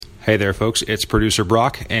Hey there, folks. It's producer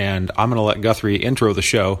Brock, and I'm going to let Guthrie intro the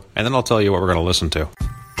show, and then I'll tell you what we're going to listen to.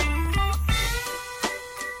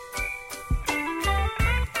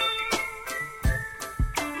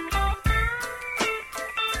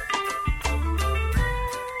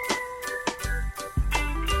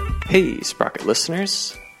 Hey, Sprocket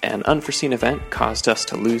listeners. An unforeseen event caused us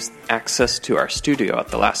to lose access to our studio at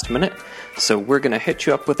the last minute, so we're going to hit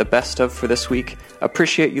you up with a best of for this week.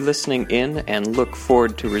 Appreciate you listening in and look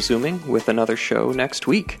forward to resuming with another show next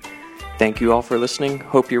week. Thank you all for listening.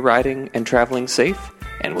 Hope you're riding and traveling safe,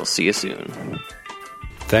 and we'll see you soon.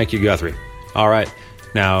 Thank you, Guthrie. All right.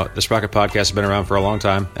 Now, the Sprocket Podcast has been around for a long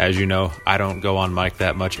time. As you know, I don't go on mic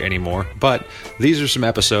that much anymore, but these are some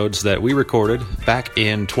episodes that we recorded back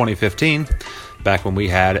in 2015, back when we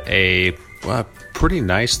had a pretty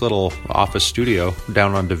nice little office studio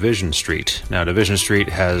down on Division Street. Now, Division Street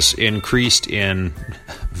has increased in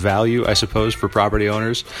value, I suppose, for property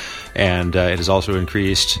owners, and it has also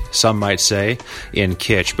increased, some might say, in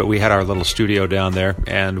kitsch. But we had our little studio down there,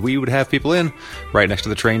 and we would have people in right next to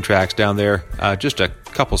the train tracks down there, just a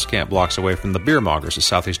couple scant blocks away from the Beer Mongers at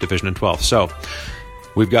Southeast Division and 12th. So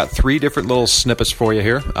we've got three different little snippets for you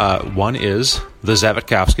here. One is the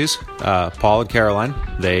Zavitkowskis, Paul and Caroline.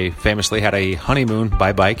 They famously had a honeymoon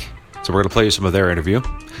by bike, so we're going to play you some of their interview.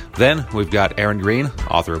 Then we've got Aaron Green,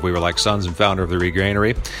 author of We Were Like Sons and founder of The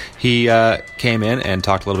Regranary. He came in and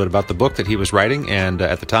talked a little bit about the book that he was writing, and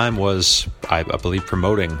at the time was, I believe,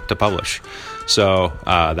 promoting to publish. So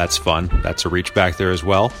that's fun. That's a reach back there as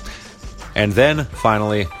well. And then,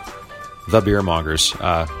 finally, the Beer Mongers.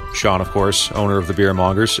 Sean, of course, owner of the Beer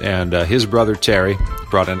Mongers, and his brother Terry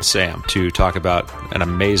brought in Sam to talk about an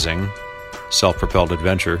amazing self-propelled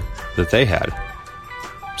adventure that they had.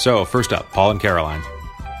 So, first up, Paul and Caroline.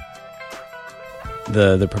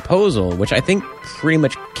 The proposal, which I think pretty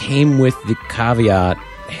much came with the caveat,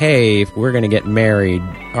 hey, if we're going to get married,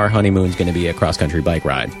 our honeymoon's going to be a cross-country bike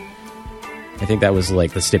ride. I think that was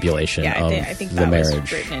like the stipulation of I think the that marriage.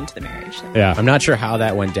 was written into the marriage. So. Yeah, I'm not sure how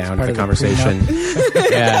that went down in the conversation.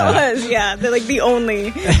 That was, they're like the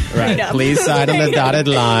only right. Please sign on the dotted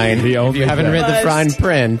line. If you haven't read the fine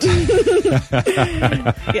print.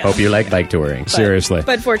 Hope you like bike touring. Seriously.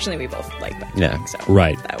 But fortunately, we both like bike touring, so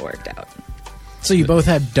right. That worked out. So you both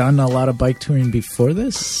had done a lot of bike touring before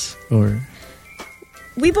this? Or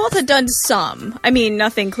we both had done some. I mean,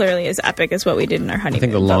 nothing clearly as epic as what we did in our honeymoon. I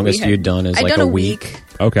think the longest you'd done is like a week.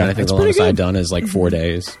 Okay. And I think the longest I'd done is like 4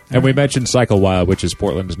 days. And we mentioned Cycle Wild, which is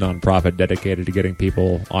Portland's nonprofit dedicated to getting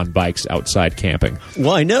people on bikes outside camping.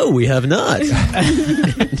 Why, no, we have not.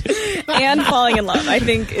 And falling in love, I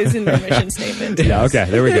think, is in the mission statement. Yeah, okay,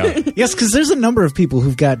 there we go. Yes, because there's a number of people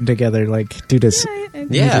who've gotten together, like, do this.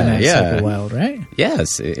 Cycle Wild, right?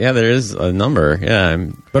 Yes, yeah, there is a number. Yeah,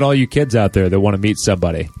 but all you kids out there that want to meet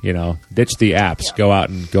somebody, ditch the apps, go out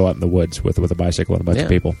in the woods with a bicycle and a bunch of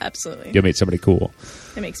people. Absolutely, you'll meet somebody cool.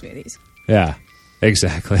 They make smoothies. Yeah,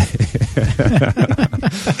 exactly.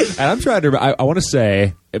 And I'm trying to. I want to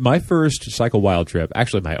say my first Cycle Wild trip,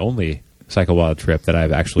 actually my only Cycle Wild trip that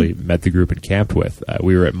I've actually met the group and camped with.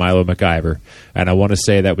 We were at Milo MacIver, and I want to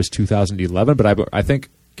say that was 2011. But I think,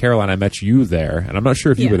 Caroline, I met you there, and I'm not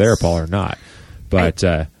sure if you were there, Paul, or not. But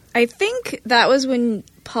I think that was when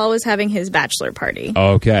Paul was having his bachelor party.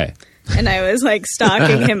 Okay. And I was like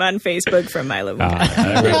stalking him on Facebook from Milo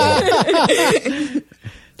MacIver.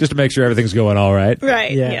 Just to make sure everything's going all right.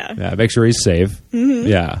 Right. Yeah. Make sure he's safe. Mm-hmm.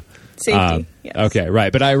 Yeah. Safety. Yes. Okay,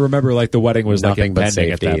 right. But I remember the wedding was nothing but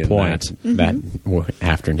impending at that point. That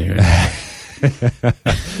afternoon.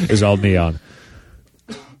 It was all neon.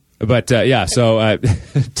 But so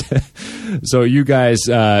so you guys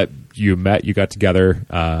you met, you got together.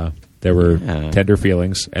 There were tender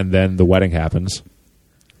feelings, and then the wedding happens.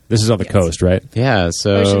 This is on the coast, right? Yeah,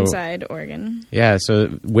 so Oceanside, Oregon. Yeah,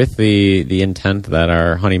 so with the intent that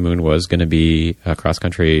our honeymoon was going to be a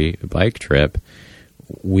cross-country bike trip,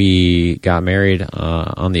 we got married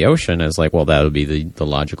on the ocean as that would be the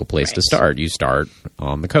logical place to start. You start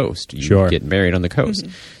on the coast. You get married on the coast.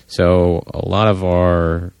 Mm-hmm. So a lot of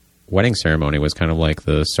our wedding ceremony was kind of like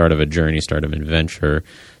the start of a journey, start of an adventure,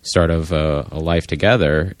 start of a life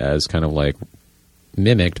together, as kind of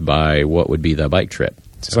mimicked by what would be the bike trip.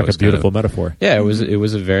 It's like a beautiful metaphor. Yeah, it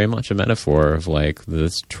was very much a metaphor of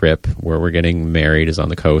this trip where we're getting married is on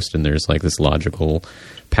the coast, and there's this logical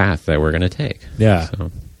path that we're going to take. Yeah. So.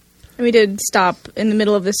 And we did stop in the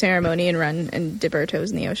middle of the ceremony and run and dip our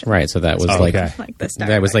toes in the ocean. Right, so that was the start.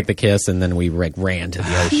 That was the kiss, and then we ran to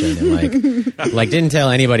the ocean and didn't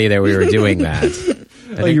tell anybody that we were doing that.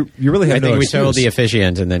 You really had I no think we excuse. told the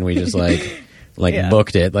officiant, and then we just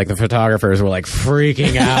booked it. The photographers were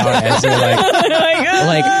freaking out as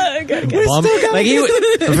they're bump. Like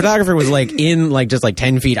the photographer was like in like just like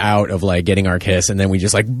 10 feet out of like getting our kiss, and then we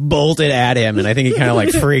just like bolted at him, and I think he kind of like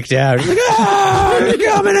freaked out. He's like, you're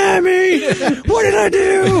coming at me! What did I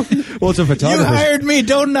do? Well, it's a photographer. You hired me.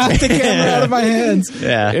 Don't knock the camera out of my hands.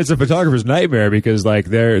 Yeah, it's a photographer's nightmare because like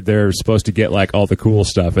they're supposed to get like all the cool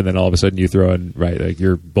stuff, and then all of a sudden you throw in like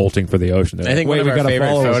you're bolting for the ocean. I think one of our favorite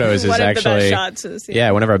photos is one actually of the best shots is,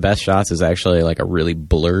 one of our best shots is actually like a really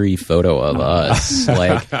blurry photo of us,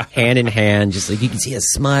 like hand in hand, just like you can see us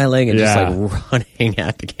smiling and just like running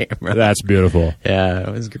at the camera. That's beautiful. Yeah, it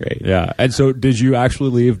was great. Yeah, and so did you actually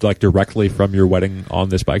leave like directly from your wedding on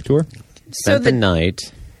this bike tour? Spent the night.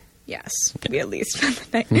 Yes, we at least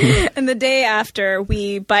spent the night. And the day after,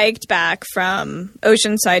 we biked back from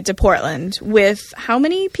Oceanside to Portland with how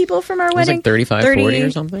many people from our It was wedding? like 35, 40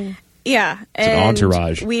 or something. Yeah. It's an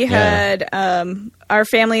entourage. We had our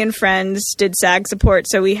family and friends did SAG support,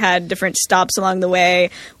 so we had different stops along the way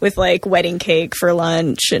with like wedding cake for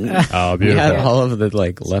lunch. And Oh, beautiful. We had all of the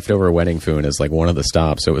like leftover wedding food as like one of the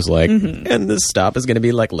stops. So it was like, and this stop is going to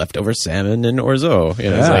be like leftover salmon and orzo. You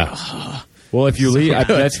know, it's like, well, if you leave,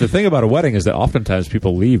 that's the thing about a wedding is that oftentimes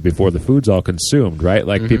people leave before the food's all consumed, right?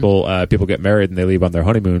 Like people get married and they leave on their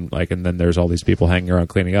honeymoon, like, and then there's all these people hanging around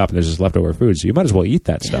cleaning up, and there's just leftover food. So you might as well eat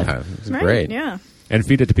that stuff. yeah, it's right, great. yeah. And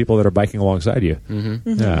feed it to people that are biking alongside you.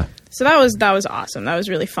 Yeah. So that was awesome. That was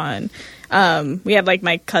really fun. We had like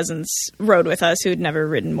my cousins rode with us who'd never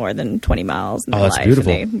ridden more than 20 miles in their that's life.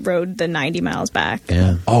 beautiful. And they rode the 90 miles back.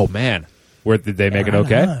 Yeah. Oh man, did they make it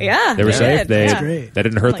okay? Yeah, They were safe. They Great.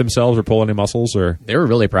 didn't hurt themselves or pull any muscles or. They were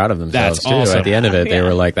really proud of themselves That's too. awesome. At the end of it, they Yeah.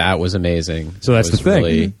 were like, "That was amazing." So that's It was the thing.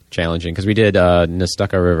 Really challenging because we did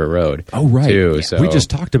Nestucca River Road. Oh right. Too, so We just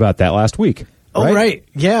talked about that last week. Oh, right.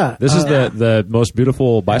 Yeah. This is the most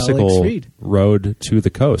beautiful bicycle Reed. road to the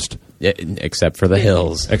coast, Yeah, except for the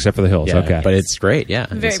hills. except for the hills. Yeah, Okay. but it's great. Yeah,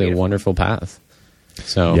 Very it's a beautiful. wonderful path.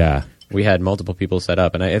 So Yeah. we had multiple people set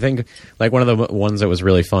up, and I think like one of the ones that was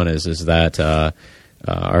really fun is that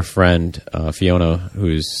our friend Fiona,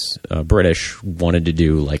 who's British, wanted to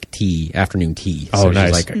do like afternoon tea. Oh, So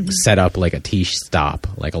nice. she's like set up like a tea stop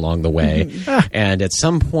like along the way, and at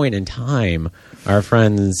some point in time, our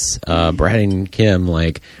friends Brad and Kim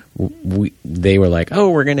they were like, "Oh,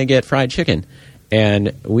 we're gonna get fried chicken,"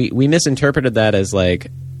 and we misinterpreted that as like.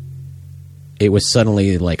 It was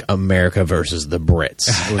suddenly like America versus the Brits.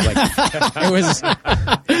 It was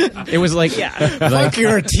like it was like Fuck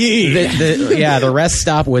your tea. the rest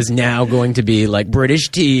stop was now going to be like British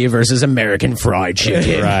tea versus American fried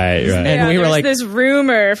chicken. Right. And we were there's like this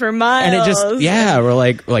rumor for miles. and it just we're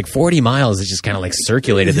like 40 miles. It just kind of like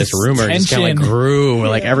circulated this rumor. It just kind of like Tension. grew.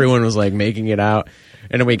 Like everyone was like making it out.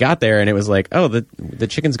 And then we got there, and it was like, oh, the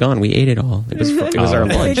chicken's gone. We ate it all. It was our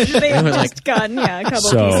lunch. they It had was just gotten a couple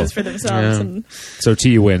So- pieces for themselves. Yeah. And So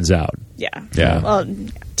tea wins out, yeah. Well,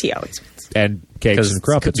 tea always wins. and cakes and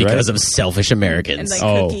crumpets, because right? of selfish Americans. And like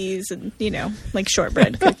Oh. cookies and, like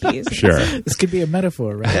shortbread cookies. Sure. This could be a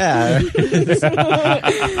metaphor, right? yeah.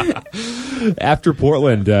 After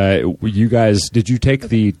Portland, you guys, did you take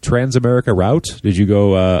the Trans-America route? Did you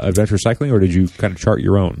go adventure cycling, or did you kind of chart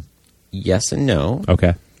your own? Yes and no.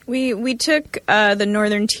 Okay. We took the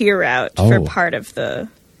Northern Tier route for Oh. part of the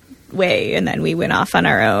way, and then we went off on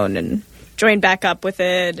our own and joined back up with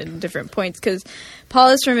it at different points, because Paul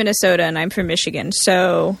is from Minnesota and I'm from Michigan.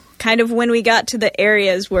 So kind of when we got to the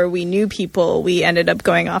areas where we knew people, we ended up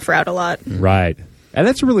going off route a lot. Right. And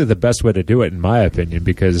that's really the best way to do it, in my opinion,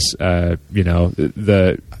 because,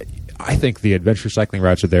 I think the adventure cycling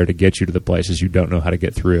routes are there to get you to the places you don't know how to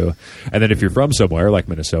get through. And then if you're from somewhere like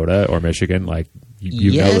Minnesota or Michigan, like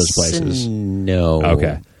you know those places. And no.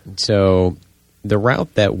 Okay. So the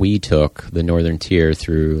route that we took, the Northern Tier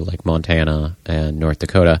through like Montana and North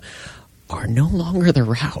Dakota, are no longer the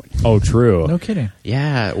route. Oh, true. No kidding.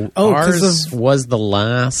 Yeah. Oh, 'cause ours was the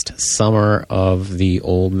last summer of the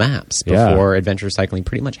old maps Yeah. before adventure cycling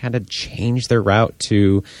pretty much had to change their route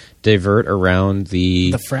to divert around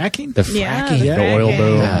the The fracking? the Yeah, fracking. The oil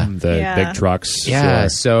boom, Yeah. the Yeah. big trucks. Yeah, Sure.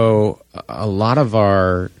 so a lot of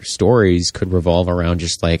our stories could revolve around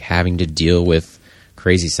just like having to deal with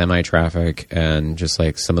crazy semi-traffic and just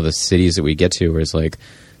like some of the cities that we get to where it's like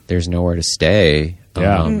there's nowhere to stay.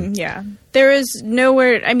 Yeah. Yeah. There is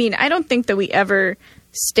nowhere. I mean, I don't think that we ever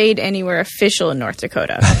stayed anywhere official in North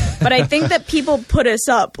Dakota, but I think that people put us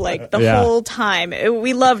up like the Yeah. whole time.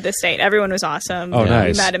 We loved the state. Everyone was awesome. Oh,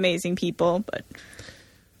 nice. We met amazing people, but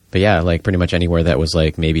But yeah, like pretty much anywhere that was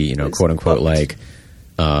like maybe, was quote unquote, booked. like,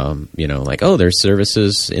 like, oh, there's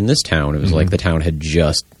services in this town. It was like the town had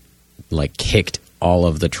just like kicked all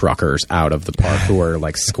of the truckers out of the park who were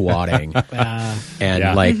like squatting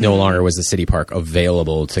and like no longer was the city park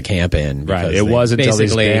available to camp in. Right. It was until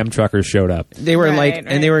these damn truckers showed up. They were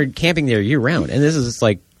and they were camping there year round. And this is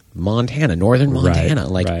like Montana, northern Montana.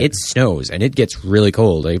 It snows and it gets really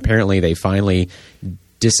cold. Like, apparently they finally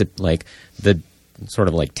the sort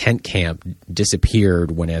of like tent camp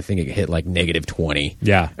disappeared when I think it hit like -20.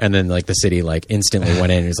 Yeah. And then like the city like instantly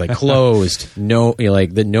went in and was like closed. No,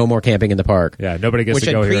 no more camping in the park. Yeah. Nobody gets to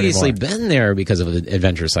go here anymore. Which had previously been there because of the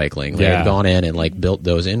adventure cycling. They had gone in and like built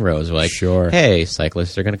those inroads. Like, hey,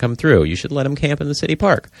 cyclists are going to come through. You should let them camp in the city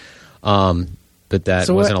park. But that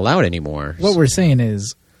wasn't allowed anymore. What we're saying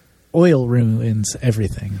is oil ruins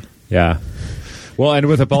everything. Yeah. Well, and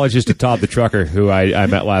with apologies to Todd the trucker, who I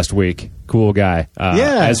met last week, cool guy.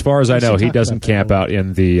 As far as I know, he doesn't camp out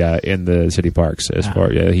in the city parks.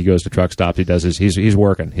 He goes to truck stops. He does he's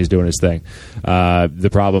working. He's doing his thing. The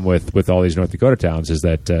problem with all these North Dakota towns is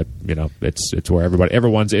that it's where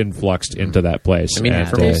everyone's influxed into that place. I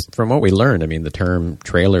mean, from what we learned, I mean, the term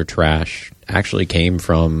trailer trash actually came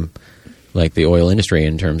from like the oil industry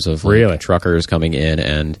in terms of truckers coming in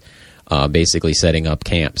and basically setting up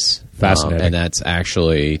camps. Fascinating. And that's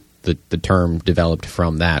actually the term developed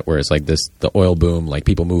from that, where it's like the oil boom, like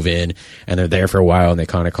people move in and they're there for a while and they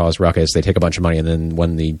kind of cause ruckus. They take a bunch of money and then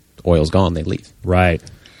when the oil's gone, they leave. Right.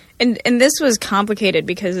 And this was complicated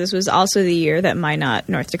because this was also the year that Minot,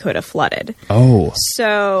 North Dakota flooded. Oh.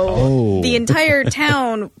 So the entire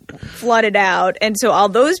town flooded out, and so all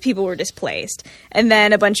those people were displaced. And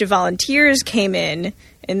then a bunch of volunteers came in,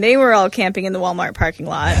 and they were all camping in the Walmart parking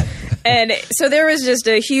lot. And so there was just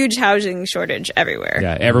a huge housing shortage everywhere.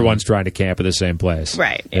 Yeah, everyone's trying to camp at the same place.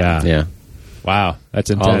 Right. Yeah. Wow,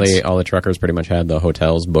 that's intense. All the truckers pretty much had the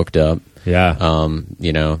hotels booked up. Yeah.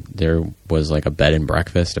 There was like a bed and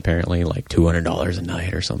breakfast, apparently, like $200 a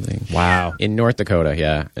night or something. Wow. In North Dakota,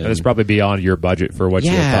 yeah. And it's probably beyond your budget for what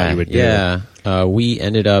you thought you would do. Yeah. We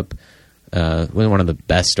ended up, one of the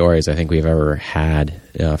best stories I think we've ever had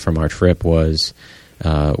from our trip was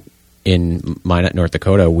in Minot, North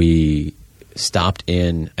Dakota. We stopped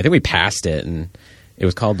in, I think we passed it, and it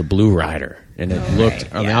was called the Blue Rider. And it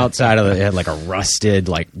looked on the outside of it, it had like a rusted,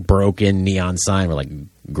 like broken neon sign with like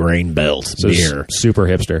grain belt beer. Super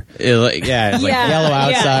hipster. Like yellow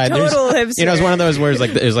outside. Total hipster. It was one of those where it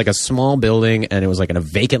was like a small building and it was like in a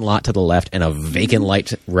vacant lot to the left and a vacant lot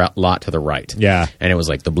to the right. Yeah. And it was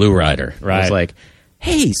like the Blue Rider. Right. It was like,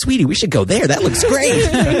 hey, sweetie, we should go there. That looks great.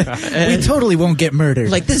 We totally won't get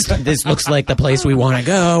murdered. Like this looks like the place we want to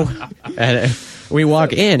go. And we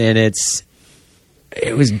walk in and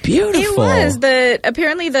it was beautiful. It was.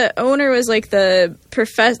 Apparently the owner was like the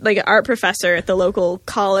art professor at the local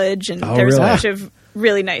college, and there was a bunch of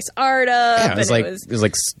really nice art up. Yeah, it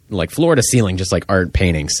was like floor to ceiling, just like art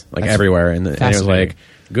paintings, like everywhere, and it was like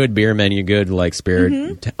good beer menu, good like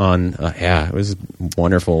spirit on. It was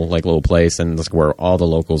wonderful, like little place, and that's where all the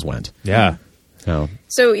locals went. Yeah.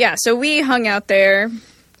 So we hung out there.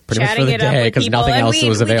 Pretty much for the chatting it up day with because people, nothing else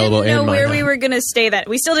was available we didn't know in where Minot. we were going to stay that.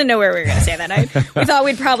 We still didn't know where we were going to stay that night. We thought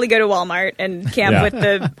we'd probably go to Walmart and camp with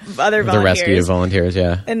the other volunteers. The rescue volunteers,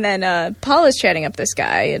 yeah. And then Paul is chatting up this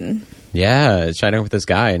guy, and chatting up with this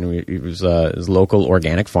guy, and he was a local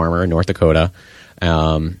organic farmer in North Dakota,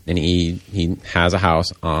 and he has a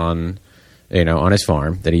house on his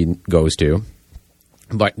farm that he goes to.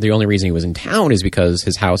 But the only reason he was in town is because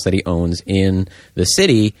his house that he owns in the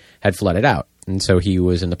city had flooded out. And so he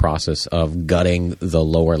was in the process of gutting the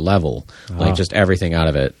lower level, like just everything out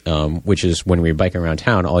of it, which is when we were biking around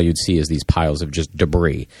town, all you'd see is these piles of just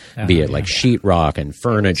debris, be it like sheetrock and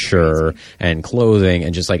furniture and clothing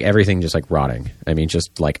and just like everything just like rotting. I mean,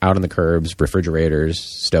 just like out on the curbs, refrigerators,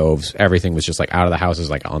 stoves, everything was just like out of the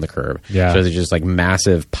houses, like on the curb. Yeah. So they're just like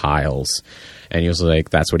massive piles. And he was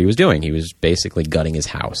like, that's what he was doing. He was basically gutting his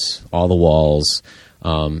house, all the walls.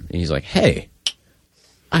 And he's like, hey,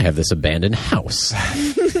 I have this abandoned house.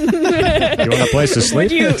 You want a place to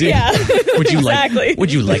sleep? Would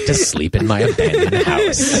you like to sleep in my abandoned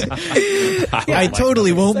house? I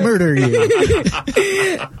totally won't murder you.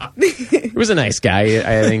 He was a nice guy.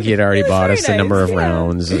 I think he had already bought us a number of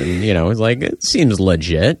rounds, and it was like it seems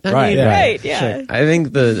legit. Right. Yeah. I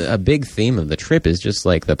think a big theme of the trip is just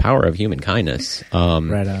like the power of human kindness.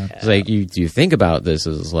 Right on. It's like you think about this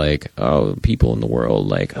as like, oh, people in the world,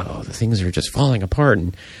 like, oh, the things are just falling apart,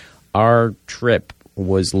 and our trip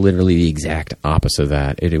was literally the exact opposite of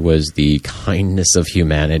that. It was the kindness of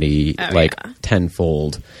humanity,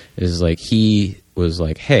 tenfold. It was like he was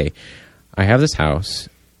like, hey, I have this house.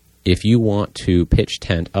 If you want to pitch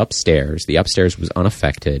tent upstairs, the upstairs was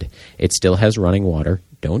unaffected. It still has running water.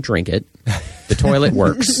 Don't drink it. The toilet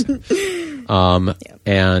works.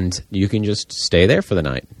 And you can just stay there for the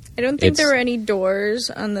night. I don't think there were any doors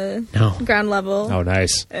on the ground level. Oh,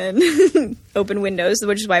 nice. And open windows,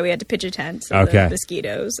 which is why we had to pitch a tent. So the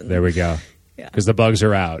mosquitoes. And there we go. Because the bugs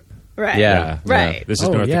are out. Right. Yeah. Right. This is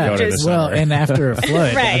North Dakota this summer. Well, and after a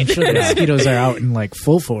flood, I'm sure the mosquitoes are out in like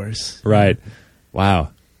full force. Right.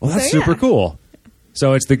 Wow. Well, that's super cool.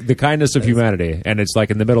 So it's the kindness of humanity, and it's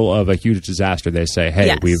like in the middle of a huge disaster. They say,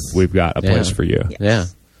 "Hey, we've got a place for you." Yes. Yeah,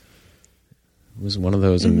 it was one of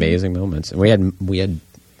those amazing moments, and we had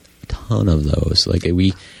a ton of those. Like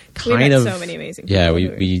we met so many amazing people. Yeah,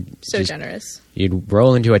 we so just, generous. You'd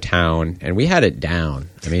roll into a town, and we had it down.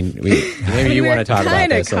 I mean, maybe you want to talk about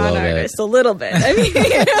this a little bit. A little bit. I mean,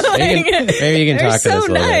 maybe you can talk to this a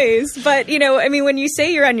little nice, bit. But I mean, when you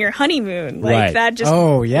say you're on your honeymoon, like that just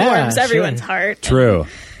warms everyone's heart. True.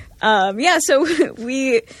 So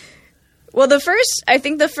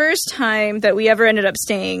the first time that we ever ended up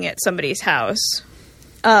staying at somebody's house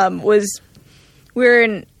was we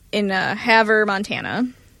were in Havre, Montana.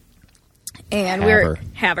 And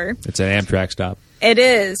Havre. It's an Amtrak stop. It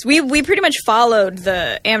is. We pretty much followed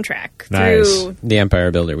the Amtrak through the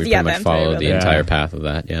Empire Builder. We pretty much followed the entire path of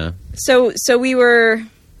that. Yeah. So we were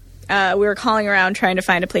calling around trying to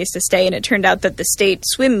find a place to stay, and it turned out that the state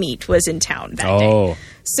swim meet was in town that day.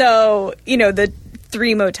 So the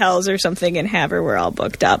 3 motels or something in Havre were all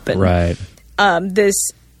booked up, and this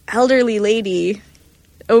elderly lady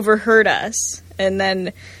overheard us, and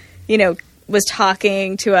then was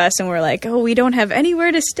talking to us, and we're like, "Oh, we don't have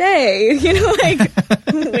anywhere to stay," like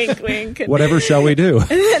wink, wink. And whatever shall we do? and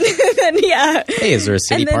then, hey, is there a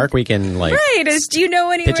city park we can like? Right? Do you know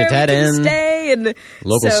anywhere pitch a tent we can in, stay? And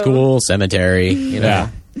local school, cemetery. Yeah.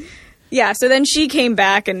 So then she came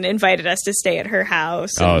back and invited us to stay at her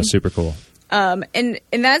house. And, super cool. And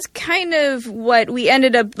that's kind of what we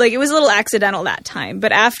ended up like. It was a little accidental that time,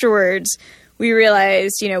 but afterwards we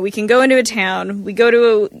realized, we can go into a town, we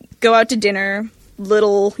go out to dinner,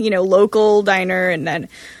 little, local diner, and then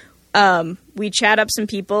we chat up some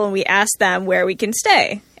people and we ask them where we can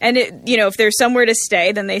stay. And if there's somewhere to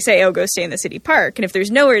stay, then they say, "Oh, go stay in the city park." And if there's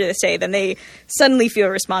nowhere to stay, then they suddenly feel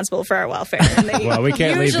responsible for our welfare. And well, we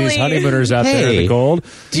can't leave these honeymooners out there in the cold.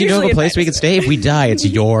 Do you know of a place we can stay? If we die, it's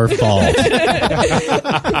your fault.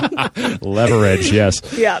 Leverage, yes.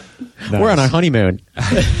 Yeah. Nice. We're on our honeymoon.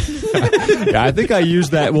 Yeah, I think I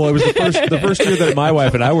used that. Well, it was the first year that my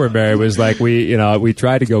wife and I were married. Was like we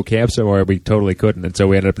tried to go camp somewhere, we totally couldn't, and so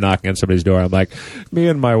we ended up knocking on somebody's door. I'm like, me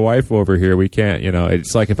and my wife over here, we can't.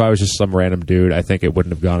 It's like if I was just some random dude, I think it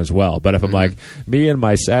wouldn't have gone as well. But if I'm like me and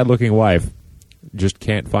my sad-looking wife just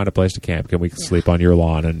can't find a place to camp, can we sleep on your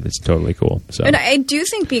lawn? And it's totally cool. So, and I do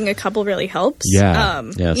think being a couple really helps. Yeah.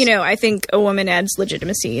 Yes. I think a woman adds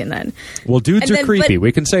legitimacy, and then dudes are creepy.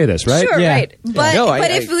 We can say this, right? Sure, Yeah. right. But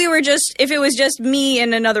if it was just me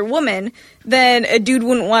and another woman, then a dude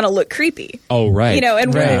wouldn't want to look creepy. Oh, right.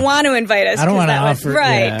 And wouldn't want to invite us. I don't want to offer,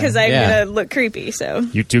 because I'm gonna look creepy. So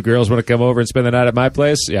you 2 girls want to come over and spend the night at my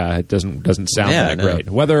place? Yeah, it doesn't sound that great.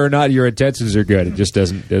 Whether or not your intentions are good, it just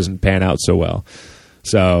doesn't pan out so well.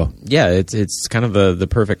 So yeah, it's kind of the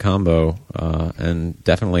perfect combo, and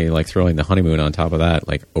definitely like throwing the honeymoon on top of that,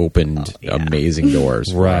 like opened amazing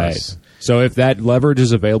doors. For us. So if that leverage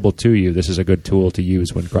is available to you, this is a good tool to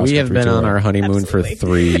use when cross-country We have been on our honeymoon for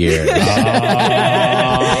 3 years.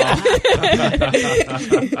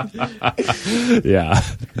 Yeah.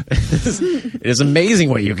 It is amazing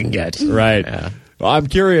what you can get. Right. Yeah. Well, I'm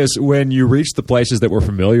curious, when you reached the places that were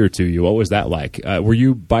familiar to you, what was that like? Were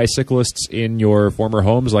you bicyclists in your former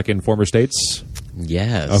homes, like in former states?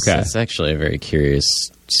 Yes. Okay. It's actually a very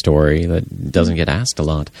curious story that doesn't get asked a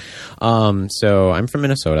lot. So I'm from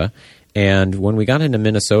Minnesota, and when we got into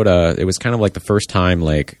Minnesota, it was kind of like the first time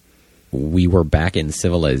like we were back in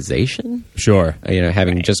civilization. Sure.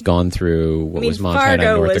 Having just gone through what was Montana,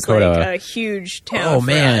 Fargo North was Dakota. like a huge town. Oh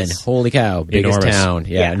man! us. Holy cow! Biggest Enormous. town.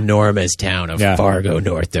 Yeah, enormous town of Fargo,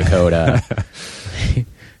 North Dakota.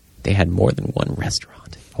 They had more than one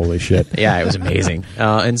restaurant. Holy shit! Yeah, it was amazing.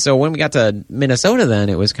 And so when we got to Minnesota, then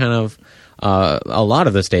it was kind of a lot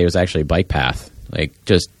of the state was actually bike path, like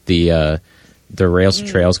just the Rails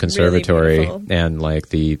Trails Conservatory really and like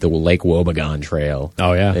the Lake Wobegon Trail.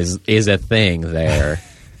 Oh yeah, is a thing there.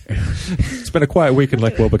 It's been a quiet week in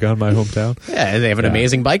Lake Wobegon, my hometown. Yeah, they have an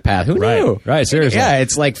amazing bike path. Who knew? Right, seriously. Yeah,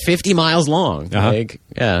 it's like 50 miles long. Like,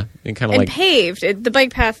 and kind of and like paved. The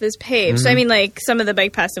bike path is paved. So I mean, like some of the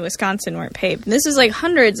bike paths in Wisconsin weren't paved. And this is like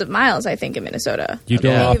hundreds of miles, I think, in Minnesota. You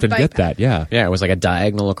don't often get that. Yeah. Yeah, it was like a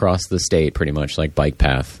diagonal across the state, pretty much like bike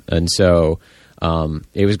path, and so.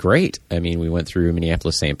 It was great. I mean, we went through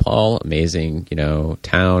Minneapolis, St. Paul, amazing,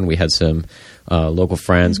 town. We had some local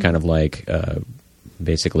friends kind of like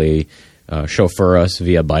basically chauffeur us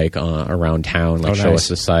via bike around town, like show us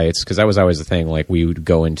the sights, because that was always the thing. Like we would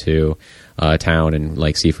go into town and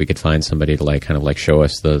like see if we could find somebody to like kind of like show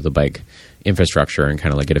us the bike infrastructure and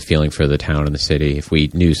kind of like get a feeling for the town and the city if we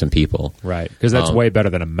knew some people. Right, because that's way better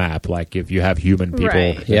than a map. Like if you have human people,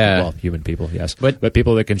 Right. well, human people, yes, but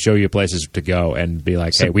people that can show you places to go and be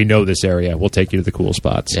like, hey, we know this area, we'll take you to the cool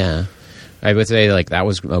spots. Yeah, I would say like that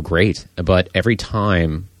was great, but every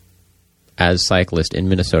time as cyclists in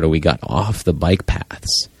Minnesota we got off the bike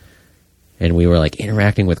paths and we were like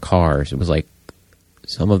interacting with cars, it was like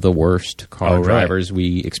some of the worst car drivers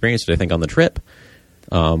we experienced, I think, on the trip.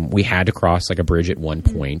 We had to cross like a bridge at one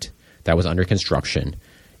point that was under construction,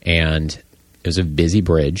 and it was a busy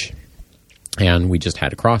bridge, and we just had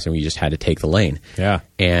to cross, and we just had to take the lane. Yeah.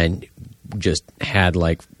 And just had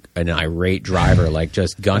like an irate driver like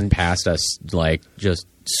just gun past us, like just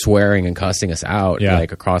swearing and cussing us out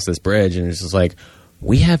like across this bridge, and it's just like,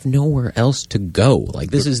 we have nowhere else to go.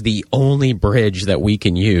 Like this is the only bridge that we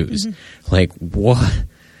can use. Like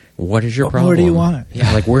what is your problem? What do you want?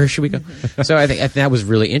 Yeah, like where should we go? So I think that was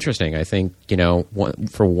really interesting. I think, you know,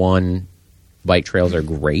 for one, bike trails are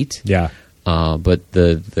great. Yeah. But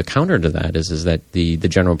the counter to that is that the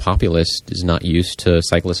general populace is not used to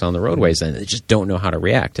cyclists on the roadways, and they just don't know how to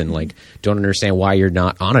react, and like don't understand why you're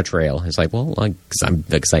not on a trail. It's like, well,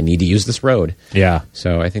 because I need to use this road. Yeah.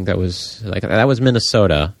 So I think that was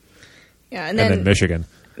Minnesota. Yeah, And then Michigan.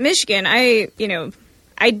 Michigan,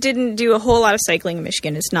 I didn't do a whole lot of cycling in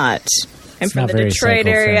Michigan. I'm from the Detroit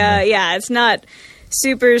area. cycle-friendly. Yeah, it's not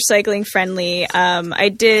super cycling friendly. I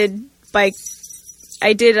did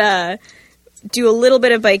do a little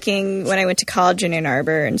bit of biking when I went to college in Ann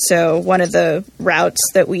Arbor, and so one of the routes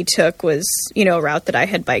that we took was, a route that I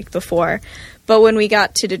had biked before. But when we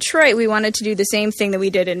got to Detroit, we wanted to do the same thing that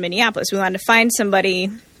we did in Minneapolis. We wanted to find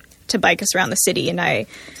somebody to bike us around the city, and I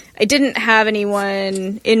didn't have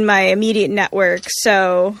anyone in my immediate network,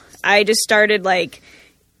 so I just started like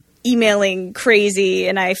emailing crazy,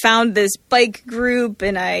 and I found this bike group,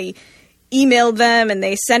 and I emailed them, and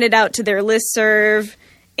they sent it out to their listserv,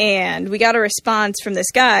 and we got a response from this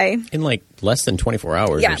guy In like less than 24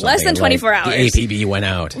 hours. Yeah, or something. less than 24 Like, hours. The APB went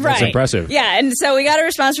out. Right. That's impressive. Yeah, and so we got a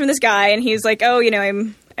response from this guy, and he's like, "Oh,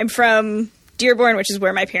 I'm from Dearborn, which is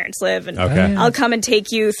where my parents live, and Okay. I'll come and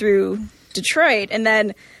take you through Detroit." And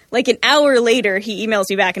then, like an hour later, he emails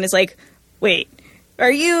me back and is like, "Wait,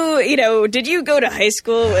 are you, did you go to high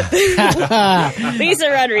school with Lisa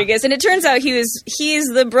Rodriguez?" And it turns out he's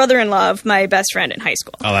the brother-in-law of my best friend in high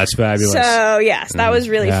school. Oh, that's fabulous. So, yes, that was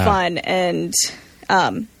really fun. And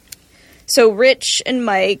so Rich and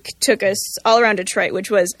Mike took us all around Detroit, which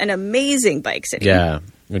was an amazing bike city. Yeah,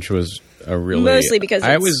 which was a really... Mostly because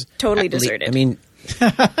it's totally deserted. I mean...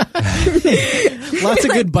 Lots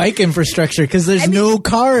of good bike infrastructure because there's no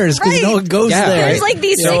cars because no one goes Yeah, there. There's like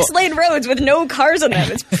these 6-lane roads with no cars on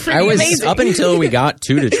them. It's pretty I was amazing. up until we got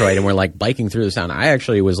to Detroit and we're like biking through the town. I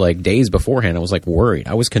actually was like days beforehand. I was like worried.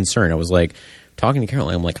 I was concerned. I was like talking to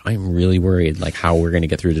Caroline. I'm like, I'm really worried. Like how we're going to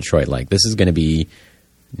get through Detroit. Like this is going to be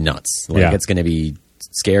nuts. Like it's going to be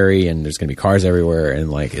scary and there's going to be cars everywhere.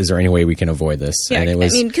 And like, is there any way we can avoid this? Yeah, and it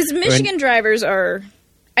was. I mean, because Michigan drivers were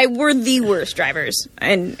the worst drivers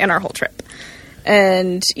in our whole trip.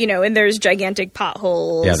 And, and there's gigantic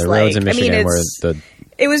potholes. Yeah, the roads in Michigan were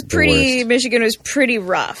it was pretty, worst. Michigan was pretty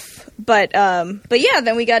rough. But yeah,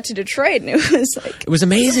 then we got to Detroit and it was like... It was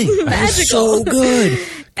amazing. It was so good.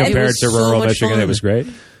 Compared to rural Michigan, fun. it was great.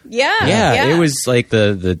 Yeah. It was like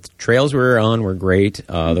the trails we were on were great.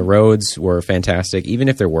 The roads were fantastic. Even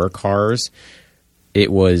if there were cars,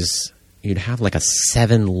 it was... You'd have like a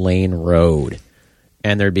 7-lane road.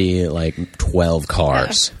 And there'd be like 12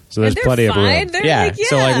 cars. Yeah. So there's plenty of room. Yeah.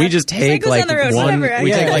 So like we just take like one,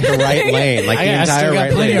 we take like the right lane, like the entire still got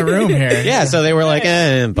right plenty lane. of room here. Yeah, so they were like,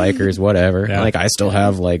 bikers, whatever. Yeah. Like I still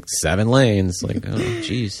have like 7 lanes. Like, oh,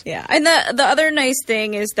 jeez. Yeah, and the other nice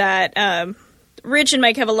thing is that Rich and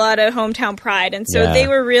Mike have a lot of hometown pride, and so they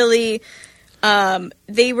were really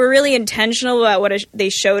intentional about what they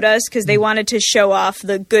showed us because they wanted to show off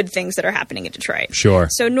the good things that are happening in Detroit. Sure.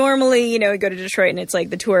 So normally, we go to Detroit and it's like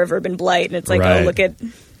the tour of urban blight, and it's like, Right. oh, look at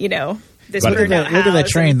this Look burned out at the house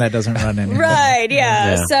train that doesn't run anymore. Right,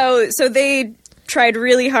 yeah. Yeah. So they tried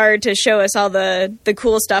really hard to show us all the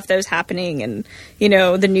cool stuff that was happening, and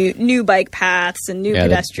the new bike paths and new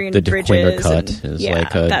pedestrian the bridges. DeQuinder cut and, is like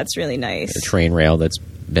that's really nice. a train rail that's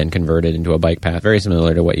been converted into a bike path, very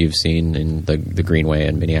similar to what you've seen in the Greenway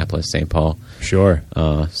in Minneapolis, St. Paul. Sure.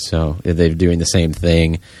 So they're doing the same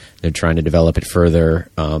thing. They're trying to develop it further.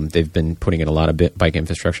 They've been putting in a lot of bike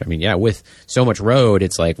infrastructure. I mean, yeah, with so much road,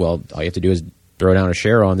 it's like, well, all you have to do is throw down a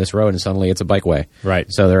share on this road and suddenly it's a bikeway. Right.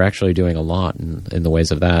 So they're actually doing a lot in the ways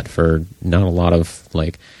of that for not a lot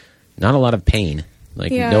of pain.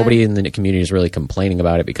 Like nobody in the community is really complaining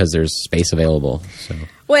about it because there's space available. So.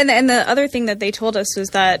 Well, and the other thing that they told us was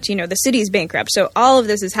that, the city's bankrupt. So all of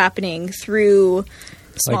this is happening through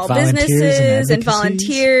small businesses and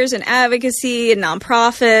volunteers and advocacy and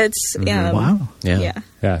nonprofits. Wow.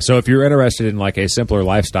 Yeah. So if you're interested in like a simpler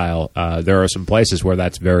lifestyle, there are some places where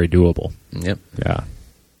that's very doable. Yep. Yeah.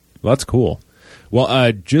 Well, that's cool.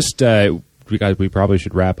 Well, we probably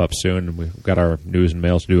should wrap up soon. We've got our news and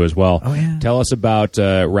mail to do as well. Oh, yeah. Tell us about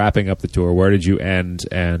wrapping up the tour. Where did you end,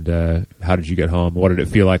 and how did you get home? What did it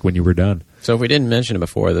feel like when you were done? So if we didn't mention it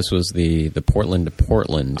before, this was the Portland to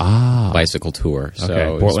Portland bicycle tour. So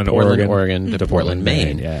okay. Portland, Oregon to Portland,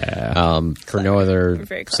 Maine. Yeah. For no other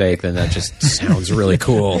sake than that just sounds really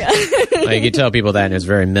cool. Like, you tell people that and it's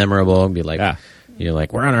very memorable and be like... Yeah. You're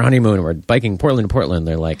like, we're on our honeymoon. We're biking Portland to Portland.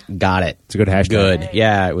 They're like, got it. It's a good hashtag. Good.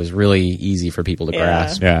 Yeah, it was really easy for people to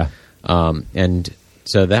grasp. Yeah. And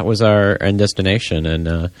so that was our end destination.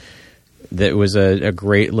 And that was a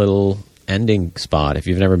great little ending spot. If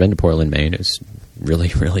you've never been to Portland, Maine, it's really,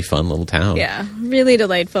 really fun little town. Yeah, really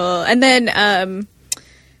delightful. And then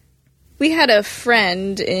we had a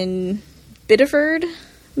friend in Biddeford,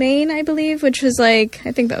 Maine, I believe, which was like,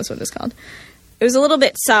 I think that was what it's called. It was a little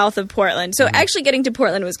bit south of Portland. So actually getting to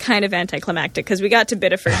Portland was kind of anticlimactic because we got to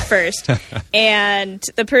Biddeford first. And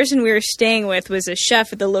the person we were staying with was a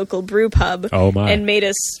chef at the local brew pub. Oh, my. And made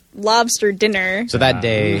us lobster dinner. So that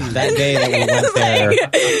day that we went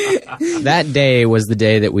there, that day was the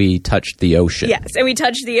day that we touched the ocean. Yes, and we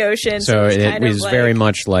touched the ocean. So it was like, very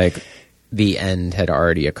much like the end had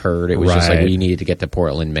already occurred. It was just like we needed to get to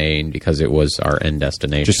Portland, Maine because it was our end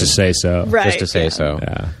destination. Just to say so. Right, Just to say so.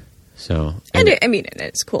 Yeah. So, and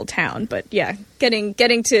it's a cool town, but yeah, getting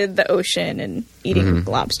to the ocean and eating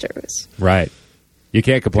lobster was right. You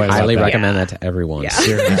can't complain. Highly about that. recommend that to everyone. Yeah.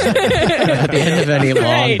 Seriously. At the end of any long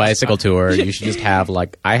Right. bicycle tour, you should just have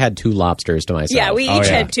like I had 2 lobsters to myself. Yeah, we each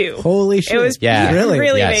had 2. Holy shit! It was Yeah.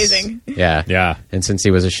 really Yes. amazing. Yeah, Yeah. And since he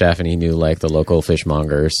was a chef and he knew like the local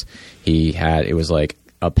fishmongers, it was like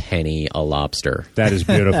a penny a lobster. That is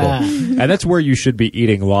beautiful. And that's where you should be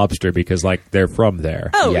eating lobster because like they're from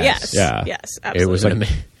there. Oh, Yes. yes. Yeah. Yes, It was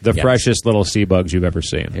absolutely. The yes. freshest little sea bugs you've ever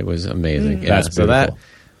seen. It was amazing. Yeah. That's so beautiful.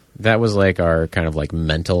 that was like our kind of like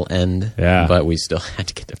mental end. Yeah. But we still had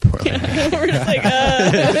to get to Portland. We're just like,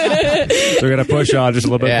 So we're gonna push on just a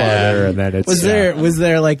little bit Yeah. farther, and then it's Was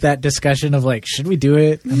there like that discussion of like, should we do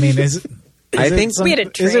it? I mean, I think we had a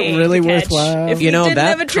train is it really to catch. worthwhile? If You we know, didn't that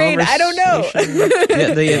have a train, I don't know.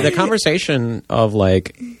 the conversation of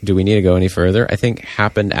like, do we need to go any further? I think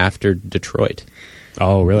happened after Detroit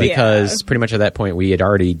Oh, really? because pretty much at that point we had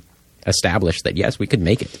already established that yes, we could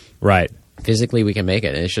make it. Right. Physically, we can make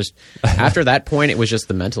it. And it's just after that point, it was just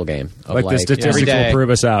the mental game of Like the every statistics day. will prove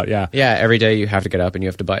us out. Yeah. Yeah, every day you have to get up and you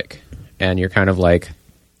have to bike, and you're kind of like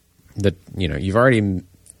you've already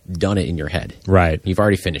done it in your head. Right. You've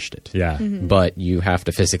already finished it. Yeah. But you have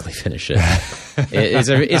to physically finish it.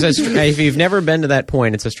 If you've never been to that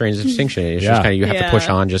point, it's a strange distinction. It's just kind of you have to push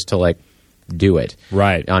on just to like do it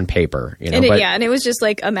Right. on paper. You know, And but it was just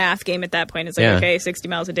like a math game at that point. It's like, Yeah. okay, 60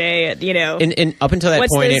 miles a day, and up until that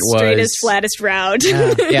what's point, the it was straightest, flattest route?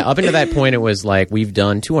 yeah. Up until that point, it was like we've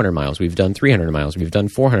done 200 miles, we've done 300 miles, we've done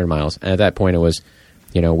 400 miles, and at that point, it was,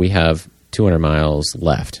 we have 200 miles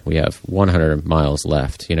left, we have 100 miles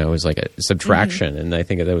left. It was like a subtraction, and I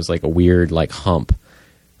think that was like a weird like hump.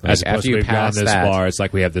 Like, As opposed to we've gone this far, it's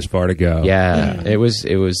like we have this far to go. Yeah, it was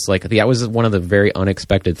like that was one of the very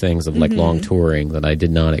unexpected things of like long touring that I did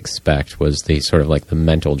not expect was the sort of like the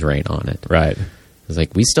mental drain on it. Right. It was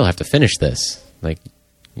like we still have to finish this. Like,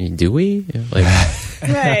 do we? Like,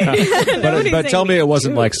 Right. But tell me it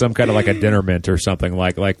wasn't like some kind of like a dinner mint or something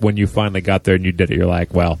like when you finally got there and you did it, you're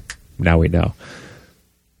like, well, now we know.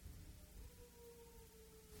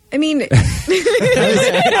 I mean, it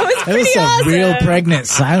That was some real pregnant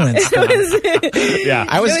silence. Yeah.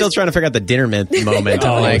 I was still trying to figure out the dinner moment.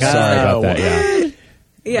 Oh, I'm like, sorry about that. Yeah.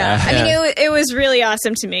 Yeah. I mean, it was really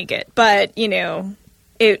awesome to make it, but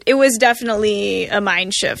it was definitely a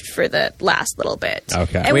mind shift for the last little bit.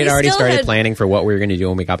 Okay. And we had already still started had- planning for what we were going to do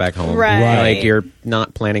when we got back home. Right. Like, you're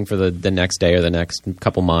not planning for the next day or the next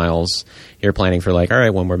couple miles. You're planning for like, all right,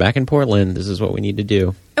 when we're back in Portland, this is what we need to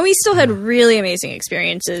do. And we still had really amazing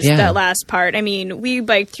experiences Yeah. that last part. I mean, we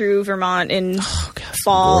biked through Vermont in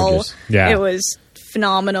fall. gorgeous. Yeah. It was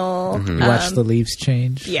phenomenal. You watch the leaves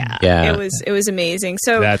change. Yeah, Yeah. it was amazing.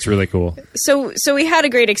 So That's really cool. So we had a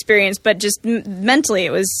great experience, but just mentally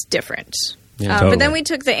it was different. Yeah, But then totally. we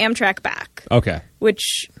took the Amtrak back, Okay.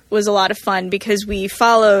 which was a lot of fun because we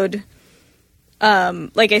followed,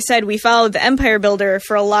 like I said, we followed the Empire Builder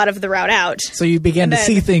for a lot of the route out. So you began And to then-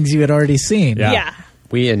 see things you had already seen. Yeah. Yeah.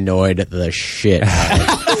 We annoyed the shit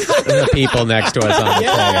out of the people next to us on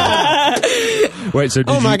the train. Wait, so did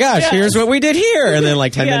Oh my gosh, here's what we did here. And then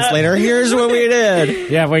like 10 Yeah. minutes later, here's what we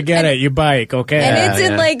did. Yeah, we get it. You bike, okay? And Yeah, it's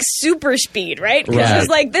in yeah. like super speed, right? Because Right. it's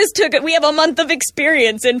like we have a month of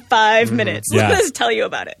experience in 5 minutes. Yeah. Let us tell you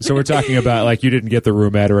about it. So we're talking about like you didn't get the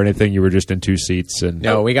roomette or anything. You were just in 2 seats and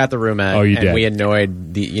No, we got the roomette. Oh, you and did. we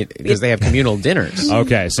annoyed because they have communal dinners.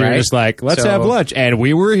 Okay, so you're Right? just like, let's So- have lunch, and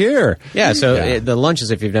we were here. Yeah, so Yeah. the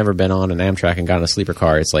lunches, if you've never been on an Amtrak and gotten a sleeper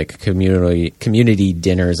car, it's like community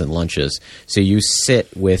dinners and lunches. So you sit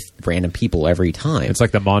with random people every time. It's like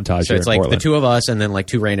the montage. So here it's in like Portland. the 2 of us and then like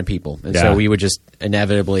 2 random people. And Yeah. so we would just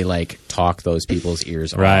inevitably like talk those people's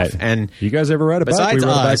ears Right. off. And you guys ever ride a bike? besides We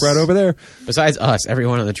rode a bike us- right over there. besides us,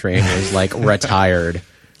 everyone on the train was like retired.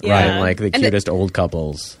 Yeah. Right, and like the And cutest old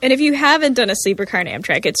couples. And if you haven't done a sleeper car in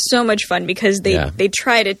Amtrak, it's so much fun because they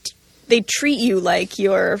try to they treat you like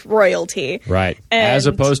you're royalty. Right. And- As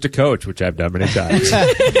opposed to Coach, which I've done many times.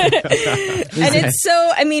 And it's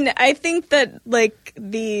so, I mean, I think that like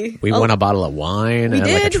We won a bottle of wine and like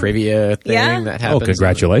a did. trivia thing Yeah. that Oh, happens.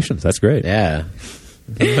 congratulations. That's great. Yeah.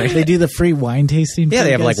 They do the free wine tasting. Yeah, for they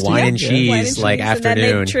you have like guys, wine too? and Yeah. cheese, wine and like cheese, afternoon.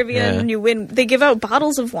 And then they trivia Yeah. and you win. They give out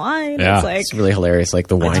bottles of wine. Yeah. It's like It's really hilarious. Like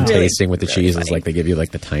the wine really- tasting with the really cheese is funny. like they give you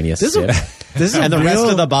like the tiniest This is sip. This is And the real, rest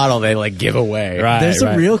of the bottle they like give away. Right. There's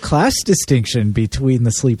right. a real class distinction between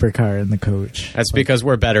the sleeper car and the coach. That's because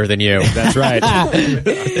we're better than you. That's right.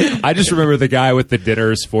 I just remember the guy with the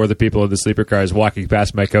dinners for the people in the sleeper cars walking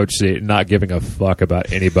past my coach seat and not giving a fuck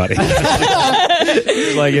about anybody.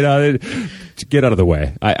 He's like, get out of the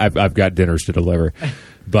way. I've got dinners to deliver.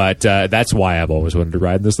 But that's why I've always wanted to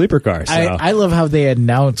ride in the sleeper car. So. I love how they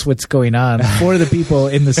announce what's going on for the people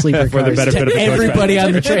in the sleeper For the cars benefit to of the coach everybody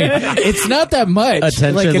on the train. It's not that much.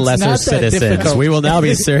 Attention, Like, it's lesser not that citizens. difficult. We will now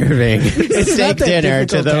be serving It's steak not that dinner to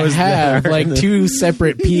difficult those have that are like 2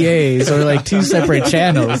 separate PAs or like 2 separate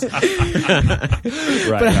channels. right,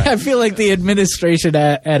 But right. I feel like the administration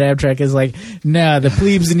at Amtrak is like, nah, the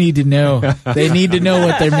plebes need to know. They need to know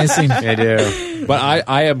what they're missing. I do. But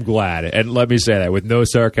I am glad, and let me say that with no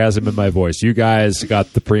sarcasm in my voice. You guys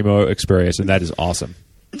got the primo experience, and that is awesome.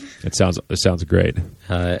 It sounds great. And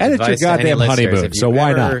it's your Advice to any goddamn listeners, honeymoon, if you so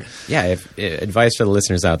why ever- not? Yeah, advice for the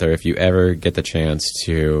listeners out there: if you ever get the chance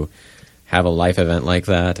to have a life event like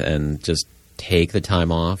that, and just take the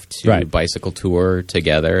time off to Right. bicycle tour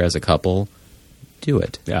together as a couple, do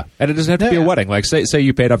it. Yeah, and it doesn't have to be a Yeah. wedding. Like say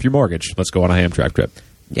you paid off your mortgage. Let's go on a Amtrak trip.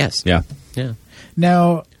 Yes. Yeah. Yeah.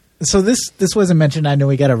 Now, so this wasn't mentioned. I know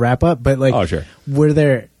we got to wrap up, but like, Oh, sure. were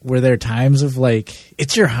there times of like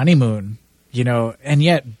it's your honeymoon, and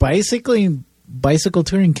yet bicycle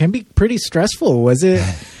touring can be pretty stressful. Was it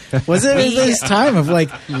this time of like,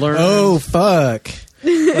 oh fuck,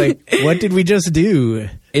 like what did we just do?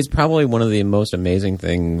 It's probably one of the most amazing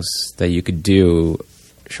things that you could do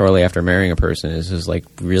shortly after marrying a person is like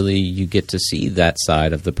really you get to see that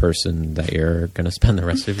side of the person that you're going to spend the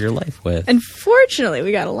rest of your life with. And fortunately,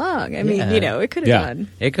 we got along. I mean, Yeah. it could have Yeah. gone.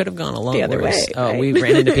 It could have gone a lot The other worse. way, right? We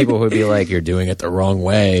ran into people who would be like, "You're doing it the wrong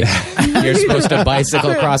way. You're supposed to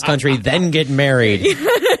bicycle cross country, then get married."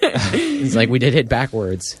 It's like we did it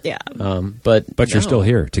backwards. Yeah. But But you're no. still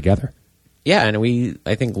here together. Yeah, and we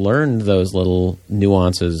I think learned those little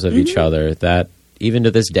nuances of each other that even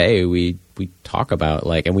to this day we talk about,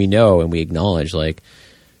 like, and we know and we acknowledge, like,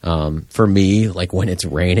 for me, like when it's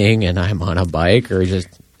raining and I'm on a bike or just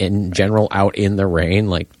in general out in the rain,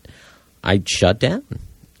 like I shut down.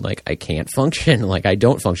 Like I can't function. Like I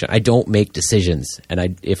don't function. I don't make decisions.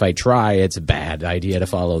 And if I try, it's a bad idea to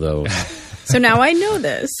follow those. So now I know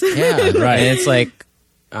this. Yeah, right. And it's like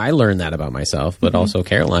I learned that about myself, but also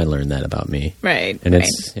Caroline learned that about me. Right. And right.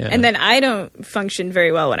 it's- yeah. And then I don't function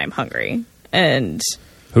very well when I'm hungry. And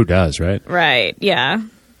Who does, right? right, yeah.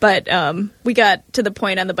 But we got to the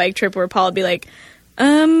point on the bike trip where Paul would be like, do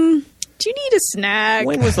you need a snack?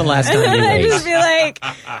 When was the last time And you I'd ate? just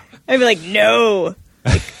be like, no.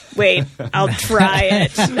 Like, wait, I'll try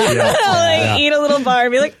it. I'll eat a little bar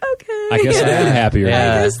and be like, okay. I guess I am happier.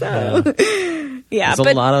 Yeah. I guess so. Yeah, There's but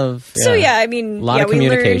a lot of so yeah, I mean, a lot yeah, of we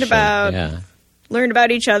communication. learned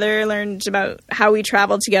about each other, learned about how we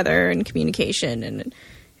traveled together and communication, and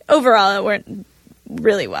overall it went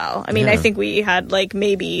really well. I mean, I Yeah. think we had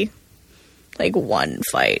maybe one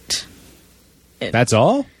fight. That's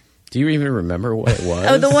all? Do you even remember what it was?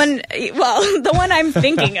 Oh, the one I'm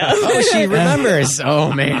thinking of. Oh, she remembers.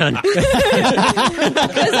 Oh, man. Because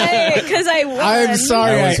I won. I'm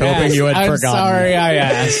sorry. I was hoping you had I'm forgotten. sorry I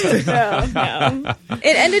asked. No.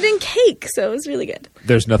 It ended in cake, so it was really good.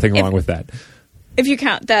 There's nothing wrong with that. If you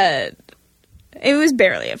count that, it was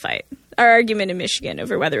barely a fight. Our argument in Michigan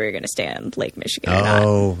over whether we were going to stay on Lake Michigan or not.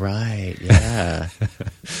 Oh, right. Yeah.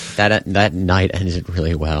 that night ended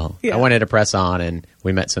really well. Yeah. I wanted to press on, and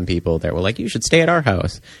we met some people that were like, you should stay at our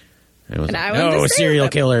house. And it was And like, I wanted no, to stay serial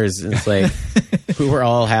with them. killers. And it's like, who were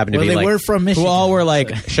all happened to Well, be they like, were from Michigan, who all were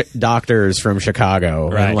like doctors from Chicago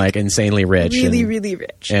Right. and like insanely rich. Really, and, really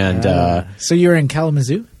rich. And So you were in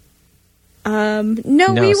Kalamazoo? No,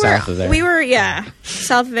 No, we were south of there. We were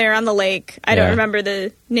south of there on the lake. I Yeah. don't remember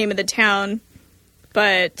the name of the town,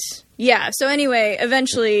 but yeah. So anyway,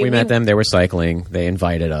 eventually we met them. They were cycling. They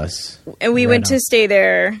invited us. and we Right went on. to stay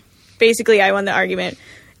there. Basically, I won the argument.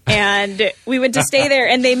 And we went to stay there,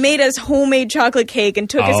 and they made us homemade chocolate cake and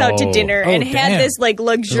took us out to Oh. dinner, Oh, and had damn. this like It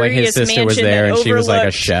was luxurious like his sister mansion was there, that and she was like a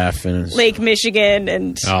overlooked chef. And Lake Michigan,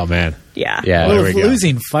 and Oh, man. yeah. yeah, Well, there we go.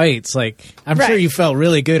 losing fights, like I'm Right. sure you felt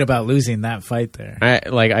really good about losing that fight there.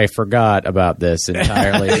 I forgot about this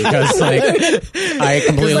entirely because like I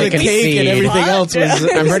completely the cake and conceded. everything else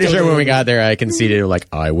was. I'm pretty sure when we got there, I conceded like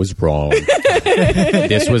I was wrong.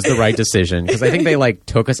 This was the right decision because I think they like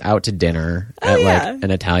took us out to dinner at yeah. like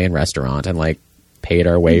an Italian restaurant and like paid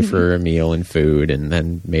our way for a meal and food and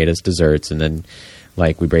then made us desserts and then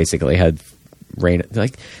like we basically had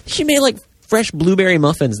like she made like fresh blueberry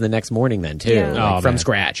muffins the next morning then too Yeah. like, Oh, from man.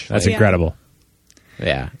 scratch. That's Like, incredible.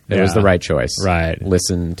 yeah, it was Yeah. the right choice. Right.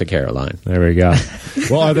 Listen to Caroline. There we go.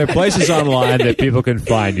 Well, are there places online that people can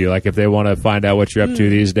find you? Like if they want to find out what you're up to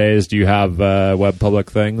these days, do you have web public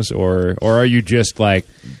things or are you just like...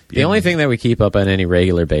 The only thing that we keep up on any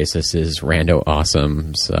regular basis is Rando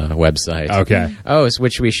Awesome's website. Okay. Oh,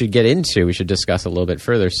 which we should get into. We should discuss a little bit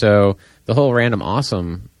further. So the whole Random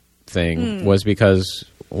Awesome thing was because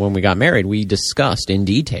when we got married, we discussed in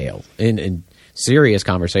detail, in serious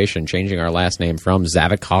conversation, changing our last name from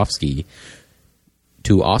Zavikovsky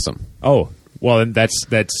to Awesome. Oh, well, then that's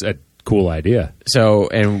a cool idea. So,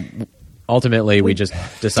 and ultimately, we just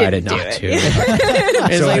decided Didn't do not it. to.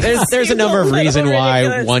 It's like, there's a number of Seems a reasons little why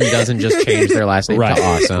ridiculous. one doesn't just change their last name Right. to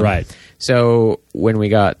Awesome. Right. So when we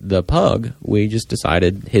got the pug, we just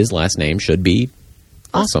decided his last name should be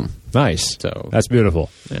Awesome. Nice. So- that's beautiful.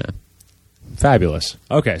 Yeah. Fabulous.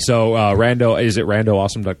 Okay, so Rando, is it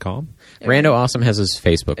randoawesome.com? Rando Awesome has his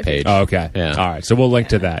Facebook page. Oh, okay. Yeah. All right, so we'll link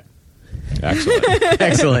to that.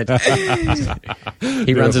 Excellent. Excellent.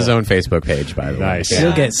 He runs his own Facebook page, by the way. Nice.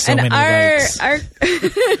 You'll get so and many likes.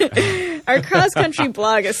 our cross country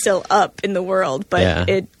blog is still up in the world, but Yeah.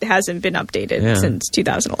 it hasn't been updated Yeah. since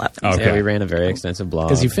 2011. Okay. Yeah, we ran a very extensive blog.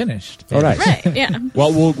 Because you finished. All right. Right? Yeah.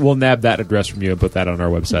 Well, we'll nab that address from you and put that on our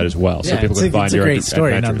website as well, so Yeah, people it's can a, find it's a your great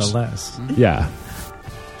story adventures. nonetheless. Yeah.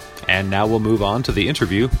 And now we'll move on to the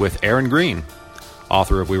interview with Aaron Green,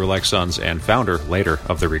 author of We Were Like Sons and founder later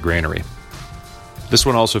of the Regranary. This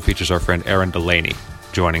one also features our friend Aaron Delaney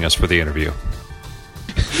joining us for the interview.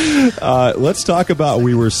 Let's talk about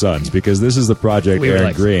We Were Sons, because this is the project We Were Aaron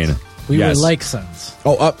Like Green. We Yes. were like sons.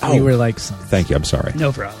 We We were like sons. Thank you. I'm sorry.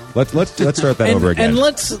 No problem. Let's start that over again. And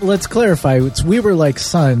let's clarify. It's we were like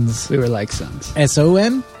sons. We were like sons.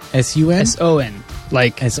 S-O-N? S-U-N? S-O-N.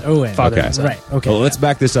 Like S-O-N. father Okay. and son. Right. Okay. Well, let's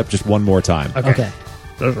back this up just one more time. Okay.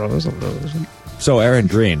 So, Aaron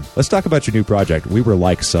Green, let's talk about your new project, We Were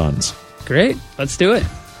Like Sons. Great. Let's do it.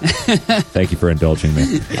 Thank you for indulging me. I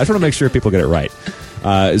just want to make sure people get it right.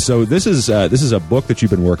 So this is a book that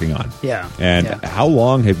you've been working on. Yeah. And Yeah. how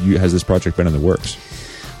long has this project been in the works?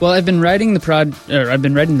 Well, I've been writing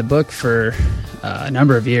the book for a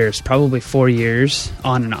number of years, probably 4 years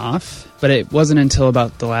on and off. But it wasn't until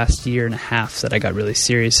about the last year and a half that I got really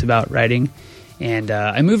serious about writing. And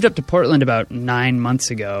I moved up to Portland about 9 months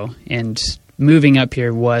ago. And moving up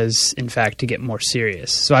here was, in fact, to get more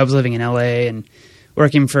serious. So I was living in LA and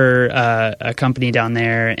working for a company down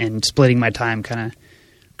there and splitting my time kind of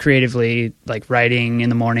creatively, like writing in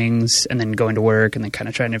the mornings and then going to work and then kind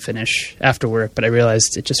of trying to finish after work. But I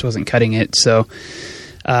realized it just wasn't cutting it. So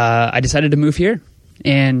I decided to move here.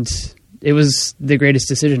 And it was the greatest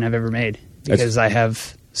decision I've ever made because I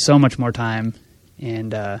have so much more time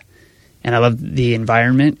and I love the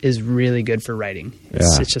environment is really good for writing.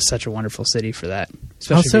 It's just such a wonderful city for that,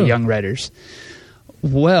 especially so? for young writers.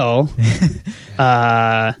 Well,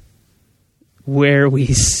 where we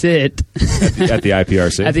sit at the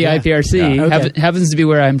IPRC. At the IPRC Yeah. Okay. happens to be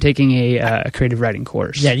where I'm taking a creative writing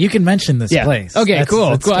course. Yeah, you can mention this place. Okay, That's cool.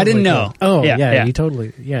 I totally didn't know. cool. Oh, Yeah. you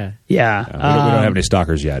totally, yeah. Yeah. We don't have any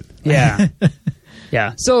stalkers yet. Yeah.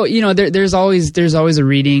 Yeah. So, there's always a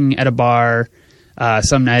reading at a bar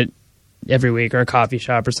some night every week, or a coffee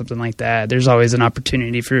shop or something like that. There's always an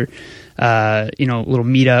opportunity for little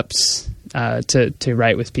meetups to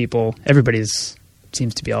write with people. Everybody's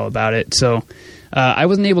seems to be all about it. So I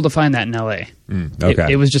wasn't able to find that in LA.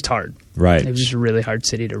 Okay. It was just hard. Right. It was just a really hard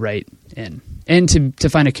city to write in, and to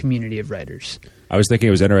find a community of writers. I was thinking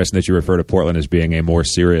it was interesting that you refer to Portland as being a more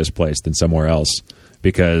serious place than somewhere else,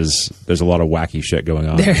 because there's a lot of wacky shit going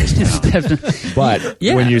on in this town. Definitely. But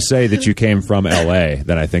Yeah. when you say that you came from LA,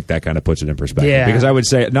 then I think that kind of puts it in perspective. Yeah. Because I would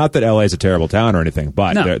say, not that LA is a terrible town or anything,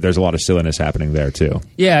 but No. there's a lot of silliness happening there too.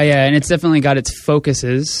 Yeah, and it's definitely got its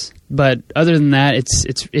focuses, but other than that,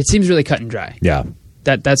 it seems really cut and dry. Yeah.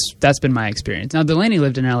 That's been my experience. Now, Delaney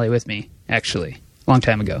lived in LA with me, actually, a long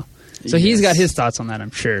time ago. So he's got his thoughts on that, I'm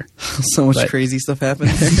sure. So much crazy stuff happened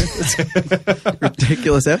there.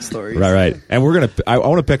 Ridiculous F stories. Right. And I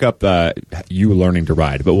want to pick up you learning to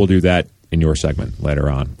ride, but we'll do that in your segment later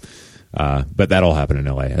on. But that all happened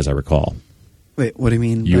in LA, as I recall. Wait, what do you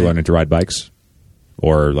mean? You by- learning to ride bikes?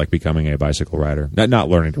 Or like becoming a bicycle rider? Not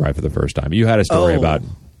learning to ride for the first time. You had a story about...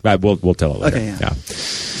 We'll tell it later. Okay,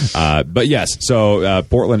 yeah. But yes, so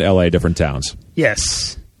Portland, LA, different towns.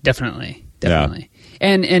 Yes, definitely.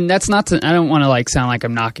 And that's not to, I don't want to like sound like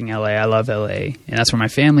I'm knocking LA. I love LA, and that's where my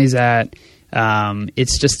family's at.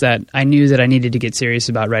 It's just that I knew that I needed to get serious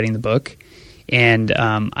about writing the book. And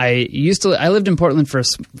I lived in Portland for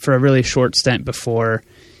a really short stint before,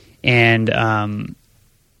 and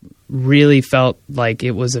really felt like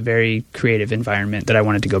it was a very creative environment that I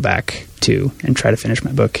wanted to go back to and try to finish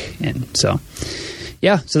my book in. So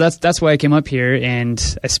that's why I came up here,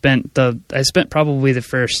 and I spent probably the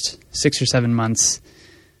first 6 or 7 months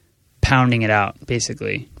pounding it out,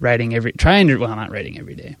 basically not writing every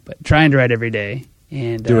day, but trying to write every day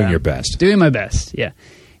and Doing your best. Doing my best, yeah.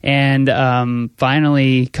 And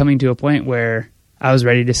finally coming to a point where I was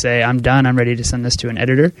ready to say, I'm done. I'm ready to send this to an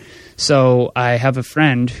editor. So I have a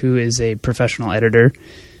friend who is a professional editor.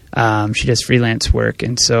 She does freelance work.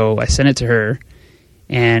 And so I sent it to her.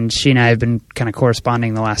 And she and I have been kind of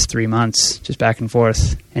corresponding the last 3 months, just back and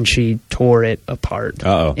forth. And she tore it apart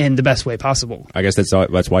in the best way possible. I guess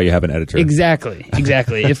that's why you have an editor. Exactly.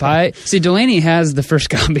 Delaney has the first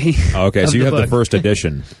copy. Okay, so you have the first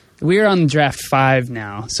edition. We're on draft 5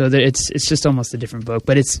 now, so it's just almost a different book,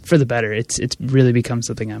 but it's for the better. It's really become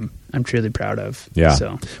something I'm truly proud of. Yeah.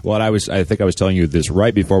 So. Well, I think I was telling you this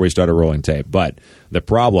right before we started rolling tape, but the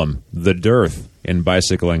dearth in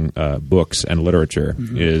bicycling books and literature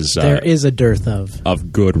is there is a dearth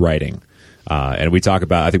of good writing. And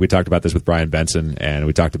I think we talked about this with Brian Benson, and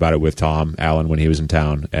we talked about it with Tom Allen when he was in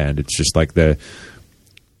town, and it's just like the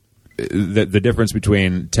difference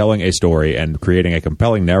between telling a story and creating a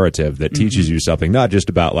compelling narrative that teaches you something, not just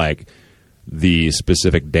about like the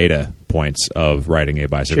specific data points of riding a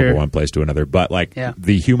bicycle from one place to another, but like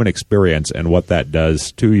the human experience and what that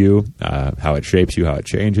does to you, how it shapes you, how it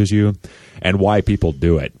changes you, and why people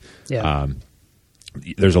do it. Yeah.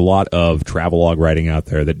 There's a lot of travelogue writing out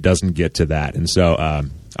there that doesn't get to that. And so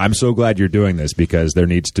I'm so glad you're doing this, because there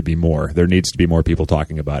needs to be more. There needs to be more people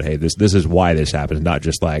talking about, hey, this is why this happens, not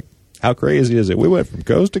just like, how crazy is it? We went from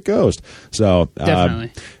coast to coast. So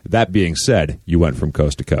that being said, you went from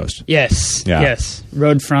coast to coast. Yes. Yeah. Yes.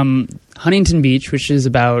 Rode from Huntington Beach, which is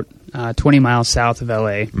about 20 miles south of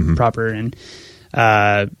LA proper. And,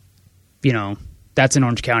 that's in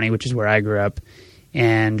Orange County, which is where I grew up.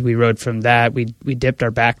 And we rode from that. We dipped our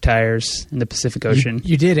back tires in the Pacific Ocean.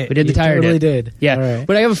 You did it. We did the tire totally dip. did. Yeah. All right.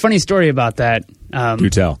 But I have a funny story about that. Do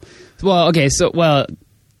tell. Well, okay.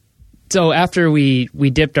 So after we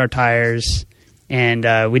dipped our tires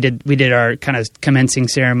and we did our kind of commencing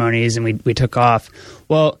ceremonies and we took off.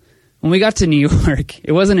 Well, when we got to New York,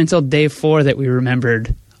 it wasn't until day 4 that we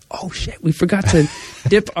remembered, oh shit, we forgot to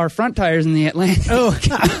dip our front tires in the Atlantic. Oh,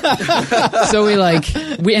 so we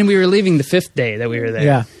were leaving the 5th day that we were there.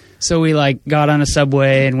 Yeah. So we got on a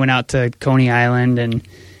subway and went out to Coney Island and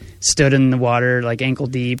stood in the water ankle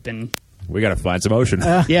deep, and We got to find some ocean.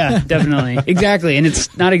 yeah, definitely. Exactly. And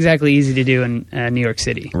it's not exactly easy to do in New York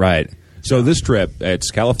City. Right. So this trip,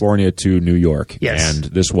 it's California to New York. Yes. And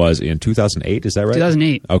this was in 2008, is that right?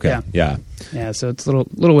 2008. Okay. Yeah. Yeah, so it's a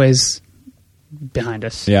little ways behind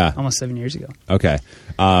us. Yeah. Almost 7 years ago. Okay.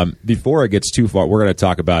 Before it gets too far, we're going to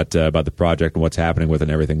talk about the project and what's happening with it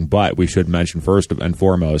and everything. But we should mention first and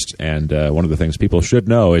foremost, and one of the things people should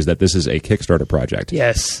know is that this is a Kickstarter project.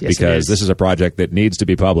 Yes, because this is a project that needs to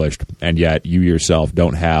be published, and yet you yourself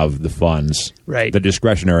don't have the funds, right? The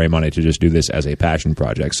discretionary money to just do this as a passion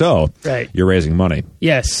project. So you're raising money.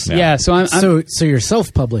 Yes. Yeah. So so you're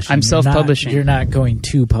self-publishing. I'm self-publishing. You're not going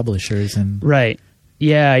to publishers and right.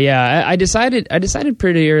 Yeah. I decided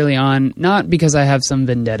pretty early on, not because I have some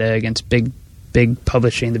vendetta against big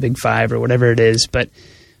publishing, the Big Five or whatever it is, but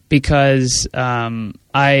because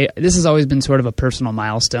this has always been sort of a personal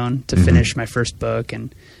milestone to finish my first book,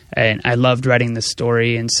 and I loved writing this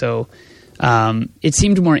story, and so it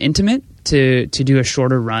seemed more intimate to do a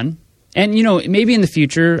shorter run. And maybe in the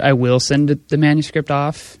future I will send the manuscript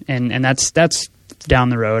off, and that's down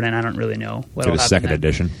the road, and I don't really know what will happen. Get a second then.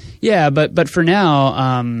 edition. Yeah, but for now,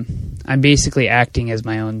 I'm basically acting as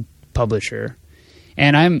my own publisher,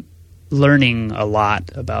 and I'm learning a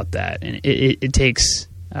lot about that. And it takes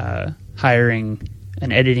hiring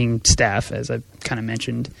an editing staff, as I've kind of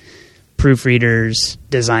mentioned, proofreaders,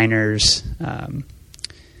 designers,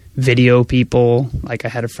 video people. Like I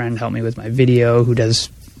had a friend help me with my video who does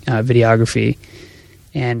videography,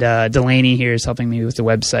 and Delaney here is helping me with the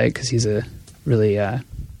website because he's a really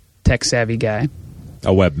tech savvy guy.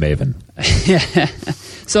 A web maven. Yeah.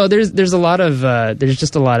 So there's just a lot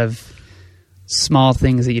of small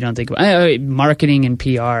things that you don't think about. Marketing and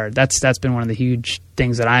PR. That's been one of the huge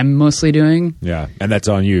things that I'm mostly doing. Yeah, and that's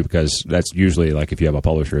on you because that's usually like if you have a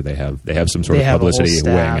publisher, they have some sort of publicity a whole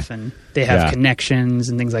staff wing, and they have connections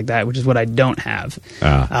and things like that, which is what I don't have.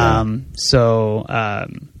 So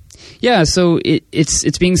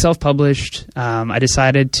it's being self-published. I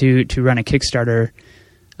decided to run a Kickstarter.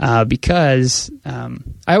 Because I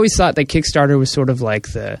always thought that Kickstarter was sort of like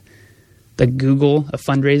the Google of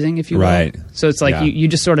fundraising, if you will. Right. So it's like you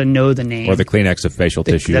just sort of know the name. Or the Kleenex of facial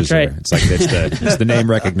tissues. That's right. It's like it's the name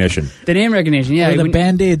recognition. The name recognition, yeah. Or the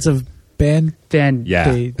Band-Aids of Band-Aids.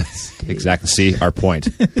 Yeah. Exactly. See, our point.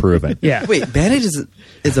 Proven. Yeah. Wait, Band-Aid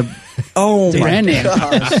is a oh my brand name.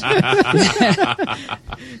 gosh.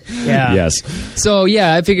 Yeah. Yes. So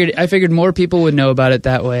yeah, I figured more people would know about it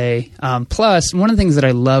that way. Plus, one of the things that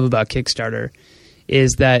I love about Kickstarter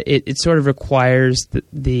is that it sort of requires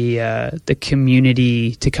the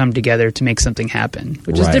community to come together to make something happen,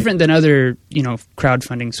 which is different than other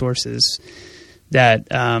crowdfunding sources. That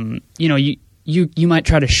you might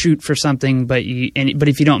try to shoot for something, but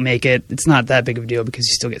if you don't make it, it's not that big of a deal because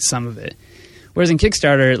you still get some of it. Whereas in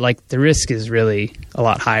Kickstarter, like the risk is really a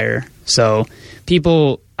lot higher. So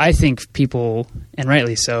I think people, and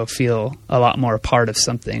rightly so, feel a lot more a part of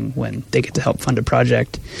something when they get to help fund a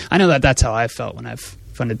project. I know that's how I felt when I've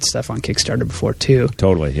funded stuff on Kickstarter before too.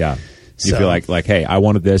 Totally, yeah. You feel like, hey, I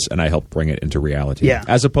wanted this, and I helped bring it into reality. Yeah.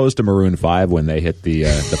 As opposed to Maroon 5 when they hit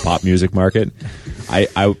the pop music market.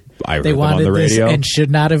 I heard they them on the radio and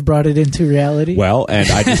should not have brought it into reality. Well, and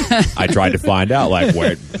I tried to find out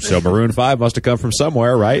so Maroon 5 must have come from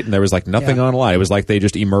somewhere, right? And there was nothing online. It was like they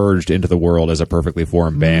just emerged into the world as a perfectly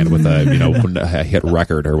formed band with a hit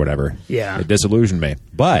record or whatever. Yeah, it disillusioned me.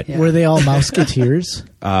 But were they all Mouseketeers?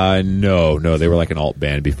 No, they were like an alt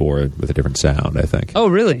band before with a different sound, I think. Oh,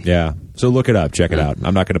 really? Yeah. So look it up, check it out.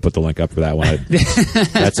 I'm not going to put the link up for that one.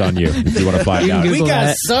 That's on you if you want to find out. We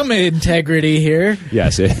got some integrity here.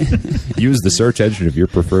 Yes. Use the search engine of your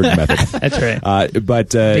preferred method. That's right.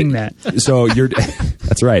 But Bing that. So you're.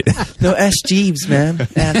 That's right. No S. Jeeves, man.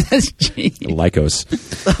 Lycos.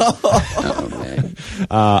 Oh man.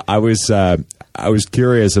 I was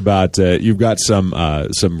curious about you've got some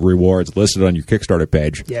rewards listed on your Kickstarter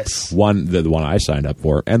page. Yes. The one I signed up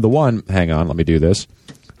for, and the one. Hang on, let me do this.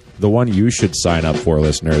 The one you should sign up for,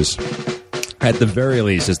 listeners, at the very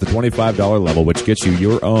least, is the $25 level, which gets you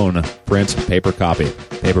your own print paper copy,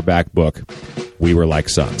 paperback book. We Were Like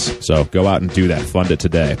Sons. So go out and do that. Fund it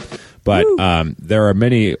today. But there are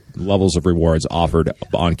many levels of rewards offered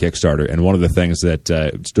on Kickstarter, and one of the things that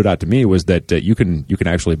stood out to me was that you can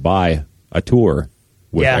actually buy a tour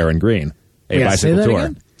with Aaron Green, a bicycle tour.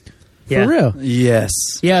 Again? For real? Yes.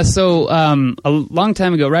 Yeah. So a long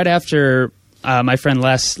time ago, right after my friend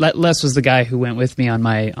Les was the guy who went with me on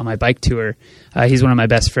my bike tour. He's one of my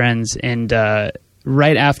best friends, and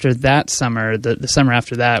right after that summer, the summer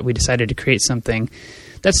after that, we decided to create something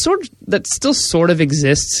that still sort of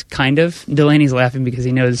exists, kind of. Delaney's laughing because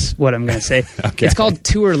he knows what I'm going to say. Okay. It's called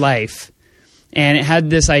Tour Life, and it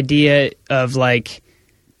had this idea of like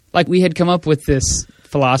we had come up with this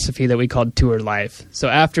philosophy that we called Tour Life. So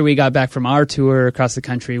after we got back from our tour across the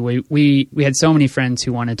country, we had so many friends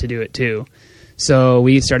who wanted to do it too. So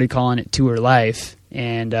we started calling it Tour Life,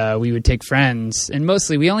 and we would take friends. And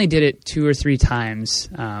mostly we only did it 2 or 3 times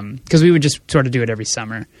because we would just sort of do it every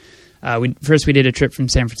summer. First we did a trip from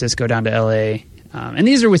San Francisco down to L.A., and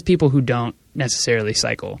these are with people who don't necessarily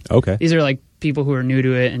cycle. Okay. These are like people who are new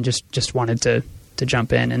to it and just wanted to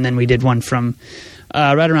jump in. And then we did one from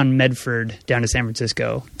right around Medford down to San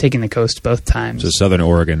Francisco, taking the coast both times. So Southern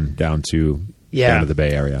Oregon down to the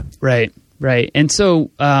Bay Area. Right. And so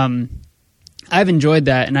I've enjoyed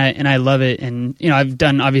that, and I love it. And I've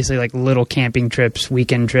done obviously like little camping trips,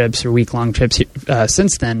 weekend trips, or week-long trips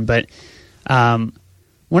since then. But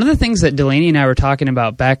one of the things that Delaney and I were talking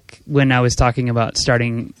about back when I was talking about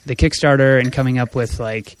starting the Kickstarter and coming up with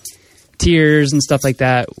like tiers and stuff like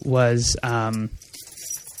that was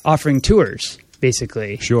offering tours,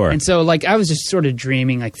 basically. Sure. And so like I was just sort of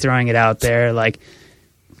dreaming, like throwing it out there, like.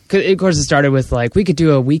 Of course, it started with like we could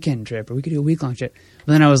do a weekend trip or we could do a week-long trip.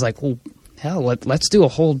 And then I was like, well, hell, let's do a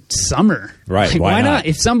whole summer. Right? Like, why not?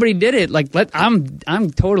 If somebody did it, like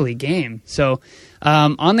I'm totally game. So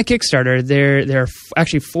on the Kickstarter, there are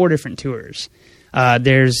actually 4 different tours.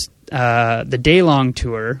 There's the day-long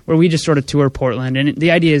tour where we just sort of tour Portland, and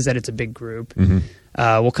the idea is that it's a big group. Mm-hmm.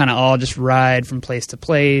 We'll kind of all just ride from place to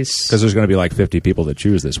place. Because there's going to be like 50 people that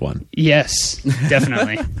choose this one. Yes,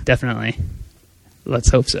 definitely, definitely.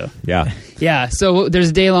 Let's hope so. Yeah. Yeah. So there's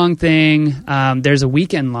a day-long thing. There's a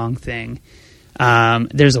weekend-long thing.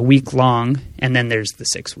 There's a week-long, and then there's the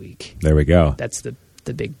 6-week. There we go. That's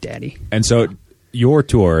the big daddy. And so your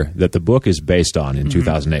tour that the book is based on in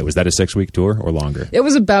 2008, was that a 6-week tour or longer? It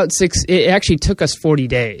was about 6. It actually took us 40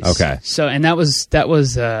 days. Okay. So, and that was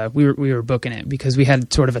we were booking it because we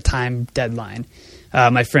had sort of a time deadline.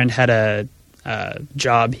 My friend had a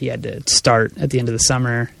job he had to start at the end of the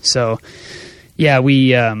summer. So, yeah, we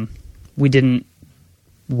didn't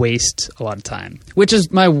waste a lot of time, which is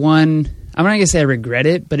my one. I'm not gonna say I regret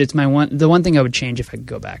it, but it's the one thing I would change if I could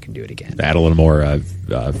go back and do it again. Add a little more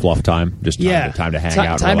fluff time, just time to hang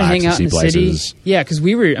out, time relax, to hang out see in the places. city. Yeah, because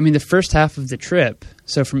the first half of the trip,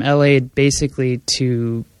 so from LA basically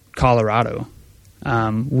to Colorado,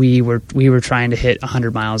 we were trying to hit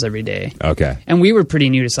 100 miles every day. Okay, and we were pretty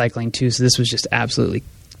new to cycling too, so this was just absolutely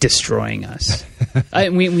destroying us.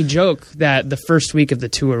 We joke that the first week of the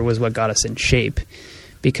tour was what got us in shape,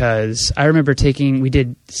 because I remember we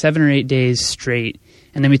did 7 or 8 days straight,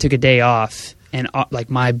 and then we took a day off, and like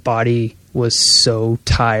my body was so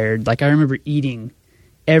tired. Like I remember eating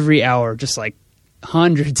every hour, just like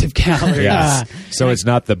hundreds of calories. Yeah. So it's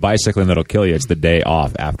not the bicycling that'll kill you; it's the day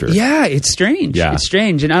off after. Yeah, it's strange. Yeah. It's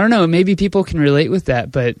strange, and I don't know. Maybe people can relate with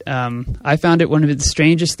that, but I found it one of the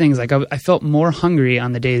strangest things. Like I felt more hungry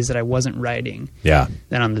on the days that I wasn't riding,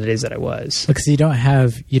 than on the days that I was. Because you don't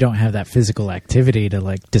have that physical activity to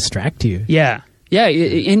like distract you. Yeah. Yeah,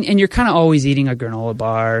 and you're kind of always eating a granola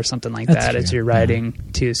bar or something like that as you're riding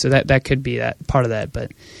too. So that could be that part of that,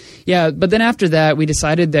 but. Yeah, but then after that, we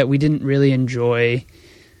decided that we didn't really enjoy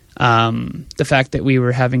the fact that we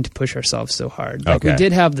were having to push ourselves so hard. Like we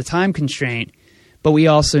did have the time constraint, but we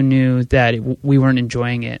also knew that we weren't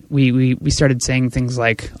enjoying it. We started saying things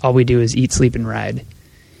like, all we do is eat, sleep, and ride.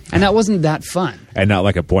 And that wasn't that fun. And not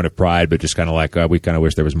like a point of pride, but just kind of like we kind of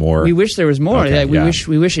wish there was more. We wish there was more. Okay, we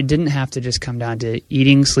wish it didn't have to just come down to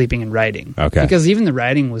eating, sleeping, and riding. Okay. Because even the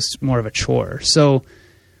riding was more of a chore. So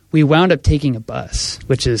we wound up taking a bus,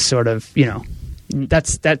 which is sort of,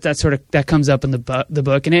 that comes up in the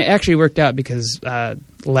book, and it actually worked out because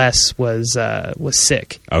Les was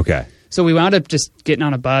sick. Okay. So we wound up just getting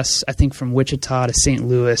on a bus, I think from Wichita to St.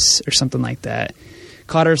 Louis or something like that.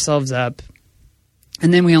 Caught ourselves up,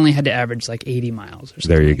 and then we only had to average like 80 miles or something.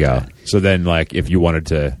 There you like go. that. So then, like, if you wanted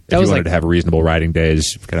to have reasonable riding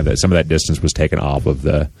days, kind of some of that distance was taken off of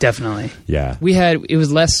the. Definitely. Yeah. It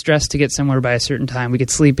was less stress to get somewhere by a certain time. We could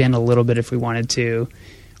sleep in a little bit if we wanted to,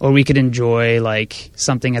 or we could enjoy like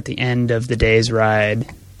something at the end of the day's ride,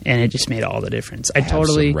 and it just made all the difference.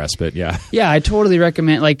 Some respite. Yeah. Yeah, I totally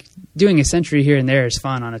recommend, like, doing a century here and there is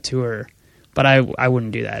fun on a tour, but I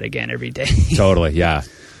wouldn't do that again every day. Totally. Yeah.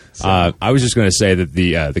 So. I was just going to say that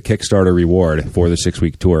the Kickstarter reward for the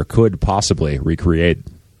 6-week tour could possibly recreate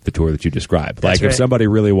the tour that you described. Like, if somebody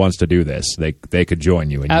really wants to do this, they could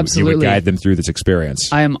join you, and you would guide them through this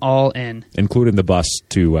experience. I am all in. Including the bus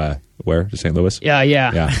to, where? To St. Louis?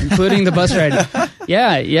 Yeah. Including the bus ride.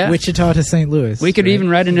 Yeah. Wichita to St. Louis. We could even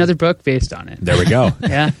write another book based on it. There we go.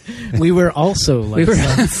 Yeah. We were also like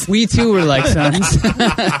sons. We too were like sons.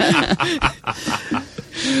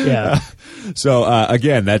 Yeah. So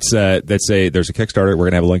again, there's a Kickstarter. We're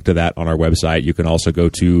going to have a link to that on our website. You can also go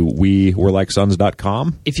to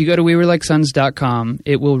wewerelikesuns.com. If you go to wewerelikesuns.com,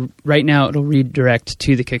 it'll redirect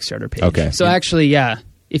to the Kickstarter page. Okay. So actually, yeah,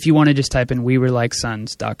 if you want to just type in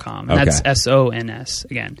wewerelikesuns.com, and that's SONS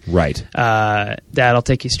again. Right. That'll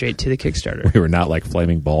take you straight to the Kickstarter. We were not like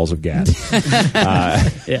flaming balls of gas.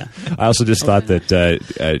 Yeah. I also just thought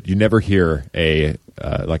that you never hear a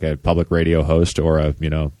public radio host or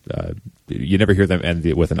you never hear them end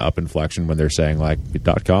with an up inflection when they're saying like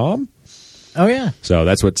 .com. Oh yeah, So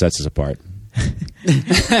that's what sets us apart.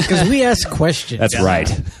 because we ask questions. That's right.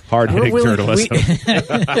 Hard-hitting journalism.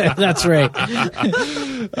 That's right.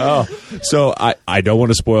 So I don't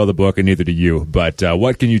want to spoil the book, and neither do you. But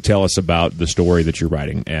what can you tell us about the story that you're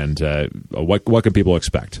writing, and what can people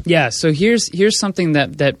expect? Yeah. So here's something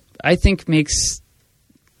that I think makes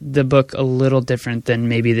the book a little different than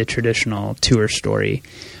maybe the traditional tour story.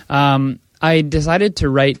 I decided to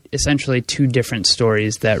write essentially two different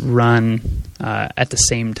stories that run at the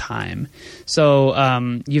same time.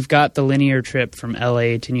 So you've got the linear trip from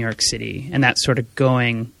LA to New York City, and that's sort of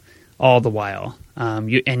going all the while.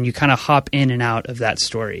 You kind of hop in and out of that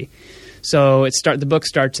story. So the book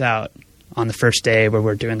starts out on the first day where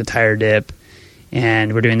we're doing the tire dip,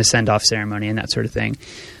 and we're doing the send-off ceremony and that sort of thing.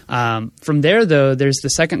 From there, though, there's the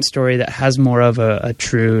second story that has more of a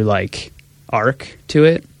true like arc to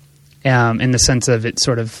it. In the sense of it's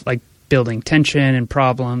sort of like building tension and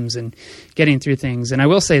problems and getting through things. And I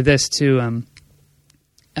will say this too,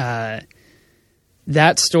 that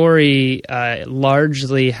story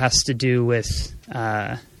largely has to do with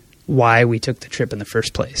why we took the trip in the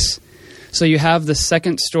first place. So you have the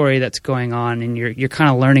second story that's going on, and you're kind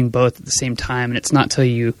of learning both at the same time, and it's not till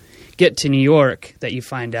you get to New York that you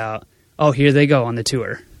find out, oh, here they go on the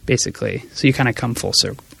tour, basically. So you kind of come full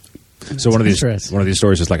circle. So one of these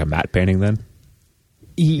stories is like a matte painting, then,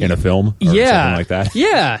 in a film, or something like that.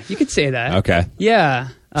 Yeah, you could say that. Okay. Yeah,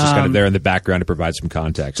 Just kind of there in the background to provide some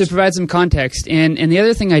context. And the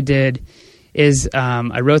other thing I did is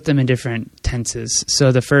I wrote them in different tenses.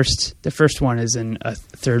 So the first one is in a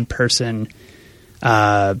third person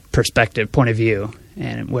perspective, point of view,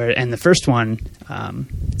 and the first one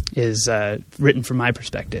is written from my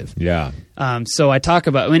perspective. Yeah. So I talk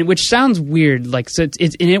about, which sounds weird, and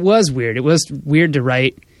it was weird. It was weird to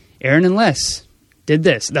write Aaron and Les did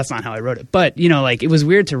this. That's not how I wrote it, but it was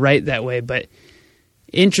weird to write that way. But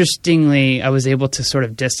interestingly, I was able to sort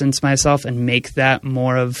of distance myself and make that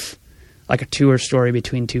more of like a tour story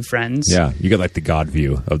between two friends. Yeah, you get like the God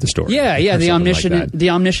view of the story. Yeah, the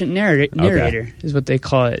omniscient narrator is what they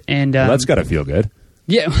call it, and well, that's got to feel good.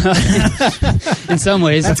 Yeah, in some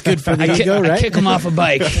ways That's good for the ego, right? I kick him off a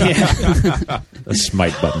bike. Yeah. A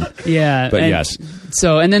smite button. Yeah, but yes.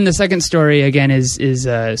 So, and then the second story again is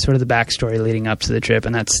sort of the backstory leading up to the trip,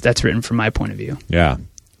 and that's written from my point of view. Yeah.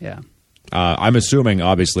 Yeah. I'm assuming,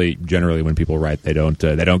 obviously, generally when people write, they don't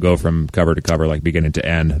go from cover to cover, like beginning to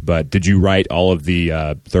end. But did you write all of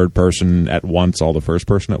the third person at once, all the first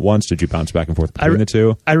person at once? Did you bounce back and forth between the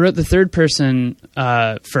two? I wrote the third person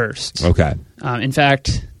first. Okay. In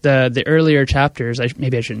fact, the earlier chapters,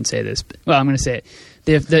 maybe I shouldn't say this, but, well, I'm going to say it.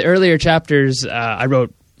 The earlier chapters I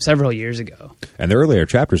wrote several years ago. And the earlier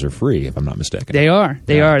chapters are free, if I'm not mistaken. They are.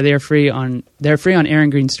 They are free on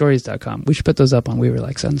AaronGreenStories.com. We should put those up on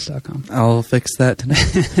wewerelikesuns.com. I'll fix that tonight.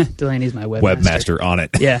 Delaney's my webmaster. Webmaster on it.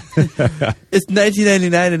 Yeah. It's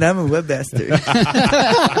 $19.99 and I'm a webmaster.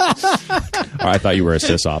 I thought you were a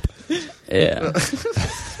sysop. Yeah.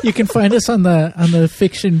 You can find us on the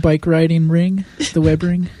fiction bike riding ring, the web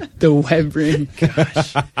ring. The web ring.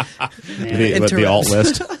 Gosh. The alt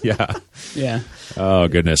list. Yeah. Yeah. Oh,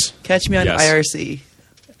 goodness. Catch me on IRC.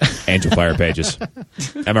 Angel Fire pages.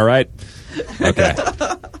 Am I right? Okay.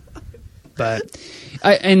 But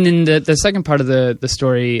and then the second part of the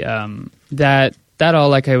story, that all,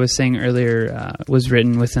 like I was saying earlier, was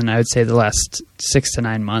written within, I would say, the last 6 to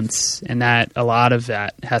 9 months, and that a lot of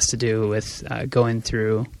that has to do with going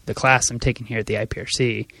through the class I'm taking here at the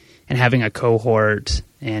IPRC and having a cohort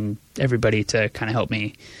and everybody to kind of help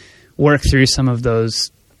me work through some of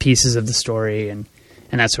those pieces of the story and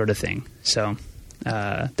that sort of thing. So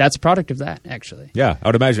that's a product of that, actually. Yeah, I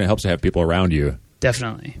would imagine it helps to have people around you.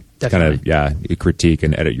 Definitely. Kind of, you critique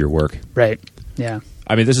and edit your work. Right, yeah.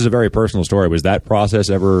 I mean, this is a very personal story. Was that process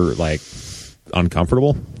ever, like,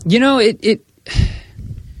 uncomfortable? You know, it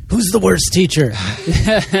Who's the worst teacher?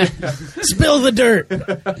 Spill the dirt.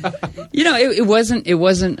 You know, it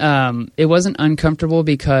wasn't uncomfortable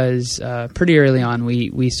because pretty early on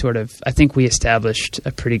we sort of, I think we established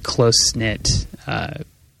a pretty close knit sort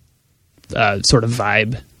of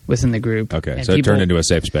vibe within the group. Okay, And so it turned into a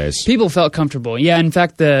safe space. People felt comfortable. Yeah, in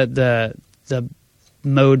fact, the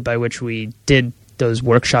mode by which we did those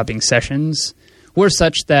workshopping sessions were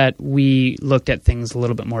such that we looked at things a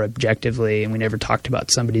little bit more objectively, and we never talked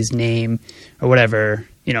about somebody's name or whatever.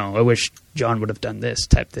 I wish John would have done this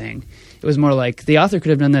type thing. It was more like the author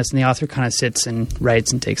could have done this, and the author kind of sits and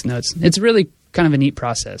writes and takes notes. It's really kind of a neat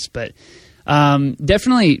process, but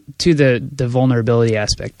definitely to the vulnerability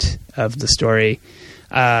aspect of the story.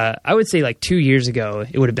 I would say like 2 years ago,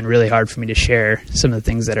 it would have been really hard for me to share some of the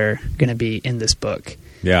things that are going to be in this book.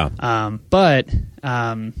 Yeah. But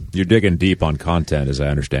you're digging deep on content, as I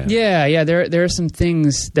understand. Yeah. There are some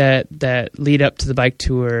things that lead up to the bike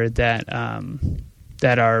tour that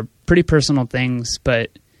are pretty personal things,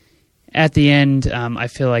 but at the end, I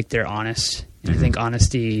feel like they're honest. Mm-hmm. I think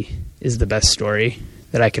honesty is the best story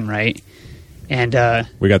that I can write. And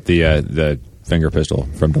we got the finger pistol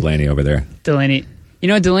from Delaney over there. Delaney.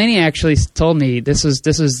 Delaney actually told me this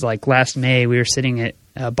was like last May. We were sitting at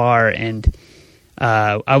a bar, and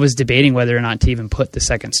I was debating whether or not to even put the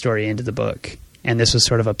second story into the book. And this was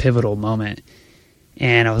sort of a pivotal moment.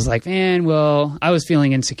 And I was like, man, well, I was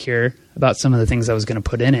feeling insecure about some of the things I was going to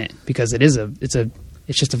put in it, because it's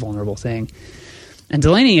just a vulnerable thing. And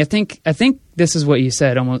Delaney, I think this is what you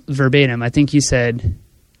said, almost verbatim. I think you said,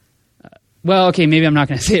 well, okay, maybe I'm not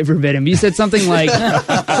going to say it verbatim. You said something like,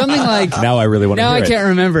 Now I really want to hear now I can't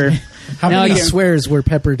remember. How many swears were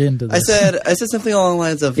peppered into this? I said something along the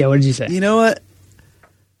lines of, yeah, what did you say? You know what?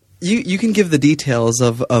 You can give the details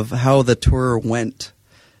of how the tour went,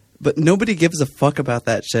 but nobody gives a fuck about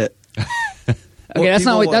that shit. Okay, that's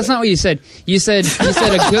not what you said. You said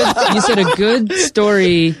a good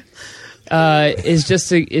story is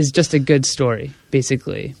just a good story,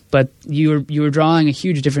 basically. But you were drawing a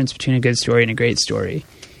huge difference between a good story and a great story,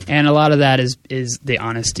 and a lot of that is the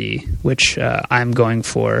honesty, which I'm going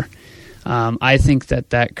for. I think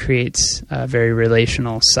that creates a very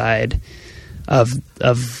relational side of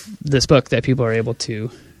this book that people are able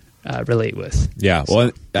to relate with. Yeah,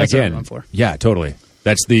 well, that's what I'm again, going for. Yeah, totally.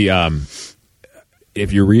 That's the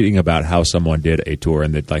if you're reading about how someone did a tour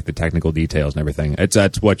and the technical details and everything,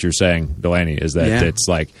 that's what you're saying, Delaney, is that it's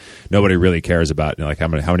like nobody really cares about how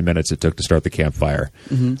many minutes it took to start the campfire,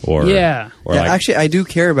 or actually, I do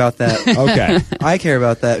care about that. Okay, I care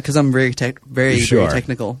about that because I'm very very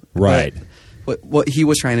technical. Right. But what he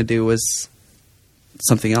was trying to do was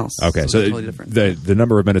something else. Okay, so totally different. the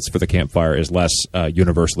number of minutes for the campfire is less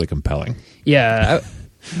universally compelling. Yeah,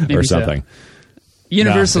 maybe or something. So.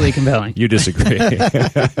 Universally compelling. You disagree.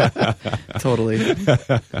 Totally.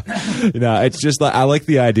 It's just I like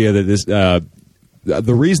the idea that this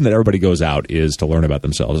the reason that everybody goes out is to learn about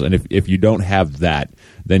themselves, and if you don't have that,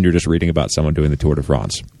 then you're just reading about someone doing the Tour de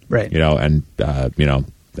France, right?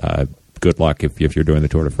 Good luck if you're doing the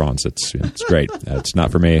Tour de France. It's great. It's not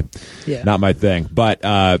for me. Yeah. Not my thing. But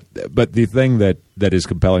the thing that is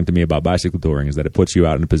compelling to me about bicycle touring is that it puts you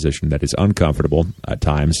out in a position that is uncomfortable at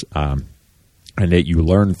times. And that you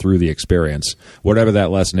learn through the experience, whatever that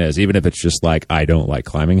lesson is, even if it's just like, I don't like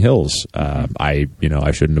climbing hills. I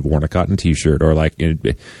shouldn't have worn a cotton T-shirt, or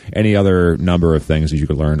any other number of things that you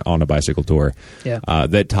could learn on a bicycle tour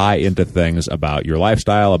that tie into things about your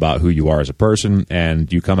lifestyle, about who you are as a person,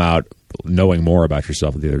 and you come out knowing more about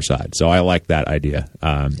yourself at the other side. So I like that idea.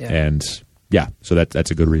 So that's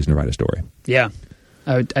a good reason to write a story. Yeah.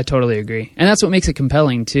 I totally agree, and that's what makes it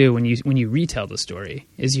compelling too. When you retell the story,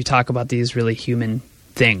 is you talk about these really human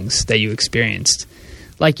things that you experienced.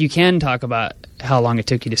 Like, you can talk about how long it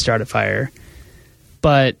took you to start a fire,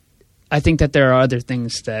 but I think that there are other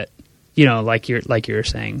things that like you're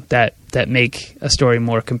saying, that make a story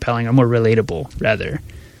more compelling or more relatable, rather.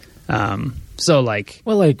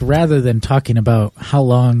 Rather than talking about how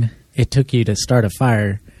long it took you to start a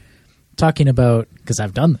fire, talking about, because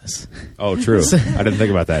I've done this. Oh, true. I didn't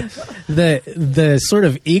think about that. The sort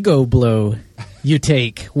of ego blow you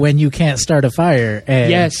take when you can't start a fire.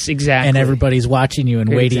 And, yes, exactly. And everybody's watching you and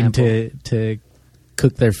Great waiting example. to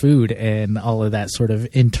cook their food, and all of that sort of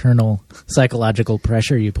internal psychological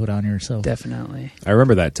pressure you put on yourself. Definitely. I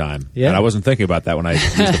remember that time. Yeah. And I wasn't thinking about that when I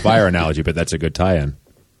used the fire analogy, but that's a good tie-in.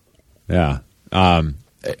 Yeah. I'm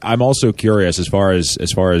also curious as far as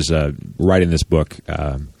writing this book.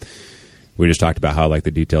 We just talked about how the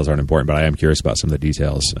details aren't important, but I am curious about some of the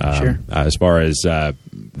details. Sure. As far as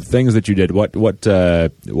things that you did, what were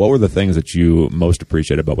the things that you most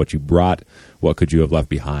appreciated about what you brought? What could you have left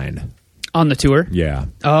behind on the tour? Yeah.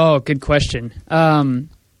 Oh, good question.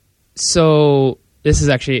 So this is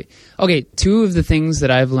actually two of the things that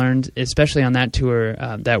I've learned, especially on that tour,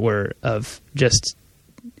 that were of just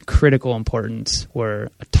critical importance were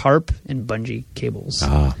a tarp and bungee cables.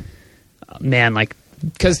 Man, like,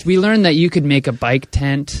 because we learned that you could make a bike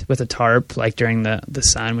tent with a tarp, like during the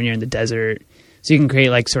sun when you're in the desert. So you can create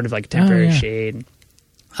like sort of like temporary shade.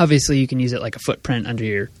 Obviously, you can use it like a footprint under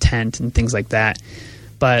your tent and things like that.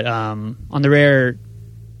 But on the rare,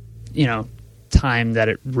 time that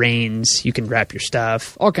it rains, you can wrap your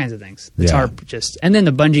stuff, all kinds of things. The tarp and then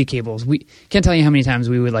the bungee cables. We can't tell you how many times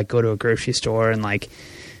we would like go to a grocery store and like,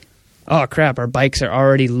 oh crap, our bikes are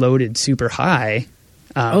already loaded super high.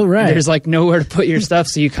 There's like nowhere to put your stuff,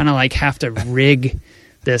 so you kind of like have to rig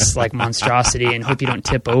this like monstrosity and hope you don't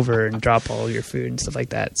tip over and drop all your food and stuff like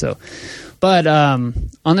that. So, but on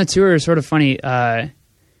the tour, it's sort of funny. I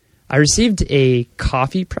received a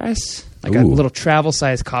coffee press, like a little travel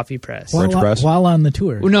size coffee press. While on the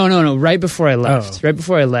tour? No, right before I left. Right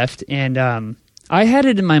before I left, and I had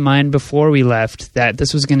it in my mind before we left that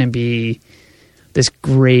this was going to be this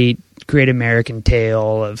great American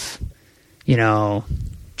tale of,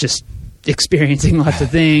 just experiencing lots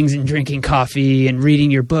of things and drinking coffee and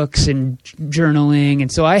reading your books and journaling.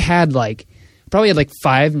 And so I had probably had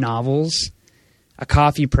 5 novels, a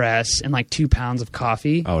coffee press, and 2 pounds of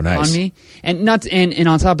coffee on me. And and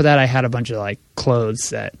on top of that, I had a bunch of clothes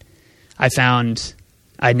that I found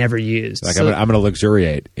I never used. I'm going to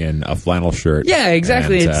luxuriate in a flannel shirt. Yeah,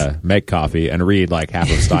 exactly. And half coffee and read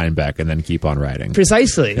half of Steinbeck and then keep on writing.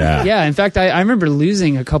 Precisely. Yeah. In fact, I remember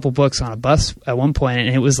losing a couple books on a bus at one point, and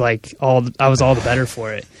it was I was all the better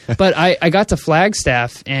for it. But I got to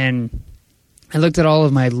Flagstaff and I looked at all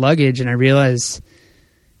of my luggage and I realized,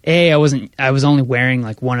 I was only wearing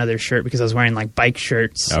one other shirt because I was wearing bike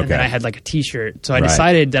shirts, and then I had a t-shirt. So I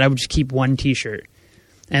decided that I would just keep one t-shirt.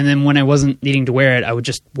 And then when I wasn't needing to wear it, I would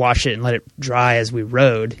just wash it and let it dry as we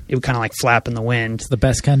rode. It would kind of flap in the wind. It's the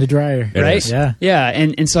best kind of dryer. Right? Yeah. Yeah.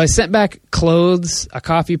 And so I sent back clothes, a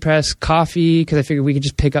coffee press, coffee, because I figured we could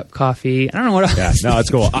just pick up coffee. I don't know what else. Yeah, no, it's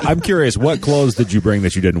cool. I'm curious, what clothes did you bring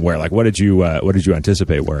that you didn't wear? What did you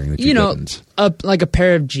anticipate wearing that you didn't? A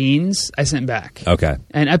pair of jeans I sent back. Okay.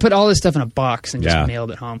 And I put all this stuff in a box and just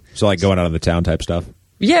mailed it home. So going out of the town type stuff?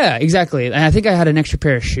 Yeah, exactly. And I think I had an extra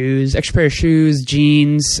pair of shoes,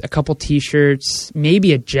 jeans, a couple T-shirts,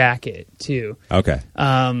 maybe a jacket too. Okay.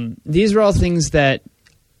 These are all things that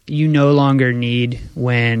you no longer need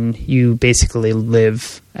when you basically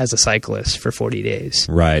live as a cyclist for 40 days.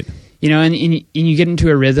 Right. And you get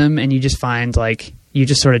into a rhythm and you just find you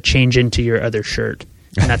just sort of change into your other shirt,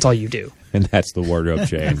 and that's all you do. And that's the wardrobe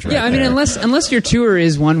change. Right I mean, unless your tour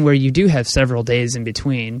is one where you do have several days in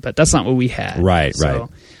between, but that's not what we had. Right.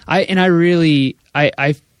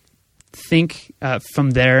 I think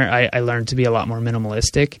from there I learned to be a lot more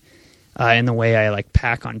minimalistic in the way I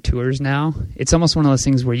pack on tours now. It's almost one of those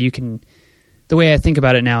things where you can. The way I think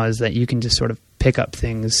about it now is that you can just sort of pick up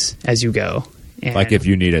things as you go. And if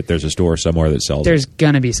you need it, there's a store somewhere that sells There's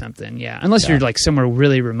going to be something, yeah. Unless you're somewhere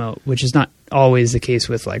really remote, which is not always the case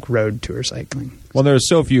with road tour cycling. Well, there's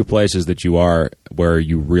so few places that you are where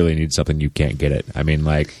you really need something you can't get it. I mean,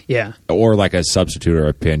 or a substitute or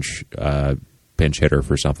a pinch hitter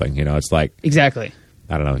for something. It's exactly.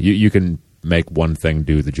 I don't know. You can make one thing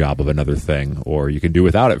do the job of another thing, or you can do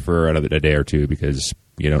without it for a day or two because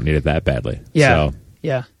you don't need it that badly. Yeah. So.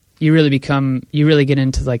 Yeah. You really get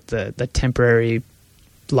into the temporary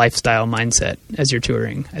lifestyle mindset as you're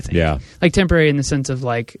touring, I think. Yeah. Temporary in the sense of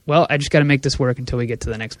I just got to make this work until we get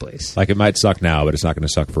to the next place. It might suck now, but it's not going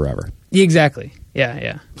to suck forever. Exactly.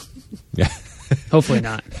 Yeah. Yeah. Hopefully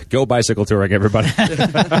not. Go bicycle touring, everybody.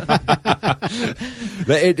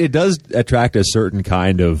 It does attract a certain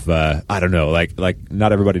kind of I don't know,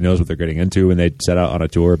 not everybody knows what they're getting into when they set out on a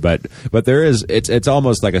tour, but there is it's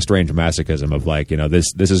almost like a strange masochism of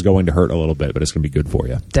this is going to hurt a little bit, but it's going to be good for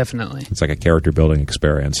you. Definitely. It's like a character building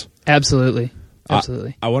experience. Absolutely.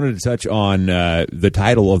 I wanted to touch on the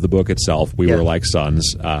title of the book itself, We Were Like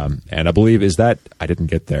Sons, and I believe I didn't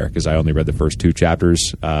get there because I only read the first 2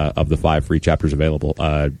 chapters of the 5 free chapters available.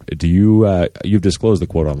 You've disclosed the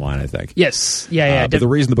quote online, I think. Yes. Yeah. But the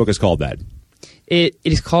reason the book is called that? It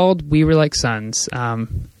is called We Were Like Sons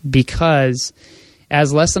because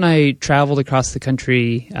as Les and I traveled across the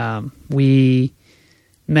country, we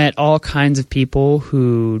met all kinds of people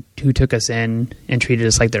who took us in and treated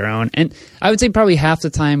us like their own. And I would say probably half the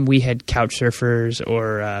time we had couch surfers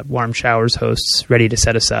or warm showers hosts ready to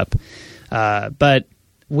set us up. But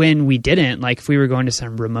when we didn't, if we were going to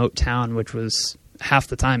some remote town, which was half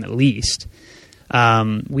the time at least,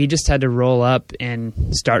 we just had to roll up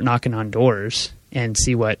and start knocking on doors and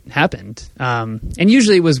see what happened. And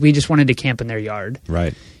usually it was we just wanted to camp in their yard.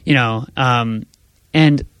 Right.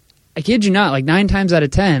 And I kid you not, like 9 times out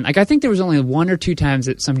of 10, like I think there was only 1 or 2 times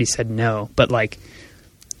that somebody said no, but like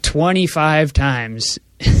 25 times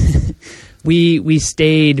we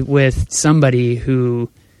stayed with somebody who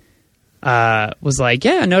was like,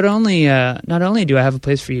 yeah, not only do I have a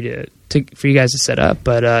place for you for you guys to set up,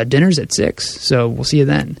 but dinner's at 6, so we'll see you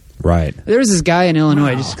then. Right. There was this guy in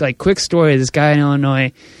Illinois, just like quick story, this guy in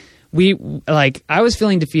Illinois, I was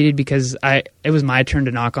feeling defeated because it was my turn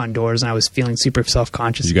to knock on doors and I was feeling super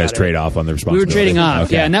self-conscious. You guys trade off on the responsibility. We were trading off,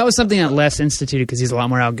 okay. yeah, and that was something that Les instituted because he's a lot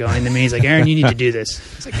more outgoing than me. He's like, Aaron, you need to do this.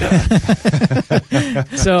 It's like,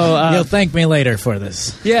 oh. So you'll thank me later for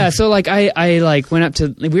this. Yeah, so like I like went up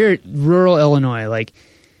to, we were rural Illinois, like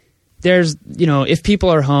there's, if people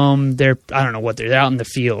are home, they're out in the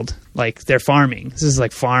field, like they're farming. This is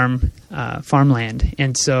like farmland.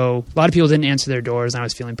 And so a lot of people didn't answer their doors and I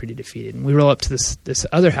was feeling pretty defeated. And we roll up to this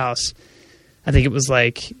other house. I think it was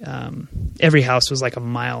like, every house was like a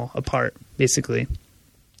mile apart, basically.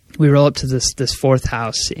 We roll up to this fourth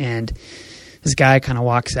house and this guy kind of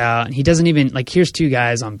walks out and he doesn't even, like, here's 2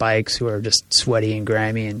 guys on bikes who are just sweaty and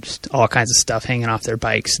grimy and just all kinds of stuff hanging off their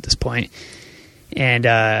bikes at this point.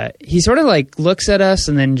 And he sort of like looks at us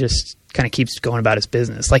and then just kind of keeps going about his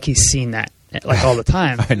business. Like he's seen that like all the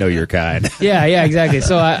time. I know your kind. Yeah, exactly.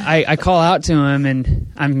 So I call out to him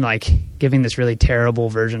and I'm like giving this really terrible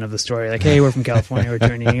version of the story. Like, hey, we're from California. We're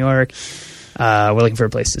touring to New York. We're looking for a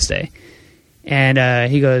place to stay.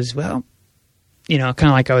 And he goes, well, kind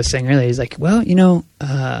of like I was saying earlier, he's like, well, you're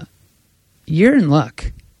in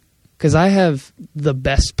luck. Because I have the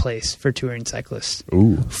best place for touring cyclists.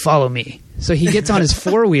 Ooh. Follow me. So he gets on his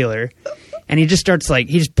 4-wheeler and he just starts he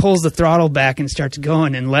just pulls the throttle back and starts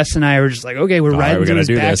going. And Les and I were just like, okay, we're riding through his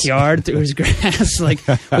backyard, through his grass. Like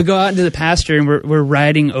we go out into the pasture and we're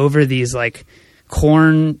riding over these like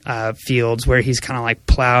corn fields where he's kind of like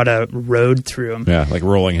plowed a road through them. Yeah, like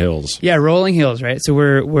rolling hills. Yeah, rolling hills, right? So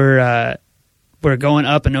we're going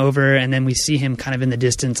up and over, and then we see him kind of in the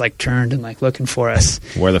distance, like turned and like looking for us.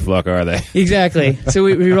 Where the fuck are they? Exactly. So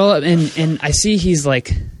we roll up, and I see he's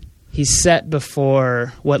set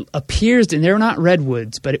before what appears to, and they're not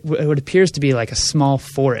redwoods, but what appears to be like a small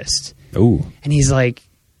forest. Ooh. And he's like,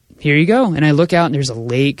 here you go. And I look out, and there's a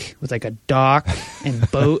lake with like a dock and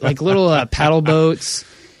boat, like little paddle boats.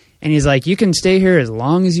 And he's like, you can stay here as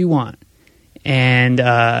long as you want. And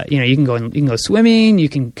you can go swimming, you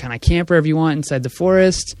can kind of camp wherever you want inside the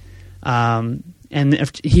forest. And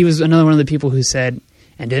he was another one of the people who said,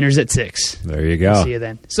 and dinner's at 6. There you go. We'll see you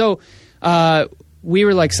then. So we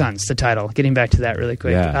were like sons, the title. Getting back to that really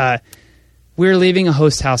quick. Yeah. We were leaving a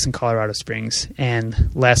host house in Colorado Springs,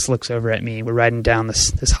 and Les looks over at me. We're riding down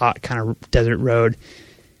this hot kind of desert road,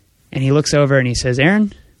 and he looks over and he says,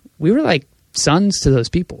 Aaron, we were like sons to those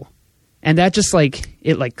people. And that just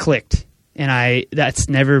it clicked. And that's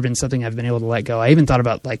never been something I've been able to let go. I even thought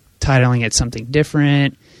about like titling it something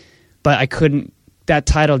different, but I couldn't. That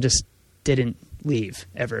title just didn't leave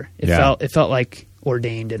ever. It felt like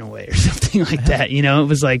ordained in a way or something like that. It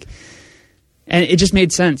was like, and it just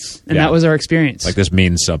made sense. And that was our experience. Like this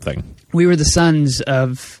means something. We were the sons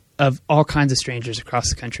of all kinds of strangers across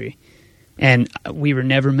the country, and we were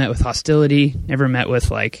never met with hostility. Never met with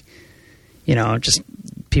just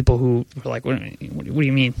people who were like, what do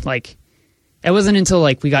you mean? Like, it wasn't until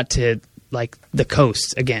we got to the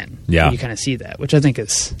coast again. Yeah. You kind of see that, which I think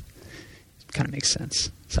kind of makes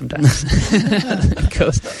sense sometimes.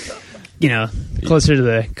 Coast, closer to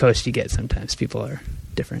the coast you get, sometimes people are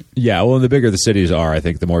different. Yeah. Well, and the bigger the cities are, I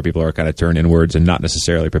think the more people are kind of turned inwards and not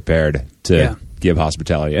necessarily prepared to give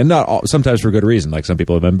hospitality, and sometimes for good reason. Like some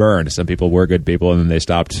people have been burned. Some people were good people and then they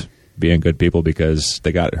stopped being good people because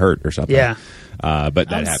they got hurt or something. Yeah. But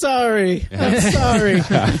that I'm sorry.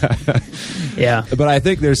 Yeah. But I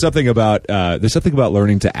think there's something about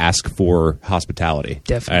learning to ask for hospitality.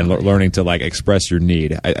 Definitely. And learning to express your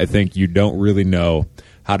need. I think you don't really know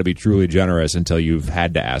how to be truly generous until you've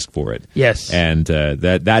had to ask for it. Yes. And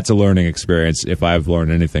that's a learning experience. If I've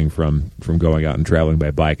learned anything from going out and traveling by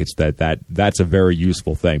bike, it's that's a very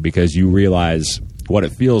useful thing, because you realize what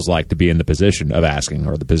it feels like to be in the position of asking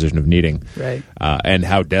or the position of needing. Right. And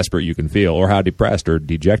how desperate you can feel, or how depressed or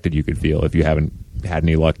dejected you can feel if you haven't had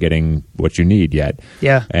any luck getting what you need yet.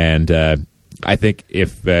 Yeah. And I think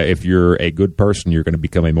if you're a good person, you're going to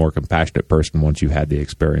become a more compassionate person once you've had the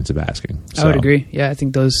experience of asking. So, I would agree. Yeah, I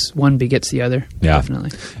think one begets the other. Yeah.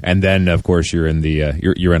 Definitely. And then, of course, you're in the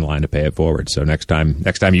you're in line to pay it forward. So next time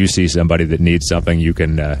you see somebody that needs something, you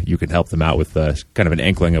can help them out with kind of an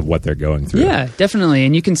inkling of what they're going through. Yeah, definitely.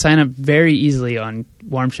 And you can sign up very easily on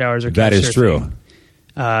warm showers or that is surfing.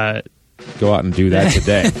 true. Go out and do that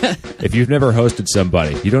today. If you've never hosted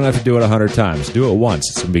somebody, you don't have to do it 100 times. Do it once.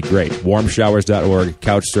 It's going to be great. Warmshowers.org,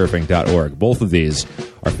 couchsurfing.org. Both of these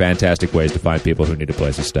are fantastic ways to find people who need a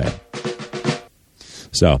place to stay.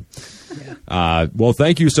 So, well,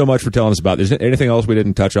 thank you so much for telling us about this. Is there anything else we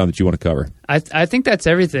didn't touch on that you want to cover? I think that's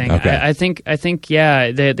everything. Okay. I think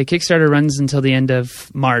yeah. The Kickstarter runs until the end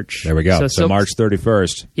of March. There we go. So March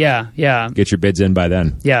 31st. Yeah. Get your bids in by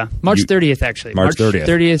then. Yeah, March 30th actually. March 30th.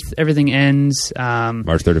 30th, everything ends.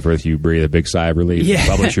 March 31st, you breathe a big sigh of relief. Yeah, And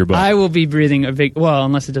publish your book. I will be breathing a big. Well,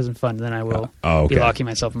 unless it doesn't fund, then I will okay. be locking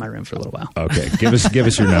myself in my room for a little while. Okay, give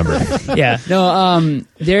us your number. Yeah, no.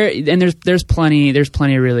 There's plenty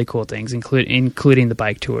of really cool things, including the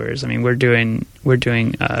bike tours. I mean, we're doing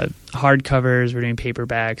hardcovers, we're doing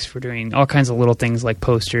paperbacks, we're doing all kinds of little things like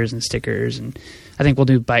posters and stickers, and I think we'll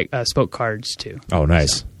do spoke cards too. Oh,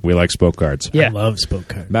 nice. So. We like spoke cards. Yeah. I love spoke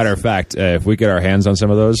cards. Matter of fact, if we get our hands on some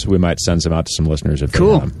of those, we might send some out to some listeners. If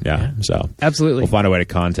Cool. They want them. Yeah. So Absolutely. we'll find a way to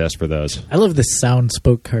contest for those. I love the sound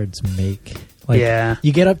spoke cards make. Like, Yeah.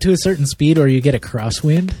 you get up to a certain speed or you get a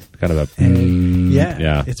crosswind. Kind of a And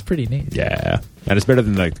yeah. it's pretty neat. yeah, and it's better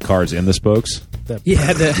than like the cards in the spokes.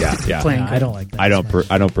 Yeah, Yeah. playing. No, I don't like that. I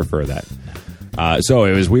don't prefer that. So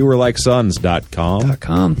it was wewerelikesuns.com.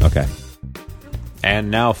 .com. Okay.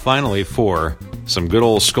 And now, finally, for some good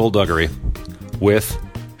old skullduggery with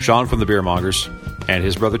Sean from the Beer Mongers and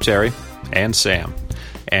his brother Terry and Sam.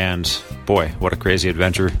 And boy, what a crazy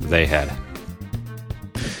adventure they had.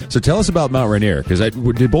 So tell us about Mount Rainier, because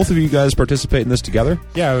did both of you guys participate in this together?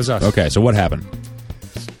 Yeah, it was us. Okay, so what happened?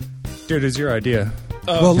 Dude, it's your idea.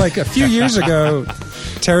 Well, like a few years ago,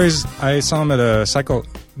 I saw him at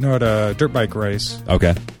a dirt bike race,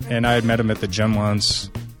 Okay. and I had met him at the gym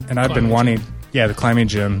once, and I've been wanting, the climbing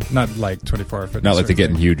gym, not like 24-hour fitness. Not like the or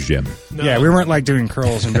Getting anything. Huge gym. Yeah, we weren't like doing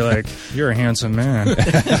curls and be like, "You're a handsome man."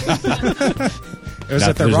 It was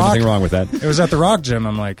at the There's Rock. nothing wrong with that. It was at the Rock gym.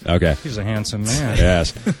 I'm like, Okay. he's a handsome man.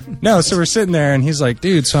 Yes. No, so we're sitting there, and he's like,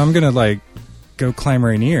 dude, so I'm gonna like go climb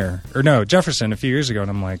Rainier, or no, Jefferson a few years ago, and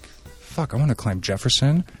I'm like, fuck, I want to climb Jefferson.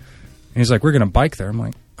 And he's like, we're gonna bike there. I'm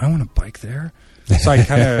like, I want to bike there. So I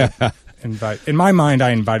kind of in my mind,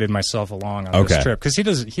 I invited myself along on Okay. this trip because he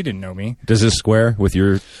didn't know me. Does this square with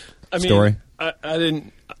your story? I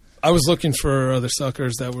didn't. I was looking for other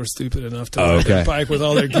suckers that were stupid enough to Oh, ride okay. their bike with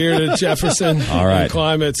all their gear to Jefferson All right. and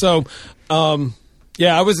climb it. So,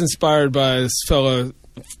 I was inspired by this fellow,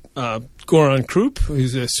 Goran Krupp,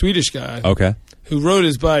 who's a Swedish guy Okay. who rode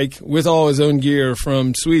his bike with all his own gear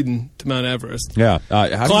from Sweden to Mount Everest. Yeah.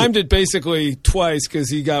 Climbed it basically twice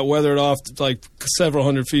because he got weathered off like several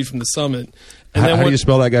hundred feet from the summit. And How do you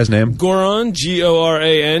spell that guy's name? Goran,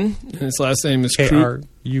 Goran, and his last name is Krupp.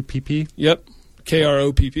 K-R-U-P-P? Yep,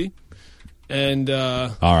 Kropp. And All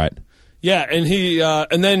right. yeah, and he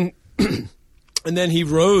and then and then he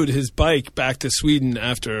rode his bike back to Sweden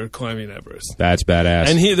after climbing Everest. That's badass.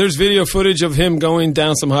 And there's video footage of him going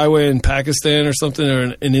down some highway in Pakistan or something,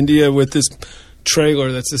 or in India with this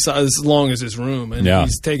trailer that's as long as his room, and Yeah.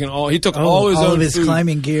 he took all his all own of his food,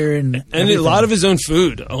 climbing gear and a lot of his own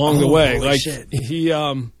food along the way. holy Like shit. he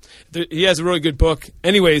has a really good book.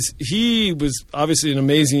 Anyways, he was obviously an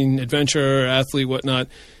amazing adventurer, athlete, whatnot,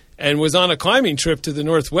 and was on a climbing trip to the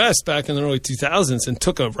Northwest back in the early 2000s and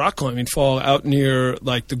took a rock climbing fall out near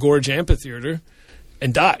like the Gorge Amphitheater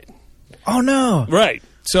and died. Oh no! Right.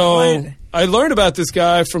 So What? I learned about this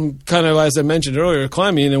guy from kind of, as I mentioned earlier,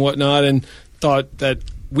 climbing and whatnot, and thought that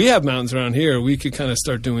we have mountains around here. We could kind of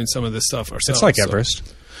start doing some of this stuff ourselves. It's like So- Everest.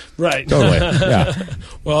 Right. Totally. Yeah.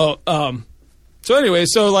 Well, so anyway,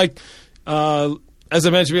 as I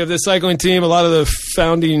mentioned, we have this cycling team. A lot of the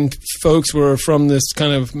founding folks were from this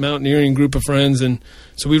kind of mountaineering group of friends. And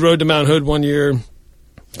so we rode to Mount Hood one year,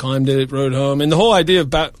 climbed it, rode home. And the whole idea of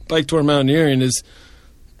bike tour mountaineering is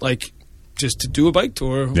like just to do a bike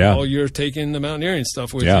tour Yeah. while you're taking the mountaineering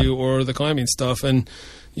stuff with Yeah. you or the climbing stuff. And,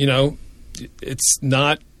 it's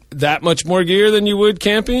not that much more gear than you would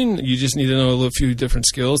camping. You just need to know a few different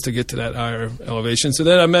skills to get to that higher elevation. So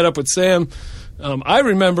then I met up with Sam. I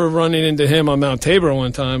remember running into him on Mount Tabor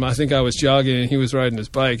one time. I think I was jogging and he was riding his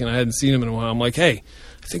bike, and I hadn't seen him in a while. I'm like, hey,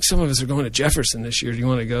 I think some of us are going to Jefferson this year. Do you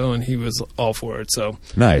want to go? And he was all for it. So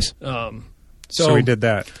Nice. So we did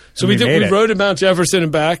that. So And we made it. rode to Mount Jefferson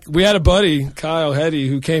and back. We had a buddy, Kyle Hetty,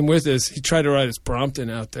 who came with us. He tried to ride his Brompton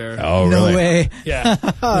out there. Oh, no really? way! Yeah,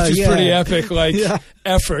 which is Yeah. pretty epic,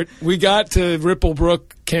 effort. We got to Ripple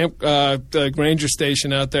Brook camp, like ranger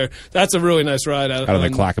station out there. That's a really nice ride out Out of the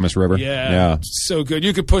Clackamas River. Yeah, so good.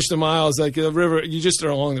 You could push the miles like the river. You just are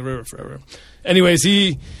along the river forever. Anyways,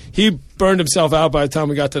 he burned himself out by the time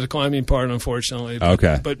we got to the climbing part, unfortunately.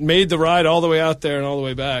 But made the ride all the way out there and all the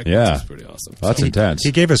way back. Yeah, which is pretty awesome. That's intense.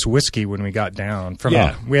 He gave us whiskey when we got down.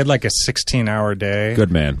 We had like a 16-hour day.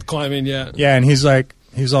 Good man. Climbing, yeah. Yeah, and he's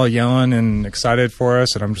all yelling and excited for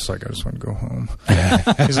us, and I'm just like, I just want to go home.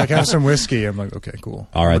 He's like, have some whiskey. I'm like, okay, cool.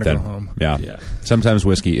 All right, then. Go home. Yeah. Sometimes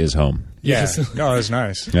whiskey is home. Yeah. No, it was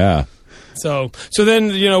nice. Yeah. So then,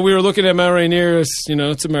 we were looking at Mount Rainier.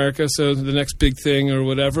 It's America, so the next big thing or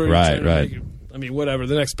whatever. Right. Whatever,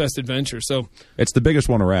 the next best adventure. So it's the biggest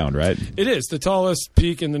one around, right? It is the tallest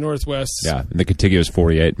peak in the Northwest. Yeah, and the contiguous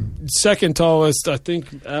 48. Second tallest, I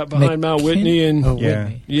think, behind Mount Whitney. And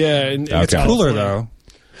Whitney. Yeah, and it's cooler though.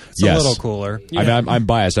 It's a little cooler. Yeah. I'm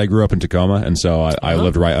biased. I grew up in Tacoma, and so I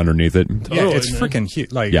lived right underneath it. Totally, it's freaking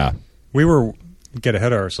huge. We were get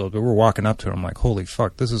ahead of ourselves, but we're walking up to it. I'm like, holy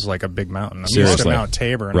fuck, this is like a big mountain. I'm used to Mount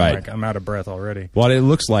Tabor, and I'm out of breath already. Well, it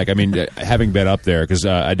looks like, having been up there, because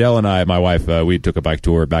Adele and I, my wife, we took a bike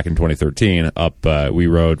tour back in 2013 up, we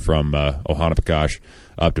rode from Ohanapakash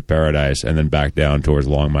up to Paradise and then back down towards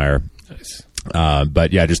Longmire. Nice.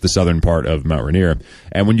 But yeah, just the southern part of Mount Rainier.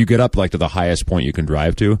 And when you get up like to the highest point you can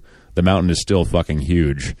drive to, the mountain is still fucking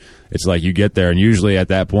huge. It's like you get there, and usually at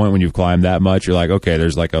that point when you've climbed that much, you're like, okay,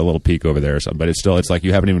 there's like a little peak over there or something. But it's like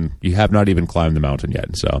you have not even climbed the mountain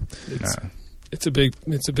yet. So it's a big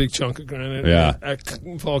chunk of granite. Yeah,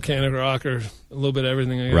 volcanic rock or a little bit of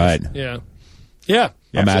everything. I guess. Right. Yeah.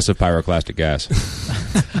 A massive pyroclastic gas.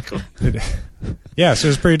 Yeah, so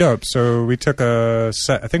it was pretty dope. So we took I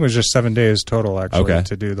think it was just 7 days total actually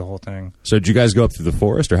to do the whole thing. So did you guys go up through the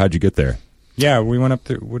forest, or how'd you get there? Yeah, we went up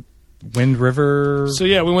through Wind River. So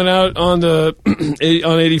yeah, we went out on on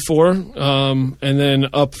 84, and then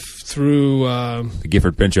up through the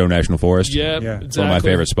Gifford Pinchot National Forest. Yeah, It's exactly. one of my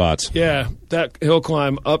favorite spots. Yeah, that hill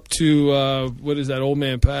climb up to what is that, Old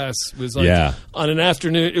Man Pass was like on an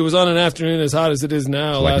afternoon. It was on an afternoon as hot as it is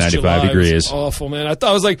now. Like last 95 July. degrees. It was awful, man.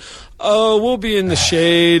 I was like, oh, we'll be in the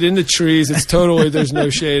shade, in the trees. It's totally there's no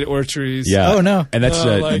shade or trees. Yeah. Oh no. And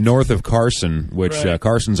that's north of Carson, which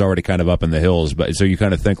Carson's already kind of up in the hills. But so you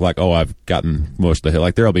kind of think like, oh, I've gotten most of the hill.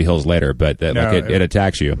 Like there'll be hills later, but it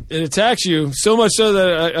attacks you. It attacks you so much so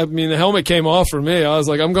that the helmet came off for me. I was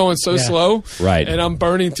like, I'm going so slow, right? And I'm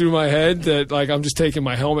burning through my head that like I'm just taking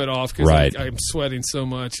my helmet off because I'm sweating so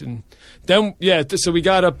much. And then so we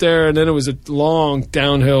got up there, and then it was a long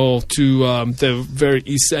downhill to the very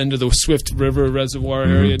east end of the Swift River Reservoir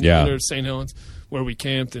area near St. Helens, where we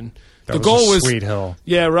camped. And the goal was sweet hill.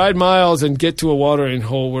 Yeah, ride miles and get to a watering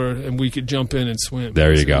hole and we could jump in and swim.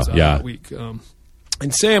 There you go. Yeah.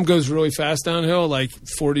 And Sam goes really fast downhill, like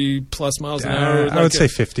 40 plus miles an hour. I would say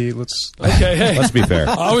 50. Hey. Let's be fair.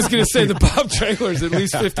 I was going to say the Bob trailer's at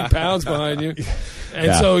least 50 pounds behind you.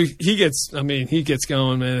 And so he gets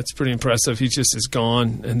going, man. It's pretty impressive. He just is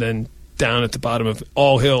gone. And then down at the bottom of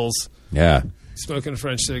all hills. Yeah. Smoking a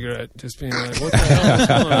French cigarette, just being like, what the hell is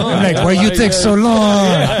going on? I'm like, why you take so long?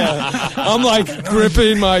 Yeah. I'm like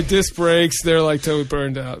gripping my disc brakes. They're like totally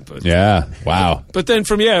burned out. But wow. But then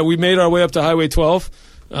we made our way up to Highway 12,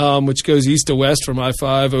 which goes east to west from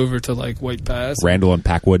I-5 over to like White Pass. Randall and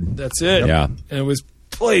Packwood. That's it. Yeah. And it was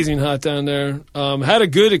blazing hot down there. Had a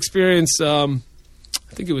good experience. I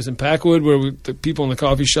think it was in Packwood where the people in the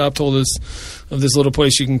coffee shop told us of this little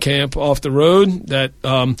place you can camp off the road that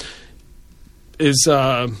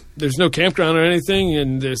there's no campground or anything,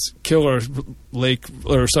 and this killer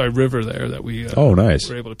river there that we nice.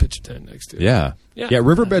 were able to pitch a tent next to. Yeah.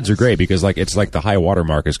 Riverbeds are great because it's like the high water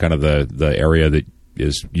mark is kind of the area that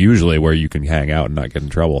is usually where you can hang out and not get in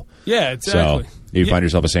trouble. Yeah, exactly. So you find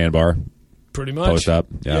yourself a sandbar, pretty much post up.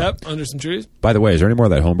 Yeah. Yep, under some trees. By the way, is there any more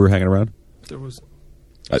of that homebrew hanging around? There was.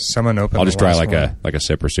 Someone opened. I'll just try like a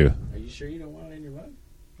sip or two. Are you sure you don't want it in your mug?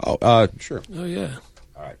 Oh, sure. Oh yeah.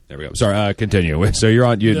 All right, there we go. Sorry, continue. So you're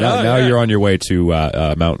on now you're on your way to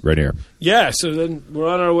Mount Rainier. Yeah, so then we're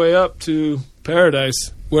on our way up to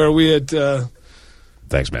Paradise, where we had.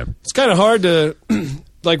 Thanks, man. It's kind of hard to,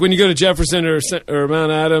 like when you go to Jefferson or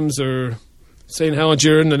Mount Adams or St. Helens,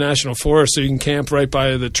 you're in the National Forest, so you can camp right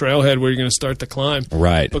by the trailhead where you're going to start the climb.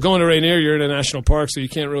 Right. But going to Rainier, you're in a national park, so you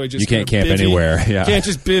can't really just... You can't camp anywhere. Yeah. You can't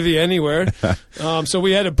just bivvy anywhere. So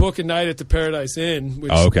we had to book a night at the Paradise Inn,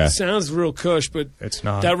 which sounds real cush, but it's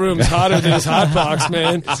not. That room's hotter than his hot box,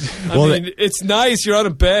 man. I mean, it's nice. You're on a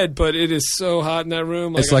bed, but it is so hot in that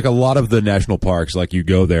room. It's like a lot of the national parks, like you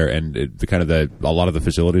go there and a lot of the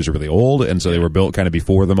facilities are really old, and so they were built kind of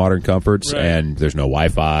before the modern comforts, and there's no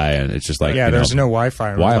Wi-Fi, and it's just like... Yeah, there's no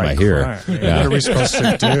Wi-Fi. Why am I here? What are we supposed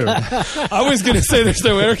to do? I was going to say there's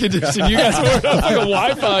no air conditioning. You guys were on like a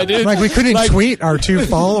Wi-Fi, dude. Like we couldn't tweet our 2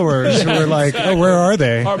 followers who were like, "Oh, where are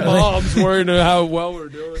they?" Our moms worried how well we're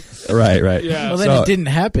doing. Right. Yeah. Well, then it didn't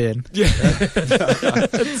happen. Yeah.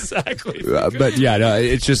 Exactly. But yeah, no,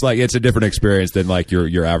 it's just like it's a different experience than like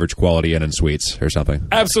your average quality Inn and Suites or something.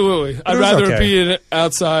 Absolutely. I'd rather be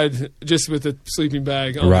outside just with a sleeping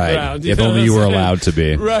bag on the ground. If only you were allowed to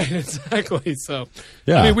be. Right, exactly. So,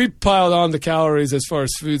 yeah. I mean, we piled on the calories as far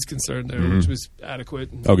as food's concerned there, which was adequate.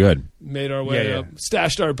 Oh, good. Made our way up.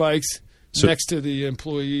 Stashed our bikes next to the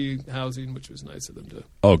employee housing, which was nice of them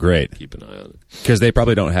to keep an eye on it. Because they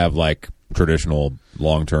probably don't have like traditional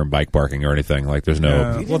long-term bike parking or anything. Like there's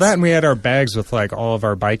no... Well, that and we had our bags with like all of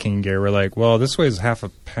our biking gear. We're like, well, this weighs half a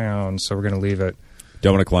pound, so we're going to leave it.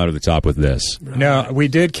 Don't want to climb to the top with this. Right. No, we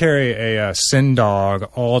did carry a Sin Dog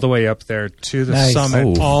all the way up there to the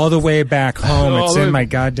summit, all the way back home. It's in my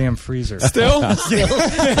goddamn freezer. Still?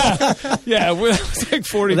 Yeah, well, it was like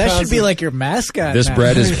 40 That pounds. should be like your mascot. This now.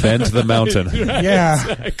 bread is bent to the mountain. Right, Yeah.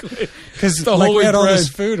 exactly. Because The like, holy we had all bread. this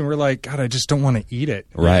food, and we're like, God, I just don't want to eat it.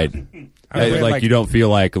 Right. Like you don't feel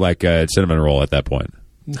like a cinnamon roll at that point.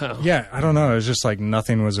 No. Yeah, I don't know. It was just like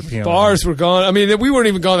nothing was appealing. Bars were gone. I mean, we weren't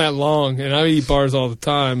even gone that long, and I eat bars all the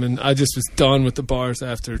time, and I just was done with the bars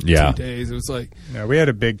after 2 days. It was like... No, we had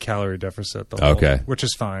a big calorie deficit, which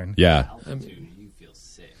is fine. Yeah.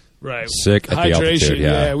 Right. Sick at the altitude,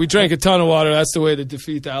 yeah. We drank a ton of water. That's the way to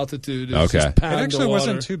defeat the altitude. It was just It pound actually the water.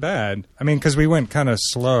 wasn't too bad. I mean, because we went kind of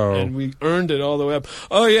slow. And we earned it all the way up.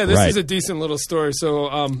 Oh, yeah, this is a decent little story. So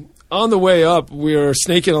on the way up, we were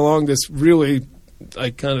snaking along this really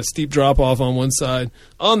like kind of steep drop-off on one side.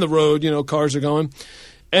 On the road, cars are going.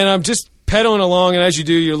 And I'm just pedaling along, and as you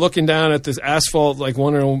do, you're looking down at this asphalt, like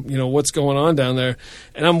wondering, what's going on down there.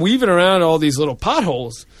 And I'm weaving around all these little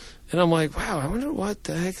potholes. And I'm like, wow, I wonder what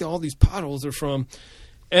the heck all these potholes are from.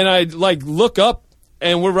 And I look up,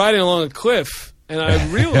 and we're riding along a cliff, and I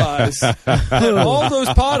realize that all those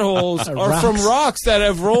potholes are from rocks that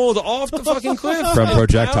have rolled off the fucking cliff. From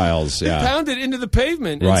projectiles, pounded into the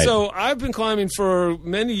pavement. Right. And so I've been climbing for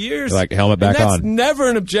many years. Like helmet back and that's on. never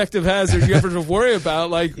an objective hazard you ever have to worry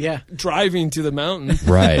about, driving to the mountain.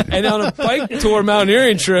 Right. And on a bike tour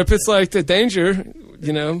mountaineering trip, it's like the danger...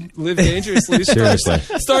 live dangerously. Seriously.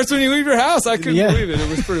 Starts when you leave your house. I couldn't believe it. It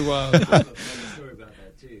was pretty wild.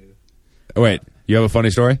 Wait, you have a funny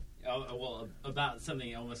story? Well, about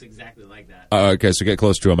something almost exactly like that. Okay, so get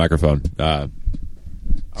close to a microphone. All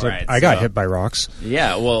right, I got hit by rocks.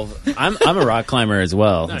 Yeah, well, I'm a rock climber as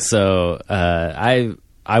well. Nice. So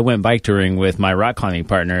I went bike touring with my rock climbing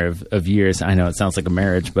partner of years. I know it sounds like a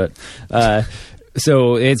marriage, but...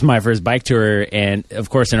 So it's my first bike tour, and of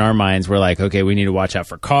course in our minds we're like, okay, we need to watch out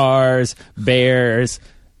for cars, bears,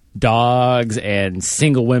 dogs, and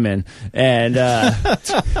single women. And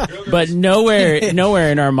but nowhere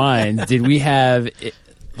in our minds did we have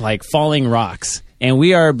like falling rocks. And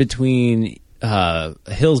we are between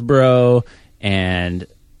Hillsborough and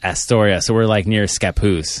Astoria, so we're like near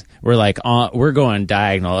Scappoose. We're like we're going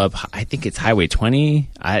diagonal up. I think it's Highway 20.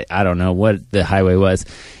 I don't know what the highway was,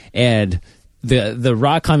 and the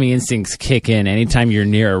rock climbing instincts kick in anytime you're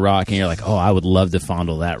near a rock and you're like, oh, I would love to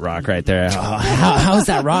fondle that rock right there. Oh, how's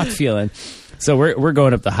that rock feeling? So we're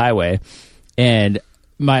going up the highway, and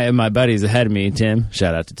my buddy's ahead of me, Tim.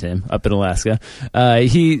 Shout out to Tim up in Alaska.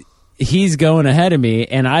 He's going ahead of me,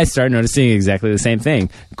 and I start noticing exactly the same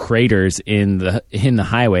thing: craters in the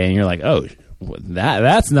highway, and you're like, oh,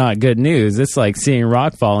 that's not good news. It's like seeing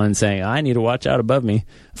rock fall and saying, I need to watch out above me.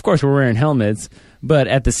 Of course, we're wearing helmets. But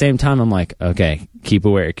at the same time, I'm like, okay, keep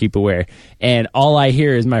aware. And all I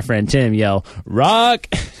hear is my friend Tim yell, rock!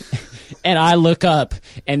 And I look up,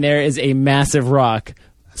 and there is a massive rock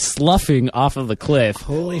sloughing off of the cliff,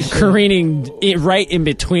 careening right in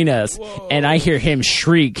between us. Whoa. And I hear him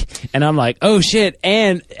shriek, and I'm like, oh shit.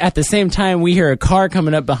 And at the same time, we hear a car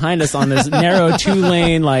coming up behind us on this narrow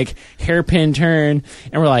 2-lane like hairpin turn,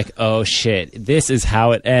 and we're like, oh shit, this is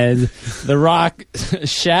how it ends. The rock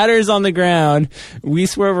shatters on the ground, we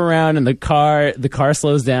swerve around, and the car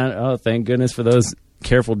slows down. Oh, thank goodness for those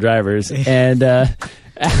careful drivers. And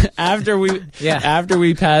after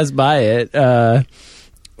we pass by it,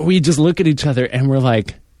 we just look at each other and we're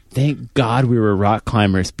like, thank God we were rock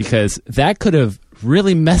climbers, because that could have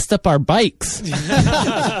really messed up our bikes. We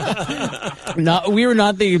were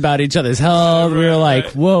not thinking about each other's health. We were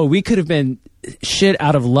like, whoa, we could have been shit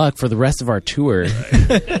out of luck for the rest of our tour.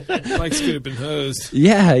 Bikes could have been hosed.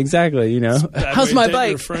 Yeah, exactly. How's my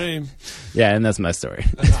bike? Frame. Yeah, and that's my story.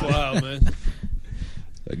 That's wild, man.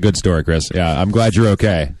 Good story, Chris. Yeah, I'm glad you're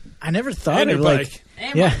okay. I never thought of like...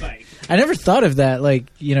 And my bike. I never thought of that, like,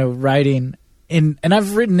 riding in, and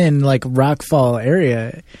I've ridden in like Rockfall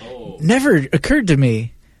area. Never occurred to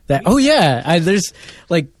me that,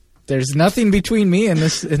 there's nothing between me and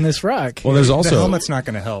this rock. Well, there's also the helmet's not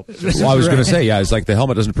going to help. Well, I was going to say, it's like the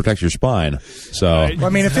helmet doesn't protect your spine. So, Well, I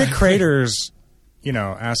mean, if it craters,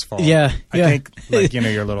 asphalt. Yeah, I yeah. think like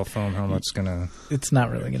your little foam helmet's going to. It's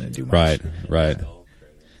not really going to do much. right.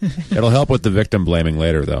 It'll help with the victim blaming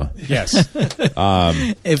later, though. Yes.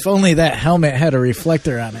 If only that helmet had a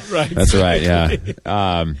reflector on it. Right. That's right. Yeah.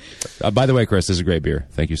 By the way, Chris, this is a great beer.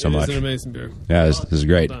 Thank you so much. It's an amazing beer. Yeah, this is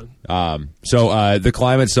great. Well So the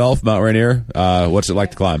climb itself, Mount Rainier, what's it like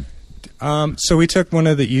to climb? So we took one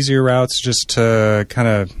of the easier routes just to kind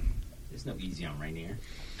of. There's no easy on Rainier.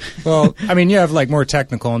 Well, I mean, you have like more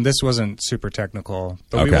technical, and this wasn't super technical,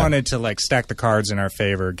 but we Okay. wanted to like stack the cards in our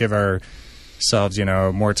favor, give ourselves,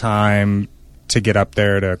 more time to get up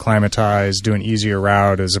there, to acclimatize, do an easier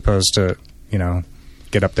route as opposed to,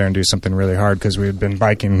 get up there and do something really hard because we had been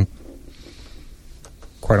biking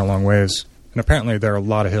quite a long ways. And apparently there are a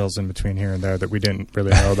lot of hills in between here and there that we didn't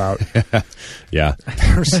really know about. Yeah.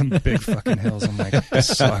 There were some big fucking hills. I'm like, this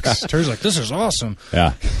sucks. Terry's like, this is awesome.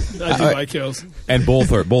 Yeah. I do like hills. And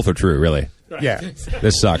both are true, really. Yeah.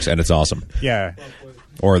 This sucks and it's awesome. Yeah.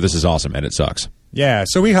 Or this is awesome and it sucks. Yeah,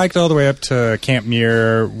 so we hiked all the way up to Camp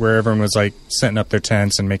Muir, where everyone was like setting up their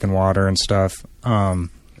tents and making water and stuff. And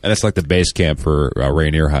it's like the base camp for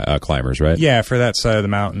Rainier climbers, right? Yeah, for that side of the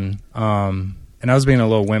mountain. And I was being a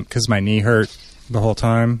little wimp because my knee hurt the whole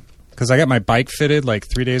time. Because I got my bike fitted like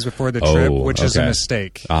 3 days before the trip, which is a okay.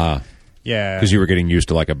 mistake. Ah. Yeah. Because you were getting used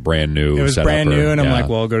to like a brand new It was setup brand new, and I'm yeah. like,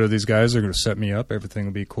 well, I'll go to these guys. They're going to set me up. Everything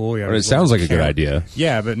will be cool. Yeah, But it sounds like a good idea.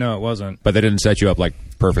 Yeah, but no, it wasn't. But they didn't set you up like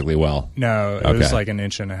perfectly well. No, it was like an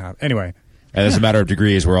inch and a half. Anyway. And it's a matter of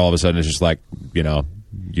degrees where all of a sudden it's just like,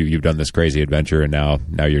 you've done this crazy adventure and now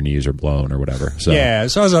your knees are blown or whatever. So Yeah,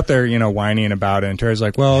 so I was up there, whining about it, and Terry's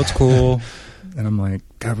like, well, it's cool. And I'm like,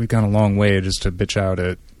 God, we've gone a long way just to bitch out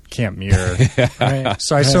at Camp Muir. Right.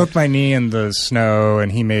 So I soaked my knee in the snow, and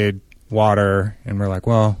he made water, and we're like,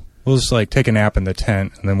 well, we'll just like take a nap in the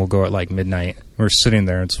tent, and then we'll go at like midnight. We're sitting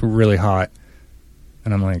there, it's really hot.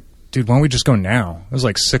 And I'm like, dude, why don't we just go now? It was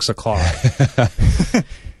like 6 o'clock.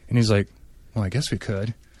 And he's like, well, I guess we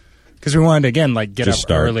could. Because we wanted to, again, like get Just up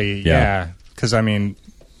start. early. Yeah. Because, I mean,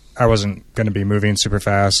 I wasn't going to be moving super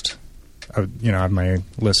fast. I have my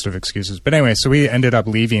list of excuses. But anyway, so we ended up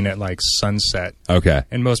leaving at like sunset. Okay.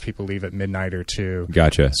 And most people leave at midnight or 2.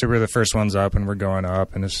 Gotcha. So we're the first ones up, and we're going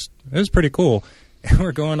up, and it was pretty cool. And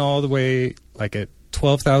we're going all the way like at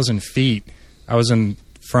 12,000 feet. I was in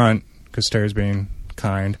front because Terry's being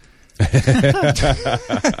kind.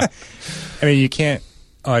 I mean, you can't.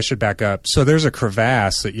 Oh, I should back up. So there's a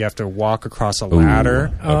crevasse that you have to walk across a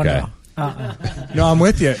ladder. Oh, Okay. no. No, I'm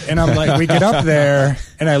with you. And I'm like, we get up there,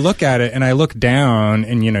 and I look at it, and I look down,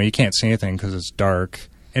 and, you can't see anything because it's dark.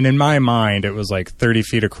 And in my mind, it was like 30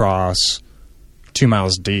 feet across, 2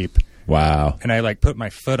 miles deep. Wow. And I, like, put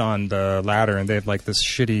my foot on the ladder, and they have, like, this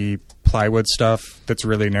shitty plywood stuff that's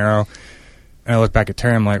really narrow. And I look back at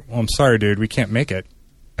Terry, I'm like, well, I'm sorry, dude, we can't make it.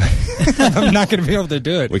 I'm not going to be able to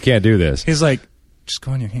do it. We can't do this. He's like, just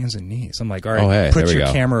go on your hands and knees. I'm like, all right, Oh, hey, put there we your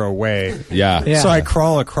go. camera away. Yeah. Yeah. So I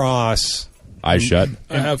crawl across. Eyes shut.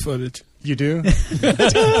 I have footage. You do? Sure.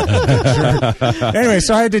 Anyway,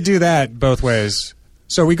 so I had to do that both ways.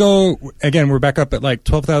 So we go, again, we're back up at like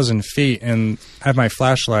 12,000 feet, and I have my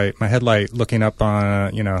flashlight, my headlight looking up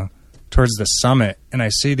on, towards the summit, and I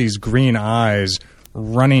see these green eyes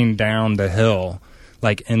running down the hill,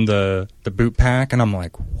 like in the boot pack, and I'm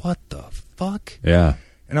like, what the fuck? Yeah.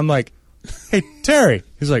 And I'm like, hey, Terry.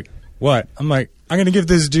 He's like, what? I'm like, I'm going to give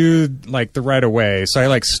this dude, like, the right of way. So I,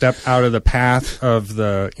 like, step out of the path of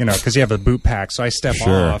the, because you have a boot pack. So I step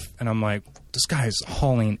Sure. off, and I'm like, this guy's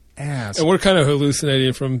hauling ass. And we're kind of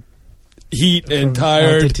hallucinating from heat and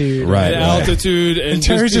tired. Altitude. Right. And altitude. And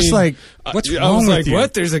Terry's just being- like, what's I wrong was with like, you?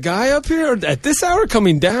 what? There's a guy up here at this hour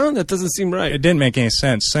coming down? That doesn't seem right. It didn't make any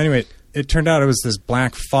sense. So anyway, it turned out it was this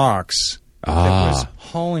black fox that was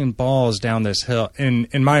hauling balls down this hill. In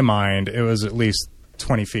my mind, it was at least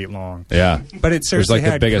 20 feet long. Yeah. But it It was seriously like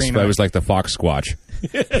the had biggest, green it eyes. was like the fox squatch.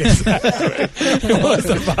 It was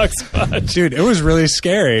the fox spot. Dude, it was really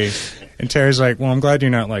scary. And Terry's like, well, I'm glad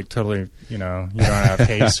you're not like totally, you don't have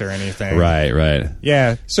haste or anything. Right.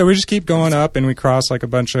 Yeah. So we just keep going up, and we cross like a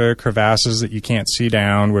bunch of crevasses that you can't see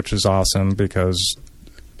down, which is awesome because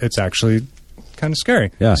it's actually kind of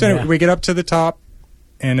scary. Yeah. So anyway, Yeah. we get up to the top,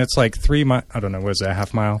 and it's like 3 miles. I don't know, what is that, a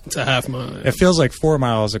half mile? It's a half mile. It feels like 4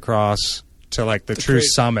 miles across to like the true crater.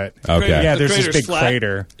 summit. Okay. Yeah, The there's this crater's big flat,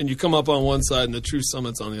 crater. and you come up on one side, and the true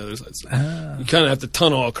summit's on the other side. So you kind of have to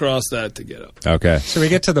tunnel across that to get up. Okay. So we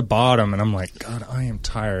get to the bottom, and I'm like, God, I am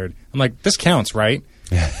tired. I'm like, this counts, right?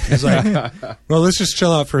 He's like, well, let's just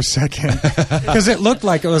chill out for a second. Because it looked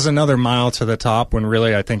like it was another mile to the top when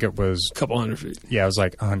really I think it was, A couple hundred feet. yeah, it was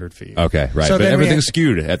like 100 feet. Okay, right. So but then we everything's had-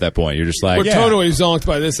 skewed at that point. You're just like, We're Yeah. totally zonked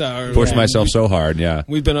by this hour. push and myself so hard. Yeah.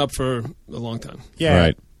 We've been up for a long time. Yeah.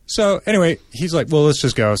 Right. So anyway, he's like, well, let's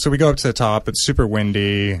just go. So we go up to the top. It's super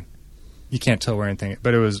windy. You can't tell where anything,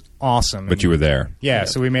 but it was awesome. But you were there. Yeah,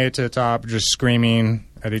 so we made it to the top, just screaming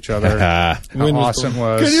at each other. Ah, How Wind was awesome it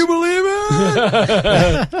blowing. was. Can you believe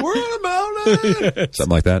it? We're on a mountain.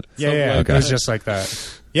 something like that. Yeah, yeah, Okay. it was just like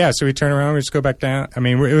that. Yeah, so we turn around, we just go back down. I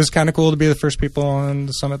mean, it was kind of cool to be the first people on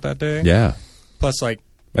the summit that day. Yeah. Plus, like,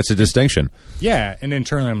 That's a distinction. yeah, and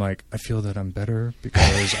internally I'm like, I feel that I'm better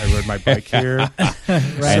because I rode my bike here.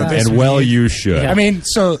 And well, you should. I mean,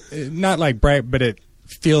 so not like bright, but it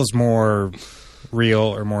feels more real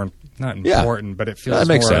or more, not Yeah. important, but it feels That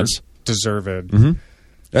makes more sense. deserved.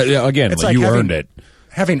 Yeah, again, It's like like you having- earned it.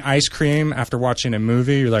 Having ice cream after watching a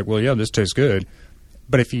movie, you're like, well, yeah, this tastes good.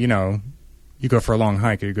 But if you know, you go for a long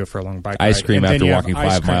hike or you go for a long bike Ice ride, cream and then after you have walking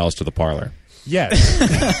ice 5 cream- miles to the parlor. Yes.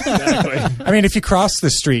 Exactly. I mean, if you cross the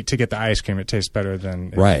street to get the ice cream, it tastes better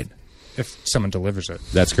than Right. if someone delivers it,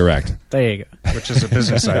 That's correct. There you go. which is a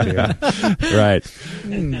business idea. Right.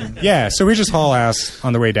 Yeah, so we just haul ass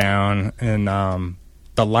on the way down, and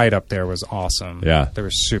the light up there was awesome. Yeah. There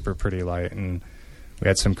was super pretty light, and we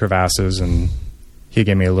had some crevasses, and he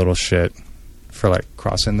gave me a little shit for like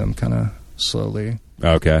crossing them kind of slowly.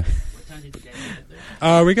 Okay.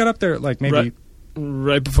 We got up there at like maybe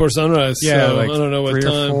Right before sunrise. Yeah, so like I don't know what 3 or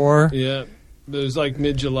time. 4. Yeah. It was like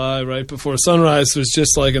mid-July, right before sunrise. It was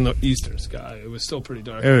just like in the eastern sky. It was still pretty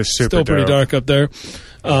dark. It was super still pretty dope. dark up there.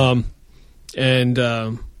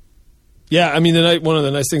 Yeah, I mean, one of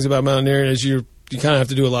the nice things about mountaineering is you kind of have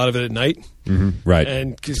to do a lot of it at night. Right.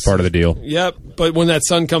 And It's part of the deal. Yep. But when that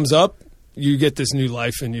sun comes up, you get this new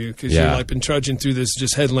life in you because Yeah. you've like been trudging through this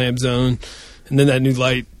just headlamp zone, and then that new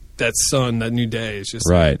light, that sun, that new day is just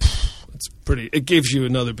Right. it's pretty. It gives you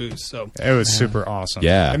another boost. So it was super awesome.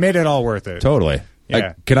 Yeah. It made it all worth it. Totally.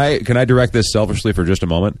 Yeah. Can I direct this selfishly for just a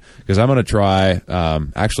moment? Because I'm going to try,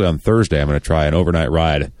 actually on Thursday, I'm going to try an overnight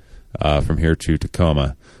ride from here to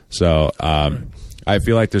Tacoma. So I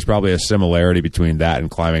feel like there's probably a similarity between that and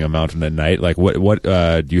climbing a mountain at night. Like, what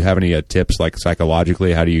do you have any tips, like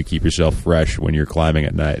psychologically? How do you keep yourself fresh when you're climbing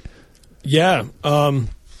at night? yeah.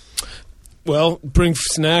 Well, bring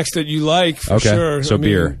snacks that you like for Okay, sure. so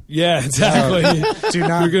beer. Yeah, exactly. Do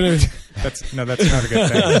not. You're gonna. That's not a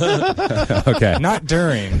good thing. Okay. Not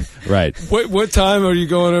during. Right. What time are you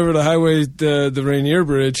going over the highway, the Rainier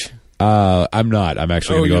Bridge? I'm not. I'm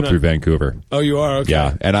actually going to you're go up through not. Vancouver. Oh, you are. Okay.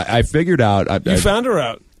 Yeah. And I figured out. You found a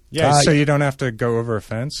route. Yeah, so you don't have to go over a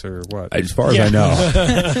fence or what? As far as I know,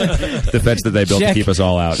 the fence that they built to Check. keep us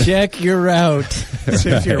all out. Check your route. So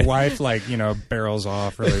if your wife, like, barrels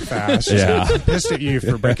off really fast, she's Yeah. pissed at you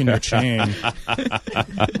for breaking your chain.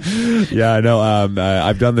 Yeah, I know.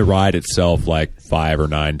 I've done the ride itself like 5 or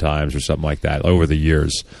 9 times or something like that over the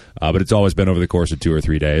years, but it's always been over the course of 2 or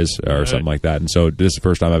 3 days or something like that. And so this is the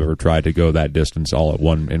first time I've ever tried to go that distance all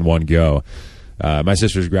in one go. My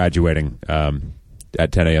sister's graduating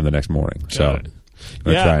at 10 a.m. the next morning, so Got I'm it.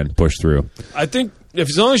 gonna Yeah. try and push through. I think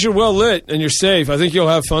as long as you're well lit and you're safe, I think you'll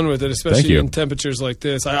have fun with it, Thank especially you. in temperatures like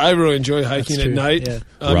this. I really enjoy hiking That's at true, night. yeah.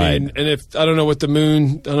 I Right. mean, and if I don't know what the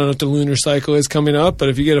lunar cycle is coming up, but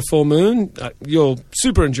if you get a full moon, you'll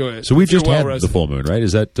super enjoy it. So we if you're just had well-rested. the full moon, right?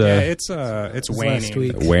 Is that Yeah, it's last waning.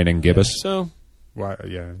 week. waning gibbous? So Why,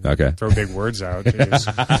 yeah. Okay. Throw big words out.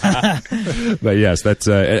 Jeez. But yes, that's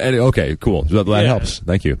and okay, cool. So that Yeah. helps.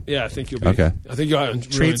 Thank you. yeah, I think you'll be Okay. I think you'll really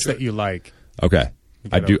Treats enjoy that you like. Okay,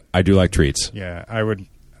 I do like treats. Yeah, I would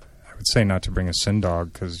say not to bring a sin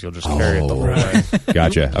dog because you'll just carry it the whole way.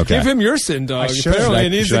 Gotcha. Okay. Give him your sin dog. I should. Apparently, Should I- he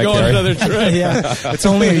needs should to I go on carry- another trip. Yeah. It's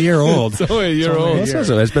only a year old. It's only a year only old. a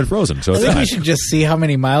Well, it's been frozen, so I it's think fine. we should just see how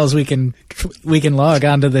many miles we can log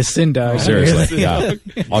onto this sin dog. Seriously, yeah.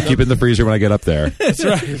 I'll keep it in the freezer when I get up there. That's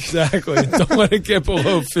right, exactly. Don't let it get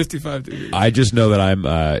below 55 degrees. I just know that I'm,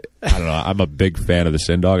 I don't know, I'm a big fan of the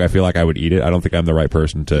Sin Dog. I feel like I would eat it. I don't think I'm the right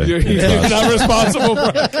person to. You're not responsible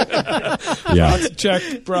for it. Yeah.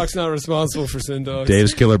 Check. Brock's not responsible for sin dogs.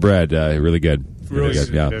 Dave's Killer Bread, really good. Really good.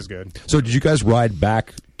 Yeah. It is good. So, did you guys ride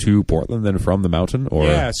back to Portland then from the mountain, or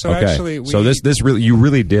Yeah, so okay. actually so we- this really you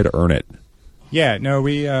really did earn it. Yeah, no,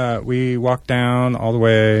 we walked down all the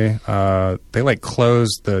way. They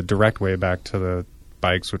closed the direct way back to the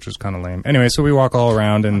bikes, which was kind of lame. Anyway, so we walk all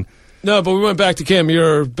around, and No, but we went back to Camp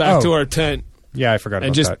Muir, back to our tent. Yeah, I forgot about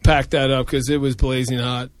and just that. packed that up because it was blazing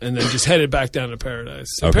hot, and then just headed back down to Paradise.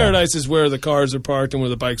 So Okay. Paradise is where the cars are parked and where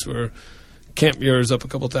the bikes were. Camp Muir is up a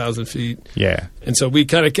couple thousand feet. Yeah. And so we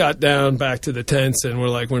kind of got down back to the tents, and we're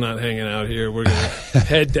like, we're not hanging out here. We're going to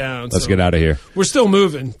head down. Let's So get out of here. We're still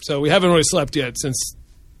moving, so we haven't really slept yet since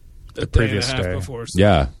the previous day and a half day. before. So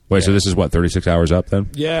Yeah. Wait, so this is what, 36 hours up then?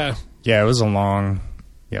 Yeah. Yeah, it was a long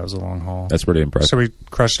haul. That's pretty impressive. So we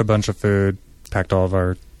crushed a bunch of food, packed all of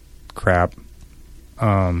our crap.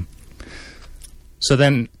 So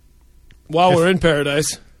then, While we're in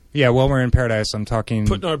Paradise, while we're in Paradise, I'm talking.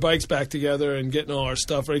 putting our bikes back together and getting all our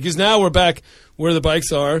stuff ready. Because now we're back where the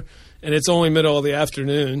bikes are, and it's only middle of the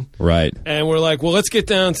afternoon. Right. And we're like, well, let's get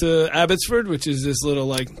down to Abbotsford, which is this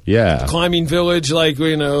little Yeah. climbing village, like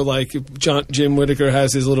Jim Whitaker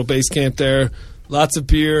has his little base camp there. Lots of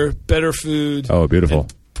beer, better food. Oh, beautiful.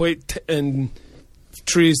 And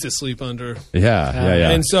trees to sleep under. Yeah.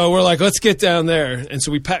 And so we're like, let's get down there. And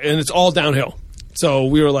so we pack, and it's all downhill. So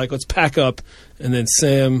we were like, let's pack up. And then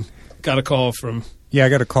Sam got a call from. Yeah, I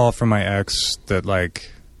got a call from my ex that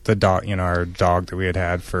the dog, our dog that we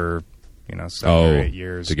had for 7 or 8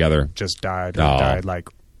 years together just died. Oh. Died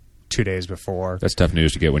 2 days before. That's tough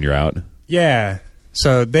news to get when you're out. Yeah.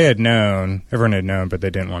 So they had known, everyone had known, but they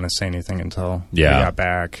didn't want to say anything until we got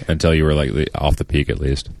back. Until you were off the peak at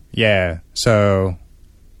least. Yeah. So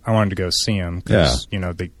I wanted to go see him because,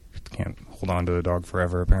 Yeah. They can't hold on to the dog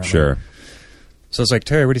forever, apparently. Sure. So I was like,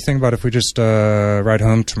 Terry, what do you think about if we just ride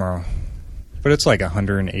home tomorrow? But it's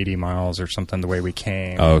 180 miles or something the way we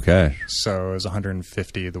came. Oh, okay. So it was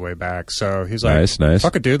 150 the way back. So he's like, Nice.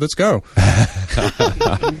 fuck it, dude, let's go.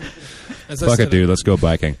 Fuck it, dude. Let's go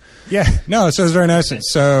biking. Yeah. No, so it was very nice.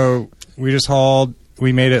 So we just hauled,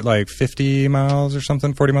 we made it 50 miles or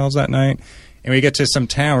something, 40 miles that night. And we get to some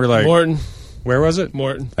town. We're like, Morton. Where was it?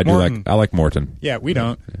 Morton. I like Morton. Yeah, we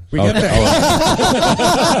don't. We Oh, get there.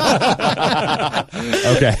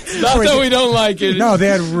 Okay. Not that we don't like it. No, they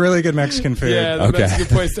had really good Mexican food. Yeah, the Mexican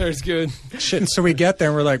place there is good. Shit. So we get there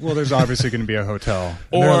and we're like, well, there's obviously going to be a hotel.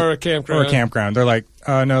 And Or a campground. Or a campground. They're like,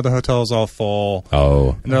 no, the hotel's all full.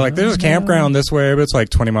 Oh. And they're like, there's a campground this way, but it's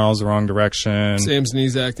 20 miles the wrong direction. Sam's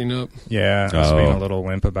knees acting up. Yeah, I was Oh. being a little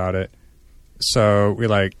wimp about it. So we're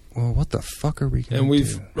like, well, what the fuck are we going to do? And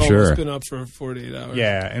we've almost been up for 48 hours.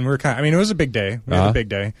 Yeah, and we're it was a big day. We had a big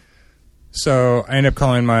day. So I ended up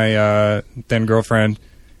calling my then girlfriend,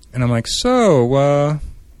 and I'm like, so,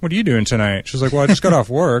 what are you doing tonight? She's like, well, I just got off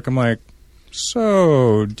work. I'm like,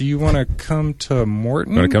 so, do you want to come to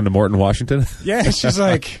Morton? Want to come to Morton, Washington? Yeah, she's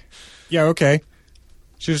like, yeah, okay.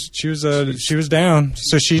 She was down.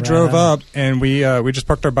 So she drove up, and we just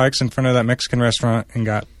parked our bikes in front of that Mexican restaurant, and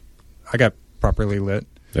I got properly lit.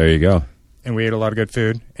 There you go. And we ate a lot of good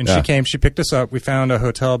food. And Yeah. she came, she picked us up. We found a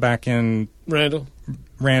hotel back in Randall.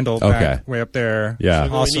 back way up there. Yeah. So we're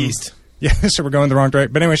going Awesome. east. Yeah, so we're going the wrong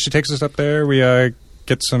direction. But anyway, she takes us up there. We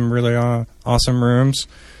get some really awesome rooms.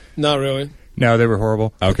 Not really. No, they were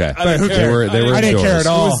horrible. Okay. I didn't care. They were I didn't care yours. at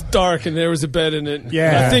all. It was dark and there was a bed in it.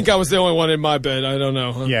 Yeah. I think I was the only one in my bed. I don't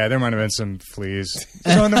know. Huh? Yeah, there might have been some fleas.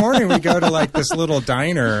 So in the morning, we go to this little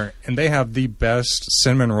diner, and they have the best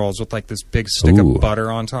cinnamon rolls with this big stick Ooh. of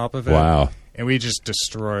butter on top of it. Wow. And we just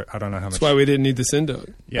destroy. I don't know how much. That's why we didn't need the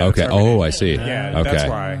Sindo. Yeah, Okay. that's why we Oh, didn't- I see. Yeah, Okay. that's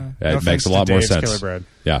why. That No makes offense a lot to more Dave's sense. Killer Bread.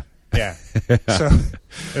 Yeah. Yeah. So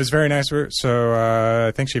it was very nice. So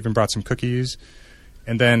I think she even brought some cookies.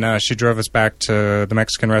 And then she drove us back to the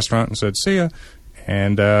Mexican restaurant and said, see ya.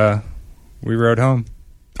 And we rode home.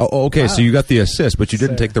 Oh, okay. So you got the assist, but you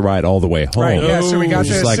didn't take the ride all the way home. Right, yeah, so we got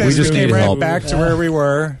Just the assist. we just came need right help. back to where we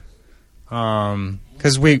were.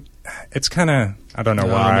 Because it's kind of, I don't know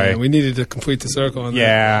Oh, why. man, we needed to complete the circle on that.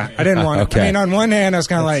 Yeah, I didn't want Okay. I mean, on one hand, I was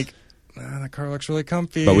kind of like, the car looks really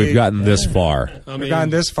comfy. But we've gotten this far. We've gotten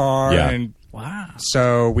this far. Yeah. And Wow.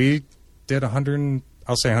 so we did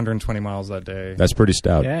 120 miles that day. That's pretty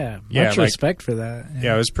stout. Yeah. Yeah, Much respect for that.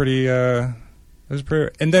 Yeah, it was pretty.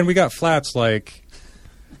 And then we got flats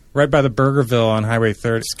right by the Burgerville on Highway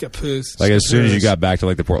 30. Scappoose. As soon as you got back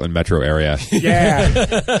to the Portland metro area, Yeah,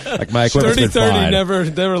 my equipment's been 30-30 fine.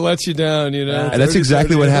 never lets you down, you know. And that's 30-30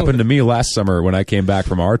 exactly what never- happened to me last summer when I came back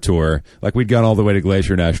from our tour. We'd gone all the way to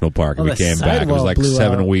Glacier National Park, and Oh, we the came back. It was sidewall blew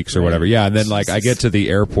 7 out. weeks or whatever. Yeah, and then I get to the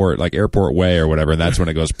airport, Airport Way or whatever, and that's when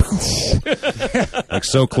it goes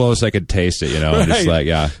so close I could taste it, and just Right.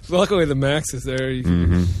 yeah, Luckily, the Max is there. You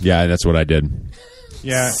can, yeah, that's what I did.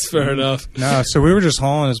 yeah. It's fair enough. No, so we were just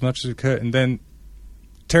hauling as much as we could, and then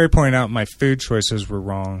Terry pointed out my food choices were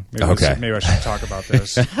wrong. Okay. Maybe I should talk about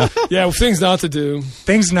this. Yeah, things not to do.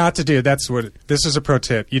 Things not to do. This is a pro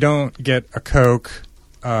tip. You don't get a Coke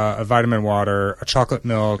a vitamin water, a chocolate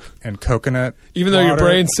milk, and coconut. Even though your water,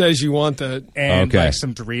 brain says you want that. and Okay. like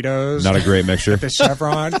some Doritos. Not a great mixture. The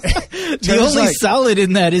Chevron. The only solid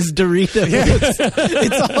in that is Doritos.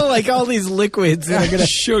 It's all like all these liquids that are gonna.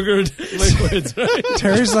 Sugared liquids, right?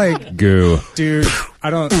 Terry's like, Goo. dude,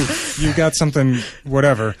 you got something,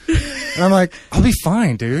 whatever. And I'm like, I'll be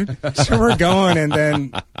fine, dude. So we're going, and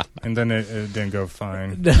then it didn't go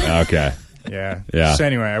fine. Okay. Yeah. Yeah. So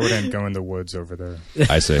anyway, I wouldn't go in the woods over there.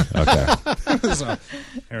 I see. Okay. So,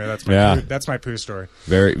 anyway, that's my poo story.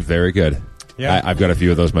 Very, very good. Yeah. I've got a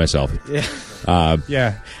few of those myself.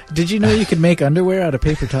 Yeah. Did you know you could make underwear out of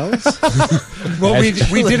paper towels? Well, we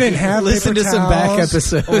didn't have Listen paper to some back towels,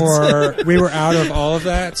 episodes. or we were out of all of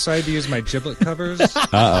that, so I had to use my giblet covers.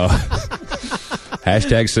 Uh-oh.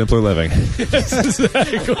 Hashtag simpler living.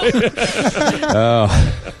 Oh,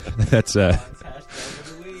 that's good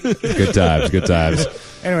times. Good times.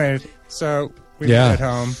 Anyway, so we Yeah. get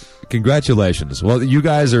home. Congratulations. Well, you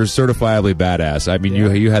guys are certifiably badass. I mean,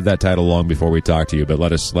 you had that title long before we talked to you, but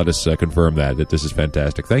let us confirm that this is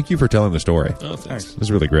fantastic. Thank you for telling the story. Oh, thanks. This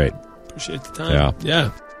is really great. Appreciate the time.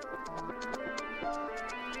 Yeah.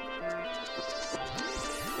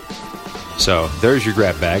 So there's your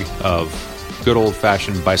grab bag of good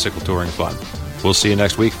old-fashioned bicycle touring fun. We'll see you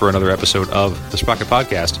next week for another episode of the Sprocket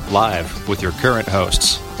Podcast, live with your current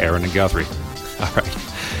hosts, Aaron and Guthrie. All right.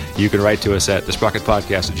 You can write to us at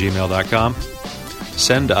thesprocketpodcast@gmail.com.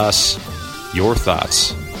 Send us your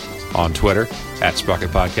thoughts on Twitter at Sprocket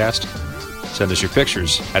Podcast. Send us your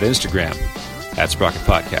pictures at Instagram at Sprocket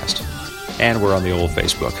Podcast. And we're on the old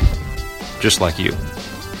Facebook, just like you.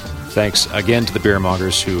 Thanks again to the beer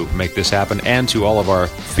mongers who make this happen and to all of our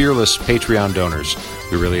fearless Patreon donors.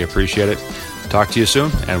 We really appreciate it. Talk to you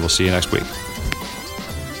soon, and we'll see you next week.